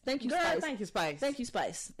Spice. Thank you, Girl, Spice. thank you, Spice. Thank you,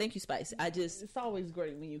 Spice. Thank you, Spice. It's always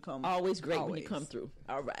great when you come. Always great when you come through.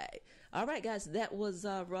 All right, guys. That was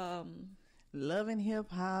our Love and Hip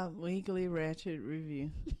Hop Weekly Ratchet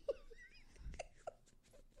Review.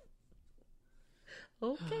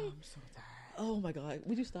 Okay. Oh, I'm so tired. Oh my God.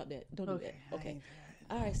 Would you stop that? Don't do that. Okay.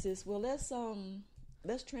 All right, sis. Well,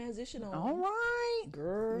 let's transition on. All right.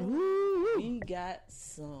 Girl. Ooh. We got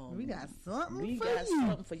something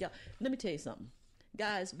for y'all. Let me tell you something.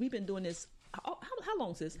 Guys, we've been doing this. How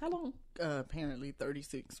long, sis? How long? Apparently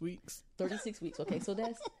 36 weeks. 36 weeks. Okay, so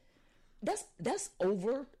that's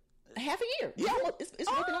over half a year. Yeah, it's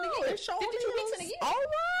working on a year. 52 weeks in a year. All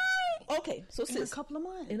right. Okay, so sis, in a couple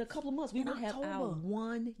of months, we will have our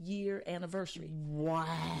 1 year anniversary. Wow.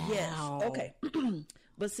 Yes. Okay.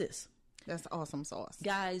 But sis, that's awesome sauce.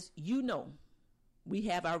 Guys, we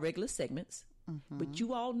have our regular segments, but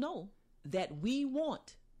you all know that we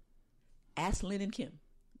want Ask Lynn and Kim.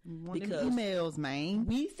 Because emails, man.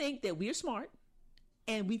 We think that we're smart,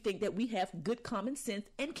 and we think that we have good common sense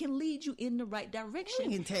and can lead you in the right direction.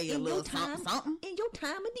 We can tell you a little something. In your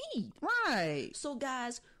time of need. Right. So,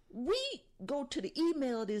 guys, we go to the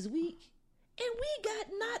email this week, and we got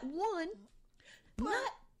not one,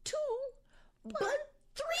 not two, but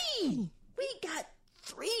three. We got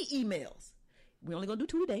 3 emails. We're only going to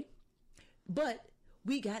do 2 today, but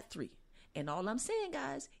we got 3. And all I'm saying,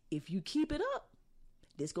 guys, if you keep it up,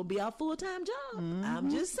 this going to be our full-time job. I'm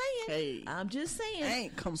just saying. Hey. I'm just saying. I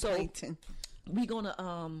ain't complaining. So we're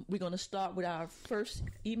gonna start with our first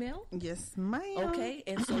email. Yes, ma'am. Okay,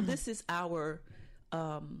 and so this is our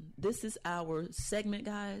segment,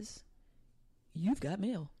 guys. You've got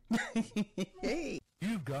mail. Hey.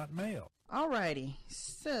 You've got mail. Alrighty.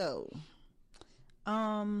 So,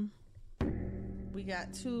 we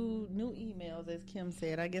got 2 new emails, as Kim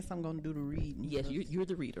said. I guess I'm going to do the reading. Yes, you're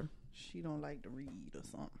the reader. She don't like to read or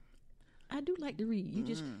something. I do like to read.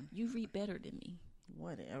 You read better than me.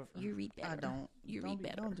 Whatever. You read better. I don't. Read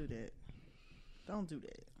better. Don't do that. Don't do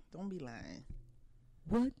that. Don't be lying.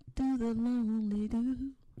 What do the lonely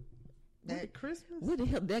do? That Christmas? Where the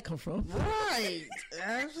hell did that come from? Right.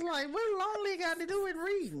 I was like, what lonely got to do with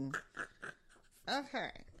reading?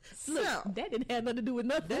 Okay. Look, so, that didn't have nothing to do with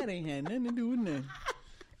nothing. That ain't had nothing to do with nothing.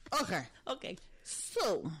 Okay.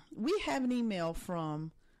 So, we have an email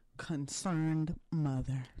from Concerned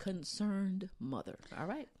Mother. Concerned Mother. All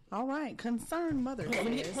right. Concerned Mother.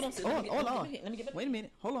 Hold on. Let me get back. Wait a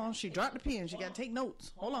minute. Hold on. She dropped the pen. She got to take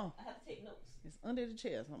notes. Hold on. I have to take notes. It's under the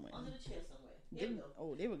chair somewhere. There we go.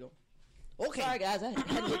 Oh, there we go. Okay. Sorry, guys. I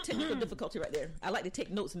had a little technical difficulty right there. I like to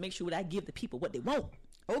take notes and make sure that I give the people what they want.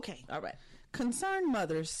 Okay. All right. Concerned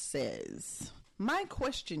Mother says, my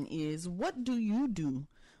question is, what do you do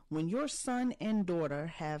when your son and daughter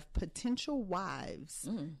have potential wives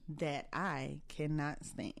that I cannot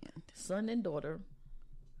stand? Son and daughter,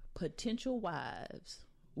 potential wives.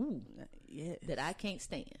 Ooh, yes. That I can't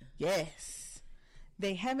stand. Yes.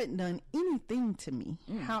 They haven't done anything to me.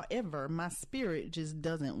 However, my spirit just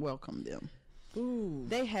doesn't welcome them. Ooh.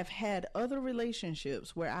 They have had other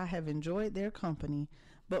relationships where I have enjoyed their company,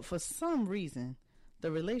 but for some reason,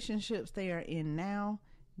 The relationships they are in now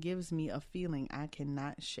gives me a feeling I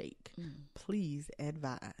cannot shake. Please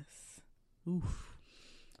advise. Oof.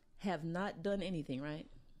 Have not done anything, right?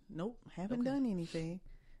 Nope, haven't done anything.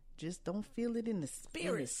 Just don't feel it in the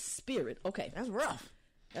spirit. In the spirit. Okay. That's rough.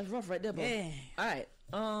 That's rough right there, bro. Yeah. All right.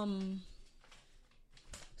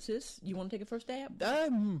 Sis, you want to take a first stab?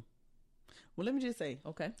 Well, let me just say.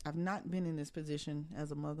 Okay. I've not been in this position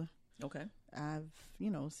as a mother. Okay. I've,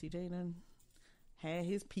 CJ done had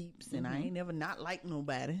his peeps, and I ain't never not liked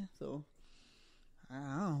nobody. So,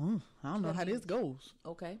 I don't know how this goes.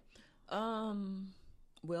 Okay.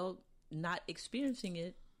 Well, not experiencing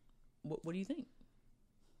it, what do you think?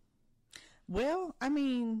 Well, I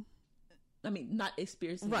mean, not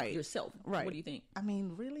experiencing it yourself. Right. What do you think? I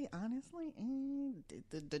mean, really, honestly,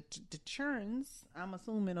 the churns, I'm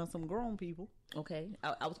assuming, are some grown people. Okay.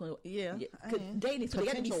 I was going to... Yeah. Dating, so they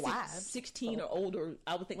got to be potential wives. 16 or older.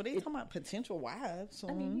 I would think... Well, they talking about potential wives. So,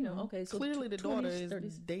 okay. So clearly the 20s, daughter is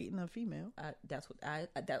 30s. dating a female. That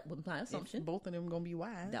was my assumption. If both of them going to be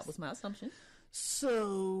wives. That was my assumption.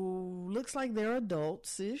 So, looks like they're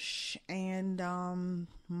adults-ish. And,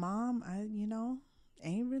 Mom,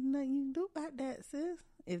 ain't really nothing you can do about that, sis.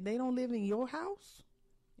 If they don't live in your house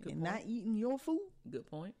and not eating your food. Good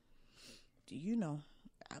point.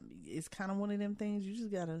 It's kind of one of them things you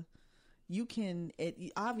just gotta,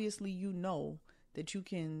 obviously that you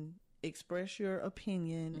can express your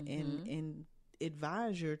opinion and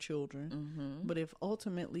advise your children. But if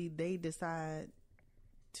ultimately they decide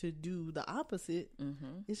to do the opposite,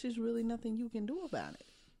 it's just really nothing you can do about it.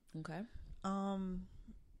 Okay.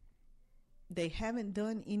 They haven't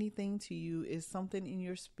done anything to you. Is something in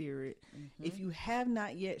your spirit. If you have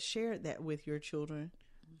not yet shared that with your children,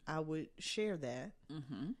 I would share that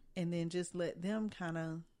and then just let them kind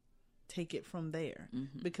of take it from there,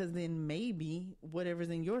 because then maybe whatever's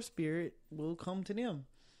in your spirit will come to them.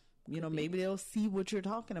 Maybe they'll see what you're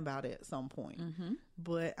talking about at some point.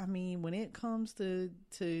 But I mean, when it comes to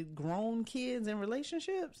grown kids and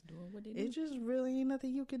relationships, it just really ain't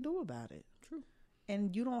nothing you can do about it. True.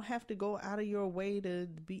 And you don't have to go out of your way to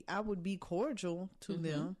be, I would be cordial to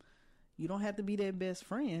them. You don't have to be their best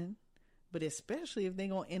friend, but especially if they're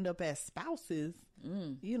going to end up as spouses,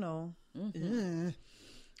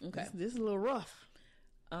 Okay. This is a little rough.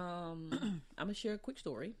 I'm going to share a quick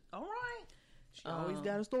story. All right. She always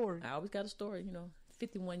got a story. I always got a story,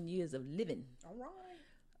 51 years of living. All right.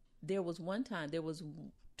 There was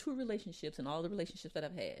two relationships, and all the relationships that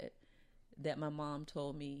I've had, that my mom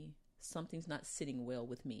told me something's not sitting well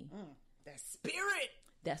with me. That spirit.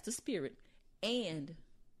 That's the spirit. And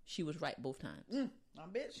she was right both times. I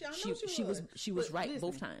bet she was right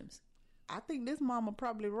both times. I think this mama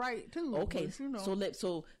probably right too. Okay. But,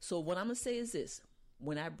 So what I'm going to say is this.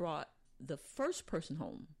 When I brought the first person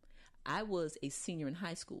home, I was a senior in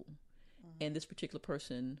high school, and this particular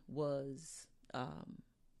person was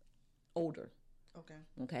older.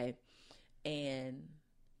 Okay. And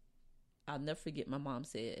I'll never forget, my mom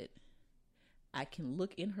said, I can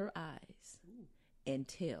look in her eyes and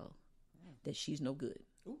tell that she's no good.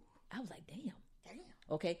 Ooh. I was like, damn.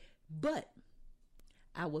 Okay. But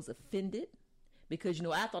I was offended because,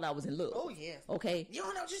 I thought I was in love. Oh, yes. Okay. You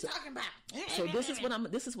don't know what you're talking about. So this is what I'm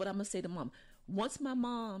going to say to Mom. Once my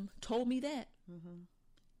mom told me that,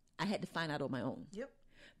 I had to find out on my own. Yep.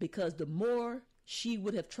 Because the more she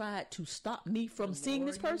would have tried to stop me from seeing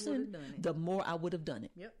this person, the more I would have done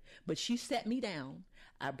it. Yep. But she sat me down.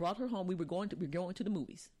 I brought her home. We were going to the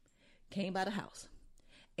movies. Came by the house.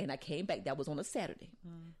 And I came back. That was on a Saturday.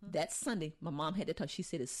 That Sunday, my mom had to talk. She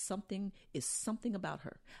said, it's something about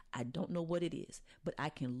her. I don't know what it is, but I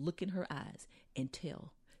can look in her eyes and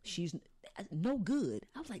tell she's no good.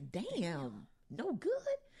 I was like, damn, no good?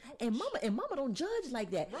 And mama don't judge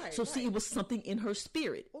like that. Right, so see, it was something in her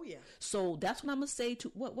spirit. Oh yeah. So that's what I'm gonna say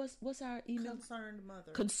to what's our email?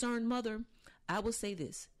 Concerned mother. I will say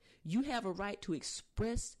this: you have a right to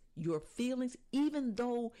express your feelings, even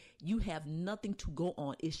though you have nothing to go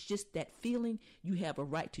on. It's just that feeling. You have a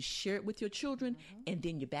right to share it with your children, and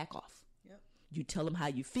then you back off. Yep. You tell them how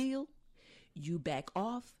you feel. You back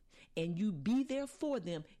off, and you be there for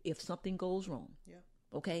them if something goes wrong. Yep.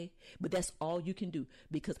 Okay? But that's all you can do,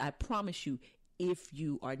 because I promise you, if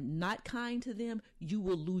you are not kind to them, you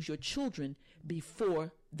will lose your children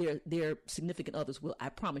before their significant others will. I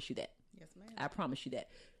promise you that. Yes, ma'am. I promise you that.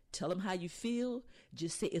 Tell them how you feel.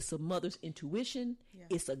 Just say it's a mother's intuition. Yeah.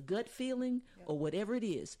 It's a gut feeling, or whatever it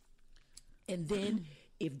is. And then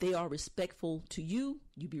if they are respectful to you,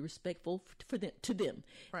 you be respectful to them.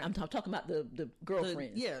 Right. I'm talking about the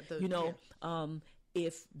girlfriends.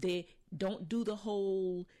 If they don't do the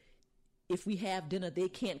whole, if we have dinner, they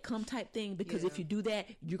can't come type thing, because if you do that,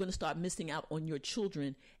 you're going to start missing out on your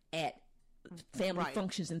children at family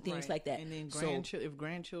functions and things like that. And then if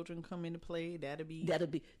grandchildren come into play, that'll be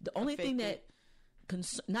the only thing that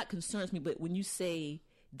not concerns me. But when you say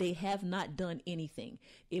they have not done anything,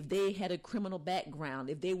 if they had a criminal background,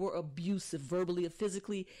 if they were abusive verbally or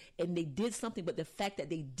physically, and they did something, but the fact that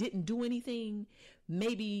they didn't do anything,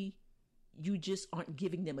 maybe you just aren't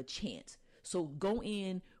giving them a chance. So go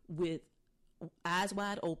in with eyes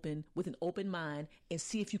wide open, with an open mind, and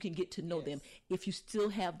see if you can get to know them. If you still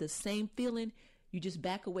have the same feeling, you just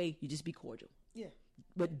back away, you just be cordial. Yeah.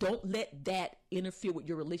 But don't let that interfere with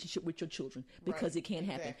your relationship with your children, because it can't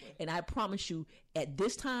happen. And I promise you, at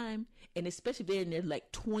this time, and especially if they're in their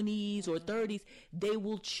like 20s or 30s, they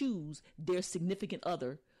will choose their significant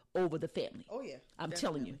other over the family. Oh, yeah. I'm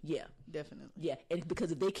telling you. Yeah. Definitely. Yeah. And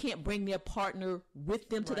because if they can't bring their partner with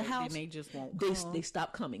them to the house, then they just won't they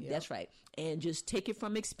stop coming. That's right. And just take it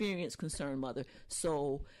from experience, concerned mother.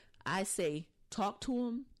 So I say, talk to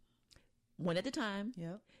them one at a time.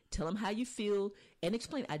 Yeah. Tell them how you feel and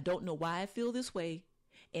explain, I don't know why I feel this way.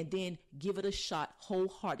 And then give it a shot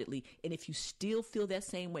wholeheartedly. And if you still feel that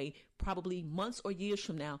same way, probably months or years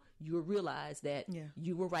from now, you'll realize that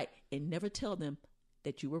you were right. And never tell them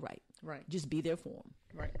that you were right. Right. Just be there for them.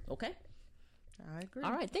 Right. Okay? I agree.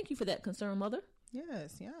 All right. Thank you for that, concerned mother.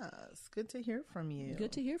 Yes. Good to hear from you.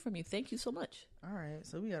 Good to hear from you. Thank you so much. All right.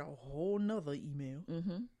 So we got a whole nother email.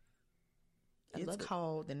 Mm-hmm. It's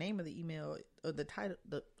called, the name of the email, the title,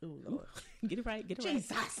 Lord. Get it right.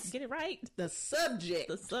 Jesus. Get it right. The subject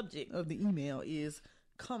of the email is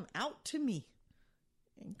 "Come Out to Me."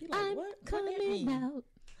 And be like, I'm coming out.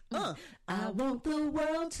 I want the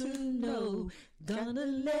world to know. Gonna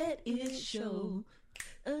let it show.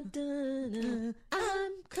 I'm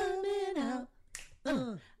coming out.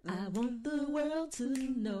 I want the world to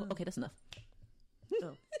know. Okay, that's enough.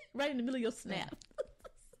 Right in the middle of your snap.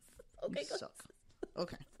 Okay, go.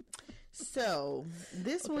 Okay. So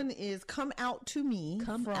this one is "Come Out to Me."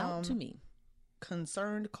 Come out to me.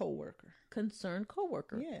 Concerned coworker. Concerned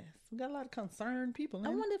coworker. Yes, we got a lot of concerned people. I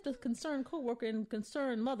wonder if the concerned coworker and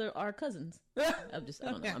concerned mother are cousins. I don't know. I'm just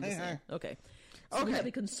saying. Okay. So we have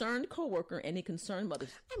a concerned coworker and a concerned mother.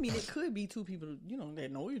 I mean, it could be two people,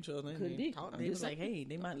 that know each other. Could be. They was like, hey,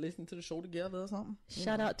 they might listen to the show together or something.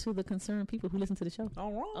 Shout out to the concerned people who listen to the show.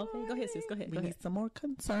 All right. Okay, go ahead, sis. Go ahead. We need some more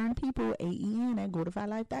concerned people. AEN at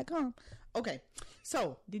GoToFileLife.com. Okay.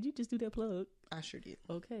 So, did you just do that plug? I sure did.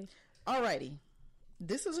 Okay. Alrighty.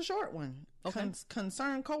 This is a short one. Okay.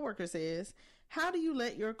 Concerned coworker says, how do you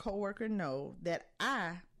let your coworker know that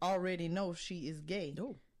I already know she is gay?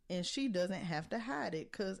 Oh. And she doesn't have to hide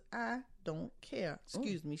it because I don't care.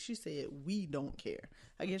 Excuse me. She said we don't care.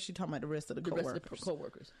 I guess she's talking about the rest of the coworkers. Rest of the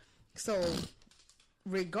coworkers. So,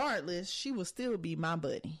 regardless, she will still be my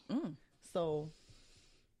buddy. So,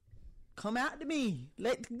 come out to me.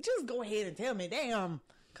 Just go ahead and tell me, damn,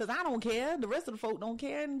 because I don't care. The rest of the folk don't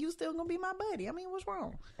care, and you still gonna be my buddy. I mean, what's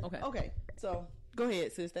wrong? Okay. So. Go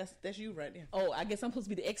ahead, sis. That's you right there. Oh, I guess I'm supposed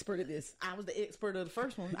to be the expert at this. I was the expert of the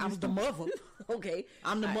first one. I was the mother. Okay.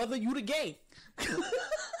 I'm the mother, you the gay. Did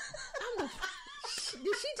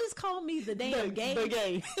she just call me the damn gay? The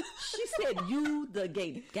gay. She said you the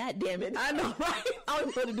gay. God damn it. I know, right? I don't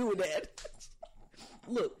know what to do with that.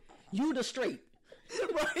 Look, you the straight.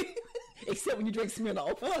 Right? Except when you drink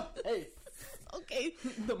Smirnoff. Hey. Okay.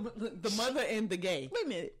 The mother and the gay. Wait a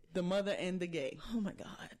minute. The mother and the gay. Oh my God.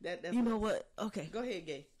 That's you know what? Okay. Go ahead,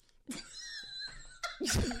 gay.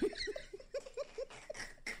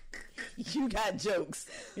 You got jokes.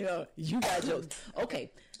 You got jokes.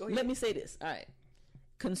 Okay. Let me say this. All right.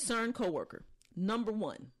 Concerned coworker. Number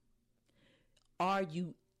one. Are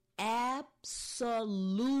you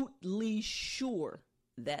absolutely sure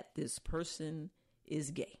that this person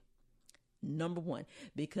is gay? Number one,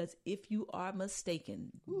 because if you are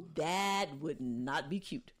mistaken, that would not be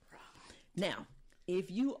cute. Now, if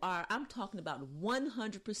you are, I'm talking about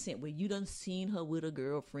 100% where you done seen her with a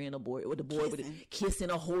girlfriend or boy, or the boy with a kissing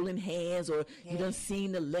or holding hands, or you done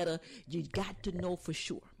seen the letter, you got to know for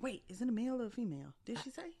sure. Wait, is it a male or a female? Did she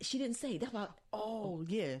say? She didn't say. That's about. Oh,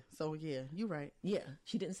 yeah. So, yeah, you're right. Yeah,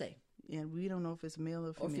 she didn't say. And we don't know if it's male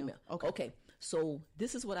or female. Okay. So,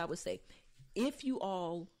 this is what I would say. If you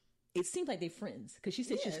all. It seems like they're friends because she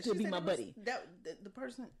said she'll still be my buddy. The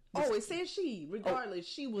person. It says she. Regardless,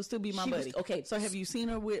 she will still be my buddy. Okay. So have you seen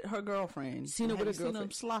her with her girlfriend? Seen her with her girlfriend. Seen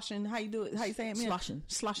her sloshing. How you do it? How you say it?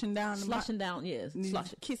 Sloshing down. Sloshing down. Yes.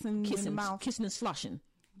 Kissing in the mouth. Kissing and sloshing.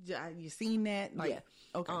 You seen that? Yeah.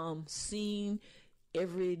 Okay. Seen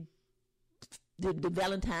every the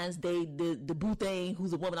Valentine's Day the boo thing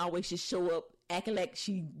who's a woman always just show up acting like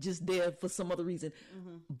she just there for some other reason.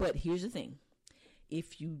 But here's the thing: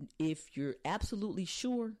 if you're absolutely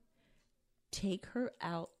sure, take her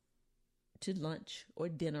out to lunch or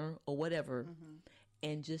dinner or whatever,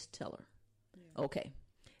 and just tell her, okay,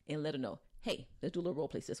 and let her know. Hey, let's do a little role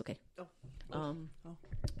play, sis. Okay.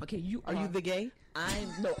 Okay. Are you the gay?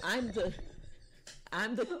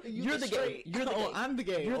 You're the gay. You're the gay. I'm the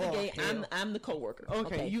gay. You're the gay. I'm the coworker.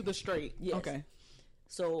 Okay. You the straight. Yes. Okay.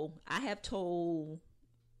 So I have told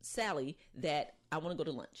Sally that I want to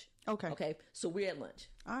go to lunch. Okay. Okay. So we're at lunch.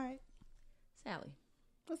 All right. Sally,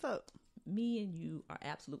 What's up? me and you are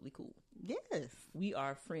absolutely cool. Yes. We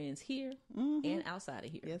are friends here and outside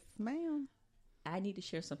of here. Yes, ma'am. I need to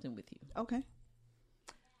share something with you. Okay.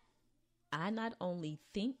 I not only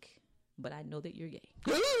think, but I know that you're gay.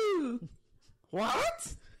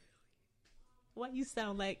 What? Why you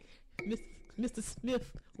sound like Mr.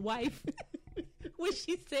 Smith's wife when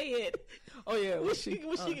she said, Oh yeah.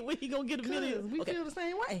 when he gonna get a million? We feel the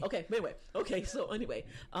same way. Okay, anyway. Okay, so anyway,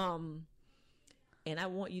 and I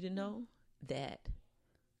want you to know that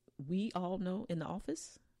we all know in the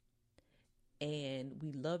office, and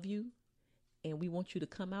we love you, and we want you to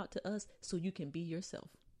come out to us so you can be yourself.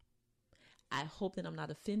 I hope that I'm not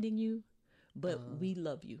offending you, but we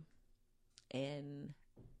love you, and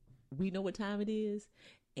we know what time it is,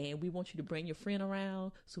 and we want you to bring your friend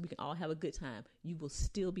around so we can all have a good time. You will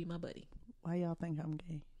still be my buddy. Why y'all think I'm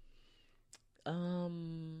gay?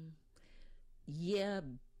 Yeah,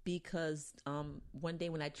 because one day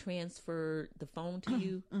when I transferred the phone to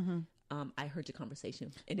you, I heard your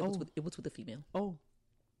conversation, and it was with a female. Oh,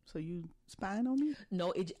 so you spying on me?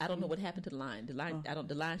 No, I don't know what happened to the line.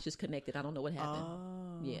 The line's just connected. I don't know what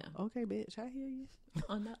happened. Yeah. Okay, bitch. I hear you.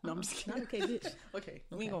 No, I'm just kidding. not okay, bitch. Okay,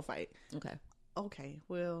 we ain't gonna fight. Okay. Okay,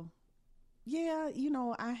 well, yeah,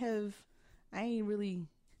 I ain't really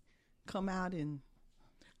come out and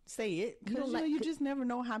say it because you just never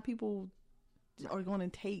know how people are going to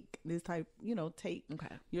take this type, take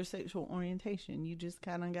your sexual orientation. You just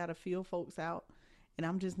kind of got to feel folks out, and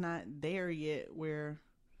I'm just not there yet where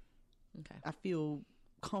I feel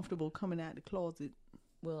comfortable coming out the closet.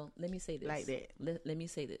 Well, let me say this. Like that. Let me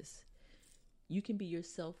say this. You can be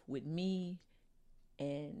yourself with me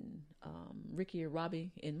and Ricky and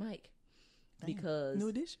Robbie and Mike. Damn. Because New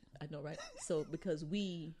Edition. I know, right? So because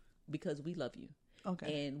we love you.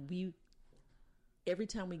 Okay. And every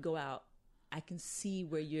time we go out, I can see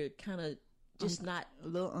where you're kind of just not a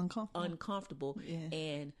little uncomfortable. Yeah.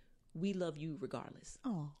 And we love you regardless.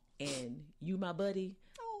 Oh. And you my buddy,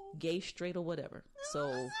 gay, straight, or whatever.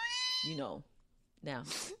 So, Now,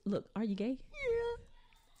 look, are you gay? Yeah.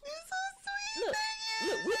 You're so sweet.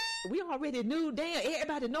 Look, we already knew. Damn,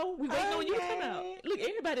 everybody know. We waiting on you to come out. Look,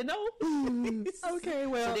 everybody know. Okay,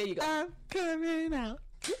 well, so there you go. I'm coming out.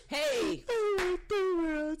 Hey, let the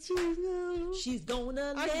world you know. She's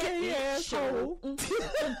gonna let gay it show.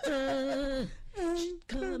 She's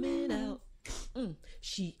coming out.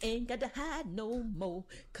 She ain't got to hide no more,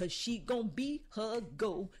 'cause she gonna be her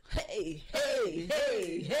go. Hey.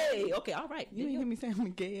 Okay, all right. You didn't hear me saying I'm a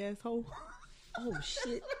gay asshole. Oh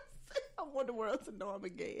shit! I want the world to know I'm a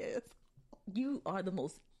gay ass. You are the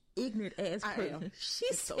most ignorant ass person.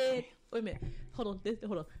 She said, "Wait a minute, hold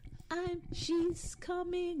on. She's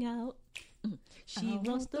coming out. She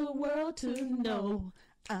wants the world to know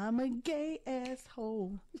I'm a gay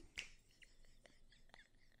asshole."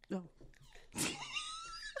 No.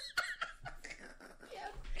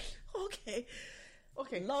 Okay.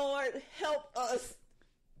 Lord, help us.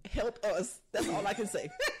 That's all I can say.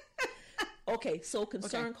 Okay, so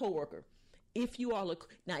concerned coworker. If you all are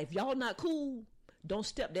now, if y'all not cool, don't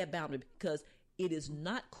step that boundary, because it is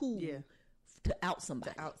not cool to out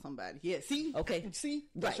somebody. Yeah. See. Okay. See.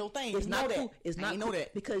 That's your thing. It's not cool. It's not cool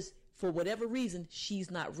that because for whatever reason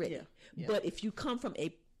she's not ready. Yeah. But if you come from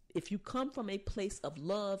a place of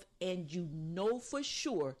love, and you know for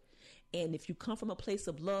sure, and if you come from a place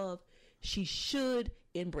of love, she should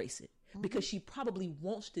embrace it. Because she probably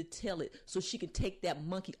wants to tell it so she can take that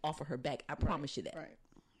monkey off of her back. I promise you that. Right.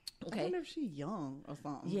 Okay. I wonder if she's young or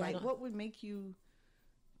something. Yeah, like, what would make you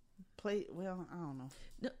play? Well, I don't know.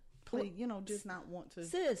 No, play. Just not want to.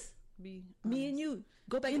 Sis, be me and you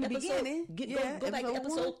go back in to the episode. beginning. Go back to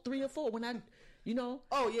episode 3 or 4 when I.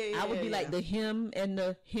 Oh yeah. I would be like the him and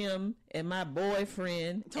my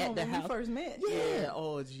boyfriend at the when house. we first met. Yeah.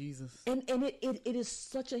 Oh Jesus. And it is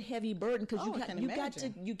such a heavy burden, because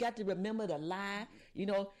you got to remember to lie.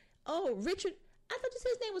 Oh, Richard, I thought you said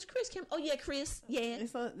his name was Chris Kim. Oh yeah, Chris. Yeah.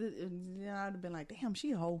 I'd have been like, damn,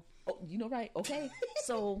 she a hoe. Oh, right? Okay.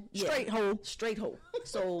 So Straight hoe.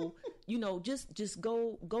 So just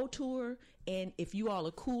go to her, and if you all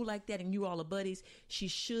are cool like that and you all are buddies, she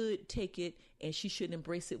should take it and she should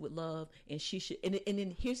embrace it with love, and she should. And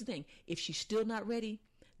then here's the thing: if she's still not ready,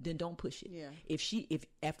 then don't push it. Yeah. If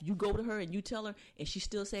after you go to her and you tell her and she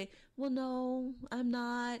still say, well, no, I'm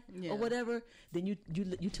not, or whatever, then you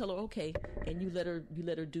tell her okay, and you let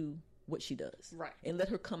her do what she does, right, and let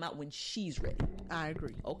her come out when she's ready. I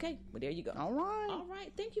agree. Okay, well, there you go. All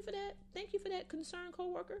right. Thank you for that concerned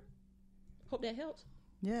coworker. Hope that helps.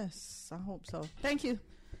 Yes, I hope so. Thank you.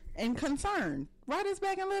 And concerned, write us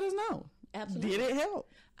back and let us know. Absolutely. Did it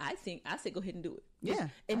help? I say go ahead and do it. Yeah,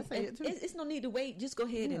 and I say it too. It's no need to wait. Just go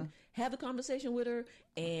ahead and have a conversation with her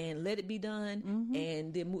and let it be done,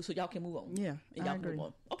 and then move so y'all can move on. Yeah, and y'all I agree. Move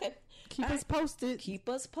on. Okay. Keep us posted. Keep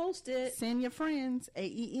us posted. Send your friends.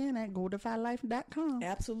 AEN@GoDefyLife.com.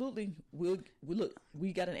 Absolutely. We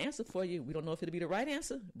got an answer for you. We don't know if it'll be the right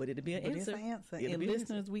answer, but it'll be an answer. It's an answer. It'll And be an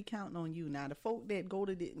listeners, answer. we count on you. Now, the folk that go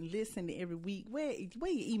to and listen to every week, where you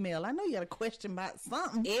email? I know you got a question about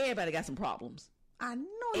something. Everybody got some problems. I know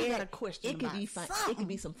you got a question about something. It could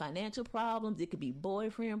be some financial problems. It could be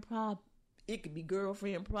boyfriend problem. It could be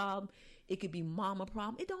girlfriend problem. It could be mama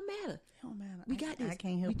problem. It don't matter. It don't matter. We got this. I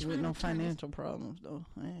can't help We you with trying no to turn financial problems, though.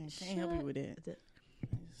 I can't help you with that.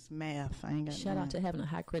 It's math. I ain't got Shout out to having a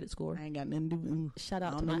high credit score. I ain't got nothing to do. Shout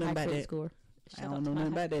out to my high credit score. I don't know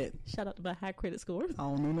nothing about that. Shout out to my high credit score. I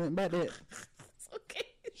don't know nothing about that. Okay.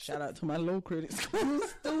 Shout out to my low credit score.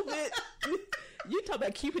 Stupid. You talk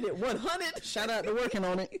about keeping it 100. Shout out to working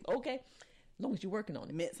on it. Okay. Long as you're working on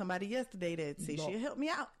it. Met somebody yesterday that said she'll help me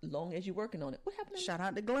out. Long as you're working on it. What happened to Shout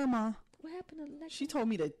out to Grandma. What happened to Lex? She told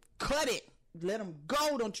me to cut it. Let them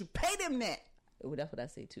go. Don't you pay them that. Well, that's what I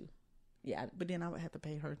say too. Yeah. But then I would have to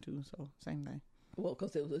pay her too, so same thing. Well,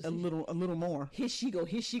 because it was a little more. Here she go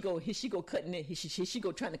cutting it. Here she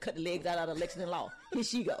go trying to cut the legs out of Lexington Law. Here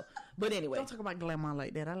she go. But anyway. Don't talk about Grandma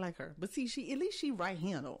like that. I like her. But see, at least she right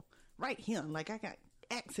here though. Right here. Like I got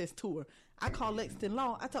access to her. I call Lexington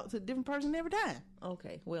Law. I talk to a different person every time.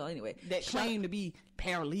 Okay. Well, anyway. That claim to be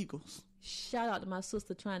paralegals. Shout out to my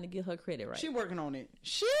sister trying to get her credit right. She working on it.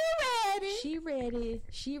 She ready.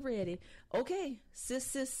 Okay.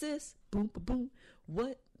 Sis. Boom, boom.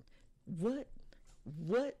 What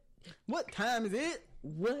time is it?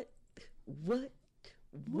 What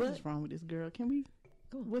is wrong with this girl? Can we?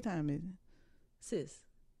 What time is it? Sis,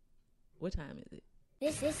 what time is it?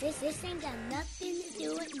 This ain't got nothing to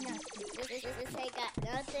do with nothing. This ain't got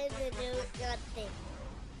nothing to do with nothing.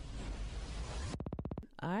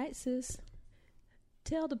 All right, sis.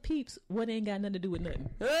 Tell the peeps what ain't got nothing to do with nothing.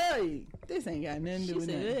 Hey, this ain't got nothing to do with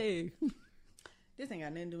nothing. Hey. This ain't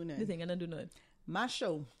got nothing to do with nothing. This ain't got nothing to do with nothing. My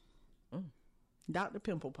show, Dr.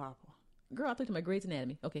 Pimple Popper. Girl, I thought you my Grey's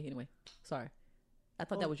Anatomy. Okay, anyway. Sorry. I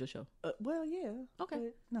thought that was your show. Well, yeah. Okay.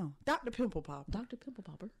 No, Dr. Pimple Popper. Dr. Pimple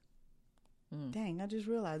Popper. Dang, I just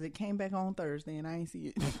realized it came back on Thursday and I ain't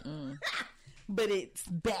see it. But it's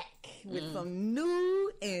back with some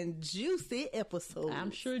new and juicy episodes.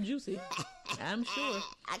 I'm sure juicy. I'm sure.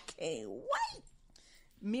 I can't wait.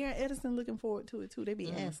 Mira Edison looking forward to it too. They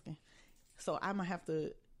be asking. So I'm going to have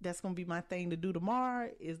to, that's going to be my thing to do tomorrow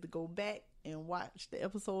is to go back and watch the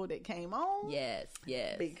episode that came on. Yes.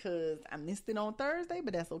 Because I missed it on Thursday,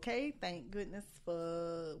 but that's okay. Thank goodness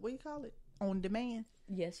for, what do you call it? On demand.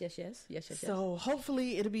 Yes. So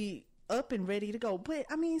hopefully it'll be up and ready to go. But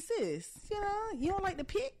I mean, sis, you don't like to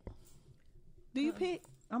pick? Do you pick?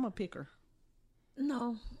 I'm a picker.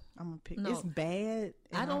 No. I'm a pick. No. It's bad.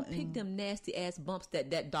 I don't pick them nasty ass bumps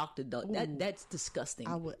that doctor does. That's disgusting.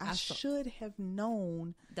 I should have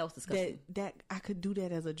known that was disgusting. That I could do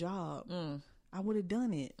that as a job. I would have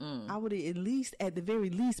done it. I would have at the very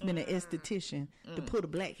least been an esthetician to pull the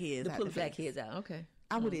blackheads out. To pull the blackheads out. Okay.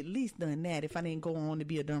 I would have at least done that if I didn't go on to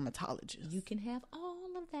be a dermatologist. You can have all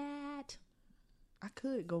of that. I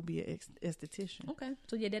could go be an esthetician. Okay.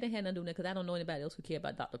 So yeah, that ain't had nothing to do with it because I don't know anybody else who care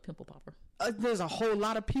about Dr. Pimple Popper. There's a whole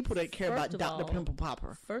lot of people that care about Dr. Pimple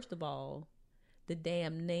Popper. First of all, the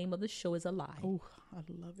damn name of the show is a lie. Oh, I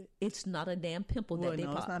love it. It's not a damn pimple that they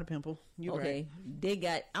pop. It's not a pimple. You're right. They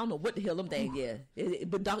got, I don't know what the hell them things,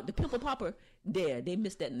 but the Pimple Popper, they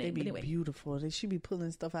missed that name. They be anyway. Beautiful. They should be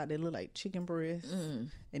pulling stuff out that look like chicken breasts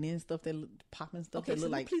and then stuff that popping stuff that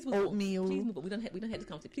look like oatmeal. Please move on. We don't have this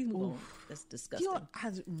conversation. Please move on. That's disgusting.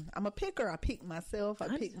 I'm a picker. I pick myself.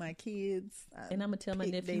 I pick my kids. And I'm going to tell my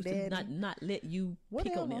nephews to not let you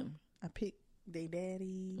pick on them. I pick they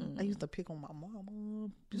daddy. I used to pick on my mama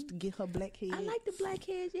just to get her blackheads. I like the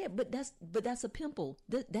blackheads, but that's a pimple.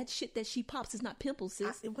 That shit that she pops is not pimples,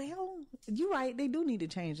 sis. Well, you're right. They do need to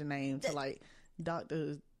change the name to like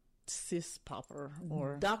Dr. cyst popper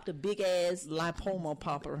or Dr. Big Ass lipoma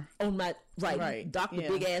popper on my right. Dr.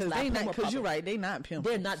 Big Ass lipoma popper. Because you're right, they not pimples.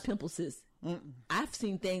 They're not pimple cysts. I've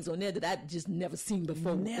seen things on there that I just never seen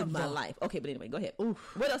before in my life. Okay, but anyway, go ahead.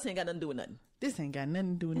 Oof. What else ain't got nothing to do with nothing? This ain't got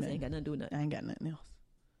nothing to do with nothing. This ain't got nothing to do with nothing. I ain't got nothing else.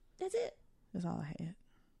 That's it. That's all I had.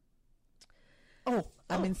 Oh,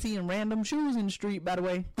 I've been seeing random shoes in the street, by the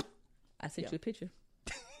way. I sent you a picture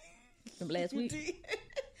from last week.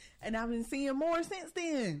 And I've been seeing more since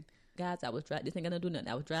then. Guys, this ain't got nothing to do with nothing.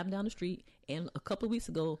 I was driving down the street, and a couple of weeks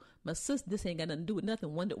ago, my sister, this ain't got nothing to do with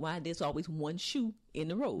nothing, wondered why there's always one shoe in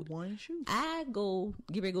the road. One shoe. I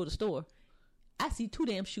get ready to go to the store. I see 2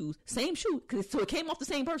 damn shoes. Same shoe, so it came off the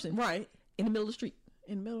same person. Right. In the middle of the street.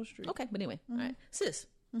 In the middle of the street. Okay, but anyway. All right. Sis,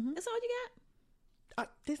 that's all you got?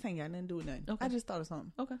 This ain't got nothing to do with nothing. Okay. I just thought of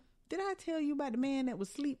something. Okay. Did I tell you about the man that was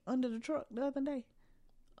asleep under the truck the other day?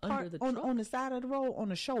 Under the truck? On the side of the road, on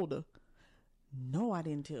the shoulder. No, I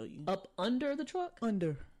didn't tell you. Up under the truck?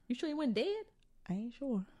 Under. You sure he wasn't dead? I ain't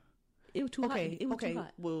sure. It was too hot. It was too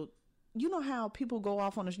hot. Well, you know how people go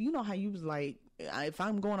off on the... You know how you was like, if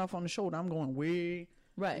I'm going off on the shoulder, I'm going way...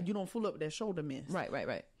 Right. You don't fool up that shoulder miss. Right.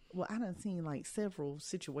 Well, I done seen like several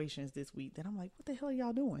situations this week that I'm like, what the hell are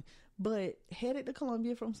y'all doing? But headed to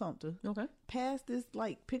Columbia from Sumter. Okay. Past this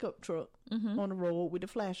like pickup truck on the road with the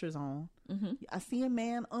flashers on. I see a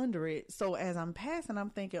man under it. So as I'm passing, I'm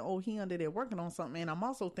thinking, oh, he under there working on something. And I'm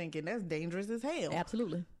also thinking that's dangerous as hell.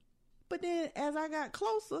 Absolutely. But then as I got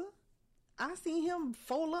closer, I see him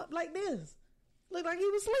fold up like this. Looked like he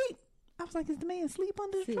was asleep. I was like, is the man asleep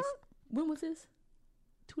under the truck? When was this?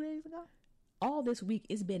 2 days ago. All this week,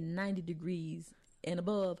 it's been 90 degrees and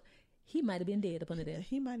above. He might have been dead up under there.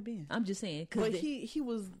 He might have been. I'm just saying. But he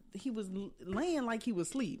was laying like he was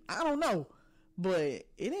asleep. I don't know. But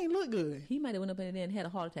it ain't look good. He might have went up in there and had a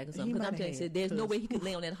heart attack or something. Because I'm telling you, there's no way he could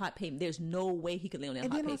lay on that hot pavement. There's no way he could lay on that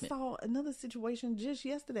hot pavement. And then I saw another situation just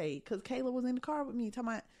yesterday because Kayla was in the car with me talking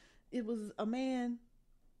about it was a man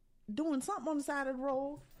doing something on the side of the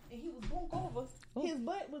road and he was bumped over. Oh. His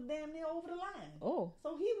butt was damn near over the line. Oh.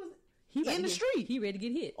 So he was in the street. He ready to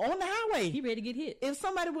get hit. On the highway. He ready to get hit. If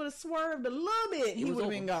somebody would have swerved a little bit, he would have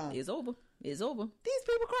been gone. It's over. It's over. These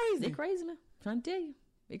people crazy. They crazy, man. I'm trying to tell you.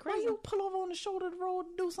 They crazy. Why you pull over on the shoulder of the road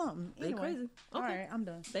to do something? They crazy. Okay. All right, I'm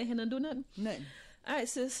done. They ain't had nothing to do nothing? Nothing. All right,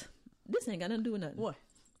 sis. This ain't got nothing to do with nothing. What?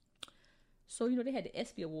 So, they had the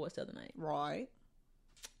ESPY Awards the other night. Right.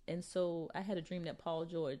 And so, I had a dream that Paul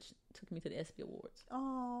George took me to the ESPY Awards.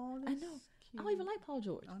 Oh, I know. Cute. I don't even like Paul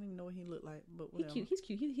George. I don't even know what he looked like, but whatever. He's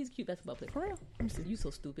cute. He's a cute basketball player. For real? You so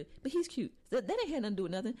stupid. But he's cute. That ain't had nothing to do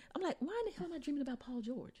with nothing. I'm like, why in the hell am I dreaming about Paul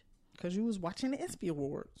George? Because you was watching the ESPY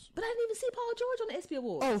Awards. But I didn't even see Paul George on the ESPY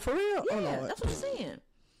Awards. Oh, for real? Yeah, oh, Lord. that's what I'm saying.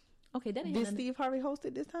 Okay, that ain't Did Steve Harvey host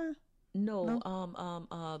it this time?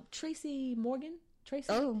 No. Tracy Morgan. Tracy.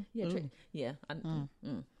 Oh. Yeah. Yeah.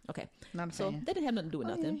 Okay. Not a so fan. that didn't have nothing to do with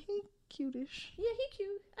nothing. Yeah, he cute-ish. Yeah, he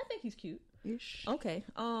cute. I think he's cute. Ish. Okay.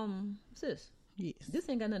 Sis. Yes. This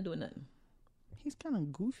ain't got nothing to do with nothing. He's kind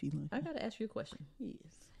of goofy looking. I gotta ask you a question.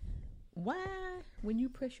 Yes. Why, when you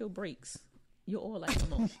press your brakes, your oil light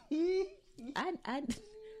come on?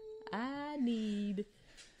 I need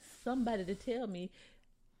somebody to tell me.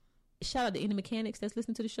 Shout out to any mechanics that's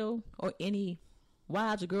listening to the show, or any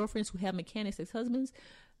wives or girlfriends who have mechanics as husbands.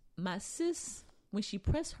 My sis, when she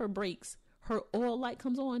press her brakes, her oil light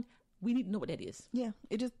comes on. We need to know what that is. Yeah,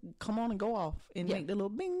 it just come on and go off and make the little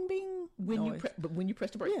bing bing when noise. when you press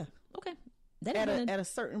the brake. Yeah. Okay. That at a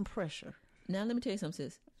certain pressure. Now let me tell you something,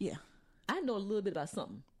 sis. Yeah. I know a little bit about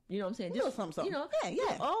something. You know what I'm saying? Just something.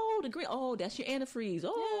 Yeah. Oh, the green. Oh, that's your antifreeze.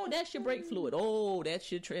 Oh, that's your brake fluid. Oh,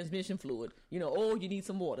 that's your transmission fluid. Oh, you need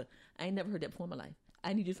some water. I ain't never heard that before in my life.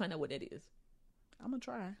 I need you to find out what that is. I'm gonna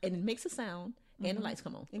try. And it makes a sound, and the lights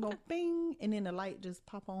come on. It go bing, and then the light just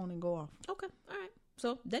pop on and go off. Okay, all right.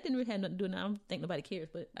 So that didn't really have nothing to do with it. I don't think nobody cares,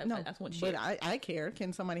 but I just want to share. But I care.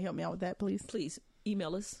 Can somebody help me out with that, please? Please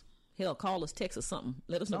email us. Hell, call us, text us, something.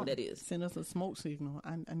 Let us know what that is. Send us a smoke signal.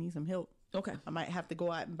 I need some help. Okay. I might have to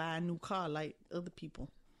go out and buy a new car like other people.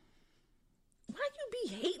 Why you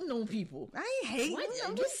be hating on people? I ain't hating.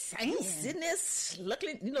 I'm just saying. Sitting there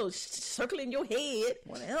circling your head.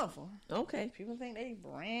 Whatever. Okay. People think they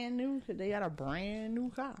brand new because they got a brand new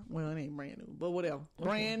car. Well, it ain't brand new, but whatever. Okay.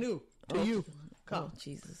 Brand new to you. Car. Oh,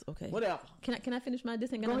 Jesus. Okay. Whatever. Can I finish my this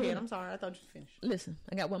thing? Go ahead. I'm sorry. I thought you finished. Listen,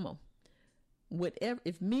 I got one more. Whatever.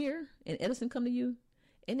 If Mir and Edison come to you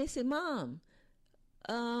and they say, Mom,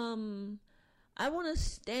 I want to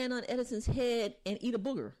stand on Edison's head and eat a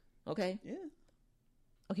booger. Okay? Yeah.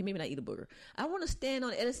 Okay, maybe not eat a booger. I want to stand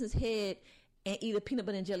on Edison's head and eat a peanut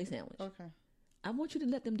butter and jelly sandwich. Okay. I want you to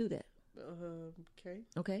let them do that. Okay.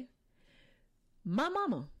 Okay? My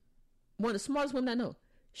mama one of the smartest women I know.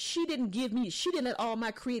 She didn't let all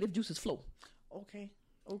my creative juices flow. Okay.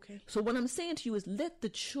 So what I'm saying to you is let the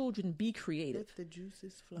children be creative. Let the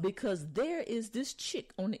juices flow. Because there is this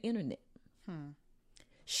chick on the internet.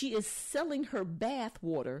 She is selling her bath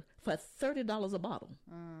water for $30 a bottle.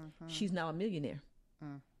 She's now a millionaire.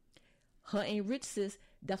 Her ain't rich, sis.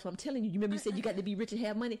 That's what I'm telling you. You remember you said you got to be rich and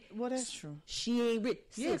have money? Well, that's true. She ain't rich.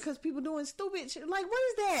 Sis. Yeah, because people doing stupid shit. Like, what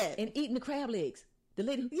is that? And eating the crab legs. The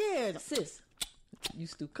lady. Yeah. Sis. You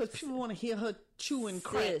stupid. Because people want to hear her chew and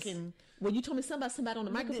crack. And well, you told me something about somebody on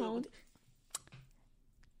the microphone.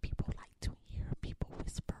 People like to hear people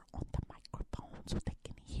whisper on the microphone so they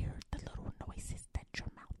can hear the little noises that your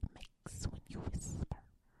mouth makes when you whisper.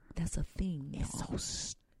 That's a thing. It's so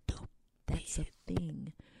stupid. That's a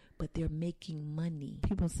thing. But they're making money.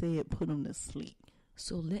 People say it put them to sleep.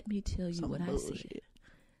 So let me tell you what I said.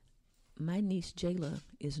 My niece Jayla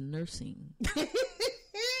is nursing.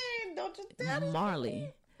 Don't you tell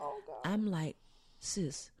Marley. Oh, God. I'm like,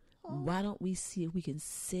 sis, why don't we see if we can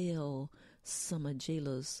sell some of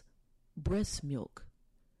Jayla's breast milk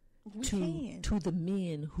to the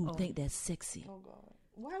men who think that's sexy? Oh, God.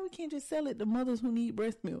 Why we can't just sell it to mothers who need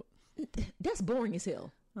breast milk? That's boring as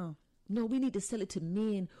hell. Oh. No, we need to sell it to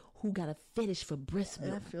men who got a fetish for breast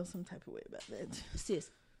milk. I feel some type of way about that.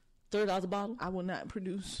 Sis, $30 a bottle? I will not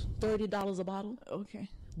produce. $30 a bottle? Okay.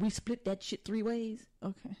 We split that shit 3 ways.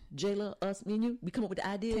 Okay. Jayla, us, me and you. We come up with the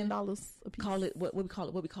idea. $10 a piece. Call it, what we call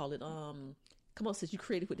it? What we call it? Come on, sis, you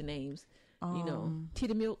creative with the names. You know,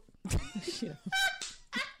 titty milk.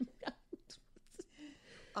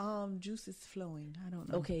 Juice is flowing. I don't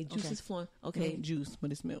know. Okay, juice is flowing. Okay. It ain't juice,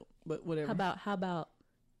 but it's milk. But whatever. How about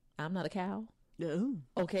I'm not a cow? Ooh.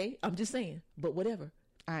 Okay, I'm just saying. But whatever.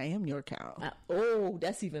 I am your cow. Oh,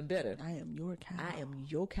 that's even better. I am your cow. I am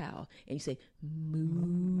your cow. And you say,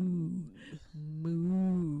 moo,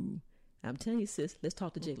 moo. I'm telling you, sis, let's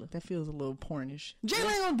talk to Jayla. That feels a little pornish.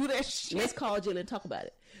 Jayla ain't gonna do that shit. Let's call Jayla and talk about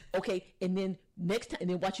it. Okay, and then next time, and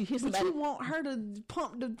then watch you hear somebody. But you want her to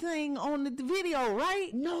pump the thing on the video,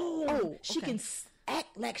 right? No. Oh, she can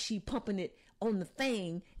act like she pumping it on the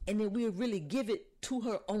thing, and then we'll really give it to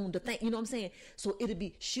her on the thing. You know what I'm saying? So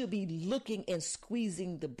she'll be looking and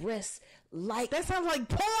squeezing the breast like. That sounds like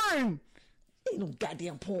porn. Ain't no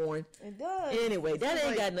goddamn porn. It does. Anyway, that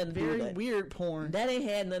ain't got nothing to do with very weird porn. That ain't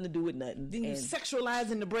had nothing to do with nothing. Then you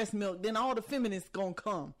sexualizing the breast milk, then all the feminists gonna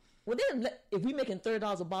come. Well, then if we making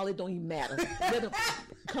 $30 a bottle, it don't even matter. Let them,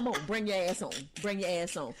 come on, bring your ass on. Bring your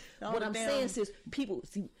ass on. What I'm saying is, people,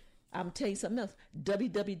 see, I'm telling you something else.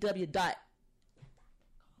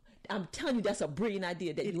 I'm telling you, that's a brilliant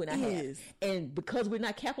idea that you and I have. And because we're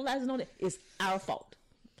not capitalizing on it, it's our fault.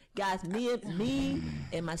 Guys, me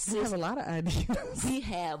and my sister have a lot of ideas. We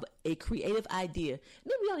have a creative idea.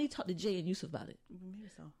 Maybe we all need to talk to Jay and Yusuf about it. Maybe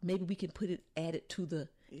so. Maybe we can add it to the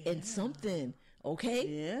and something. Okay?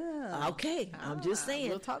 Yeah. Okay. I'm just saying.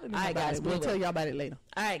 We'll talk to them all right, about guys, it. We'll tell y'all about it later.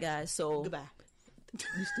 All right, guys. So goodbye.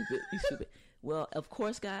 You stupid. Well, of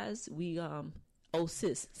course, guys, we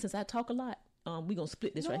sis, since I talk a lot, we gonna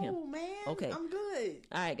split this right here. No, man. Okay. I'm good.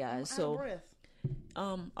 All right, guys. I'm out of breath.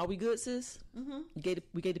 Are we good, sis? Mm-hmm.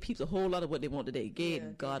 We gave the peeps a whole lot of what they want today.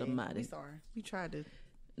 God Almighty. We sorry. We tried to.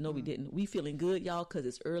 No, we didn't. We feeling good, y'all, because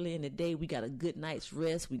it's early in the day. We got a good night's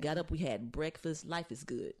rest. We got up. We had breakfast. Life is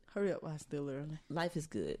good. Hurry up while it's still early. Life is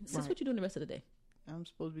good. Sis, what you doing the rest of the day? I'm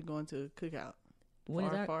supposed to be going to a cookout.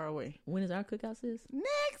 Far away. When is our cookout, sis?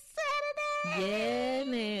 Next Saturday. Yeah,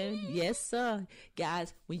 man. Yes, sir.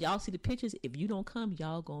 Guys, when y'all see the pictures, if you don't come,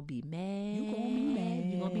 y'all gonna be mad.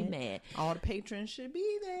 You're gonna be mad. All the patrons should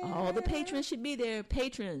be there. All the patrons should be there.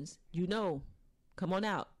 Patrons, come on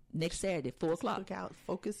out. Next Saturday, 4 o'clock. Cookout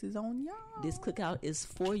focuses on y'all. This cookout is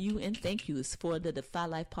for you and thank you. It's for the Defy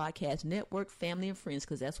Life Podcast Network, family and friends,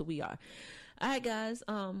 because that's what we are. All right, guys.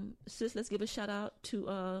 Sis, let's give a shout out to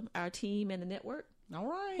our team and the network. All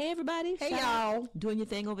right. Hey, everybody. Hey, shout y'all. Out. Doing your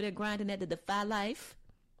thing over there, grinding at the Defy Life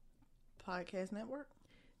Podcast Network.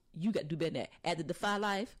 You got to do better than that. At the Defy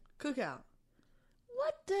Life Cookout.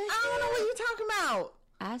 What the hell? I don't know what you're talking about.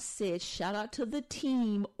 I said shout out to the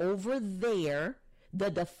team over there, the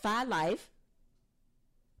Defy Life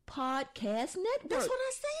Podcast Network. That's what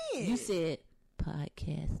I said. You said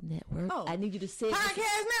Podcast Network. Oh. I need you to say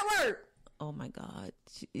Podcast Network. Oh my God.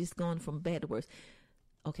 It's going from bad to worse.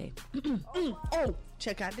 Okay. Oh,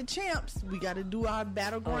 check out the champs. We got to do our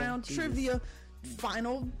Battleground Trivia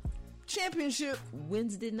final championship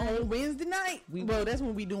Wednesday night. On Wednesday night. Well, that's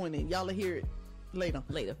when we doing it. Y'all will hear it later.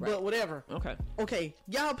 Right. But whatever. Okay.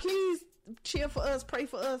 Y'all please cheer for us, pray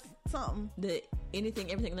for us, something. The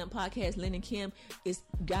Anything, Everything, Nothing podcast, Lynn and Kim, is,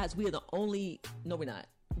 guys, we are the only, no, we're not.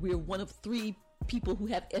 We're one of 3 people who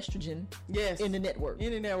have estrogen Yes. in the network.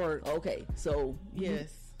 In the network. Okay, so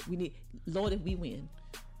Yes. we need, Lord, if we win.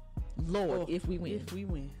 Lord, if we win. If we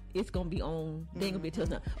win. It's going to be on. They ain't going to be a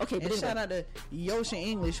touchdown. Okay, but And anyway. shout out to Yosha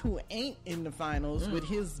English, who ain't in the finals with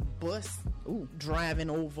his bus driving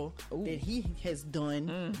over that he has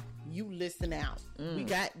done. You listen out. We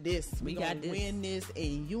got this. We got got this. win this,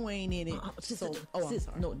 and you ain't in it. Sis, I'm sis,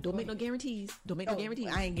 sorry. no, don't make no guarantees. Don't make no guarantees.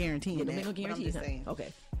 I ain't guaranteeing Yeah, don't make that, no but I'm guarantees. just huh? saying.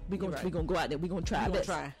 Okay, we gonna You're we gonna go out there. We gonna try. We our gonna best.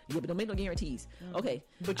 try. Yeah, but don't make no guarantees. Okay,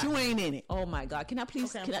 But you ain't in it. Oh my God! Can I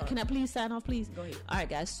please? Okay, I'm can I please sign off, please? Go ahead. All right,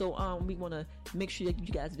 guys. So we want to make sure that you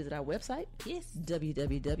guys visit our website. Yes.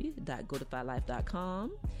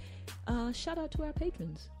 www.godefylife.com. Shout out to our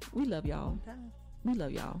patrons. We love y'all. We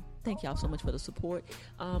love y'all. Thank y'all so much for the support.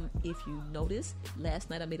 If you noticed,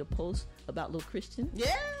 last night I made a post about Little Christian.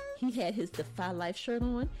 Yeah. He had his Defy Life shirt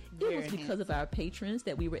on. Very It was because of our patrons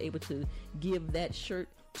that we were able to give that shirt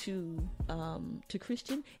to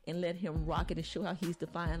Christian and let him rock it and show how he's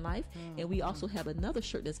defying life. And we also have another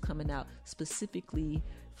shirt that's coming out specifically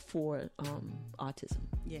for autism.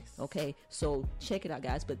 Yes. Okay, so check it out,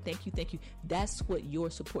 guys. But thank you. That's what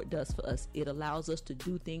your support does for us. It allows us to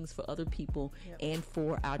do things for other people and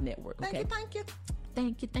for our network. Okay.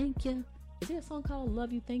 Thank you. Thank you. Is there a song called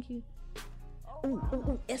 "Love You, Thank You"?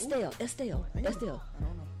 Oh, Estelle. I don't know.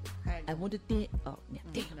 I want to think. Oh,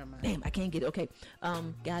 damn, I can't get it. Okay,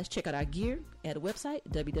 guys, check out our gear at a website,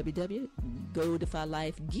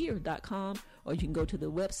 www.godefylifegear.com, or you can go to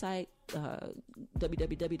the website,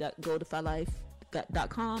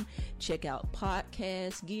 www.godefylife.com. Check out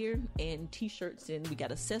podcast gear and t-shirts, and we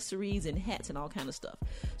got accessories and hats and all kind of stuff.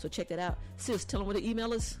 So check that out. Sis, tell them what the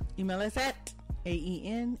email is. Email us at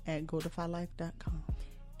aen@godefylife.com.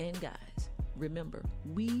 And guys, remember,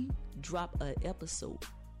 we drop an episode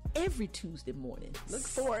every Tuesday morning. Look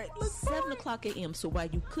for it. 7 o'clock a.m. So while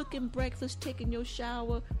you cooking breakfast, taking your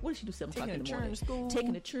shower, what did you do 7 o'clock in the morning?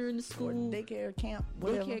 Taking a churn to school. Or daycare camp.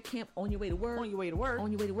 Whatever. Daycare camp, on your way to work. On your way to work.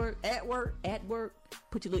 At work.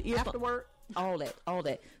 Put your little earphone. After work. All that.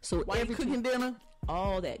 So While you cooking dinner.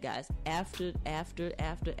 All that, guys. After. I don't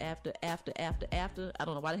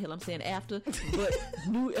know why the hell I'm saying after, but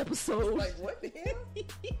new episode. Like, what the hell?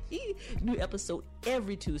 New episode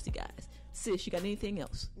every Tuesday, guys. Sis, you got anything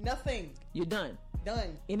else? Nothing. You're done.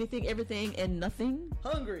 Done. Anything, everything, and nothing?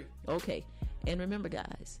 Hungry. Okay. And remember,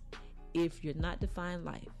 guys, if you're not defying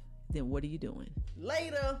life, then what are you doing?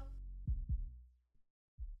 Later.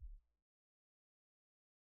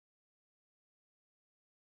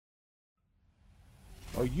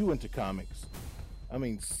 Are you into comics? I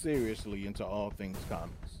mean, seriously into all things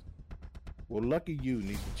comics? Well, lucky you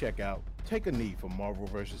needs to check out Take a Knee for Marvel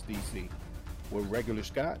vs. DC, where Regular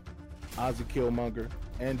Scott, Ozzy Killmonger,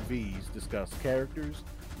 and V's discuss characters,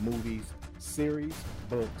 movies, series,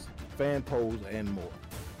 books, fan polls, and more.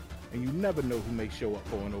 And you never know who may show up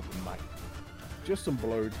for an open mic. Just some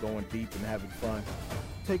blurs going deep and having fun.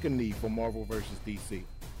 Take a Knee for Marvel vs. DC.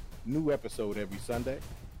 New episode every Sunday,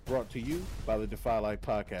 brought to you by the Defy Life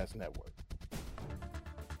Podcast Network.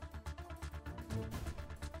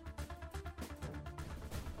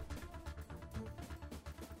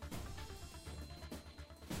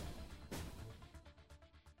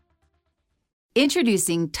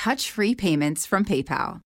 Introducing touch-free payments from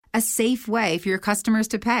PayPal, a safe way for your customers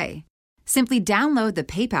to pay. Simply download the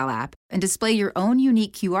PayPal app and display your own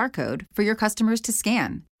unique QR code for your customers to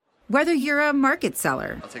scan. Whether you're a market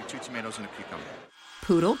seller, I'll take 2 tomatoes and a cucumber.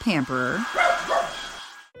 poodle pamperer,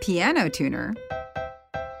 piano tuner,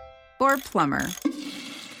 or plumber,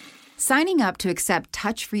 signing up to accept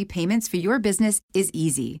touch-free payments for your business is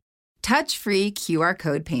easy. Touch-free QR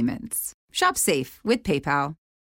code payments. Shop safe with PayPal.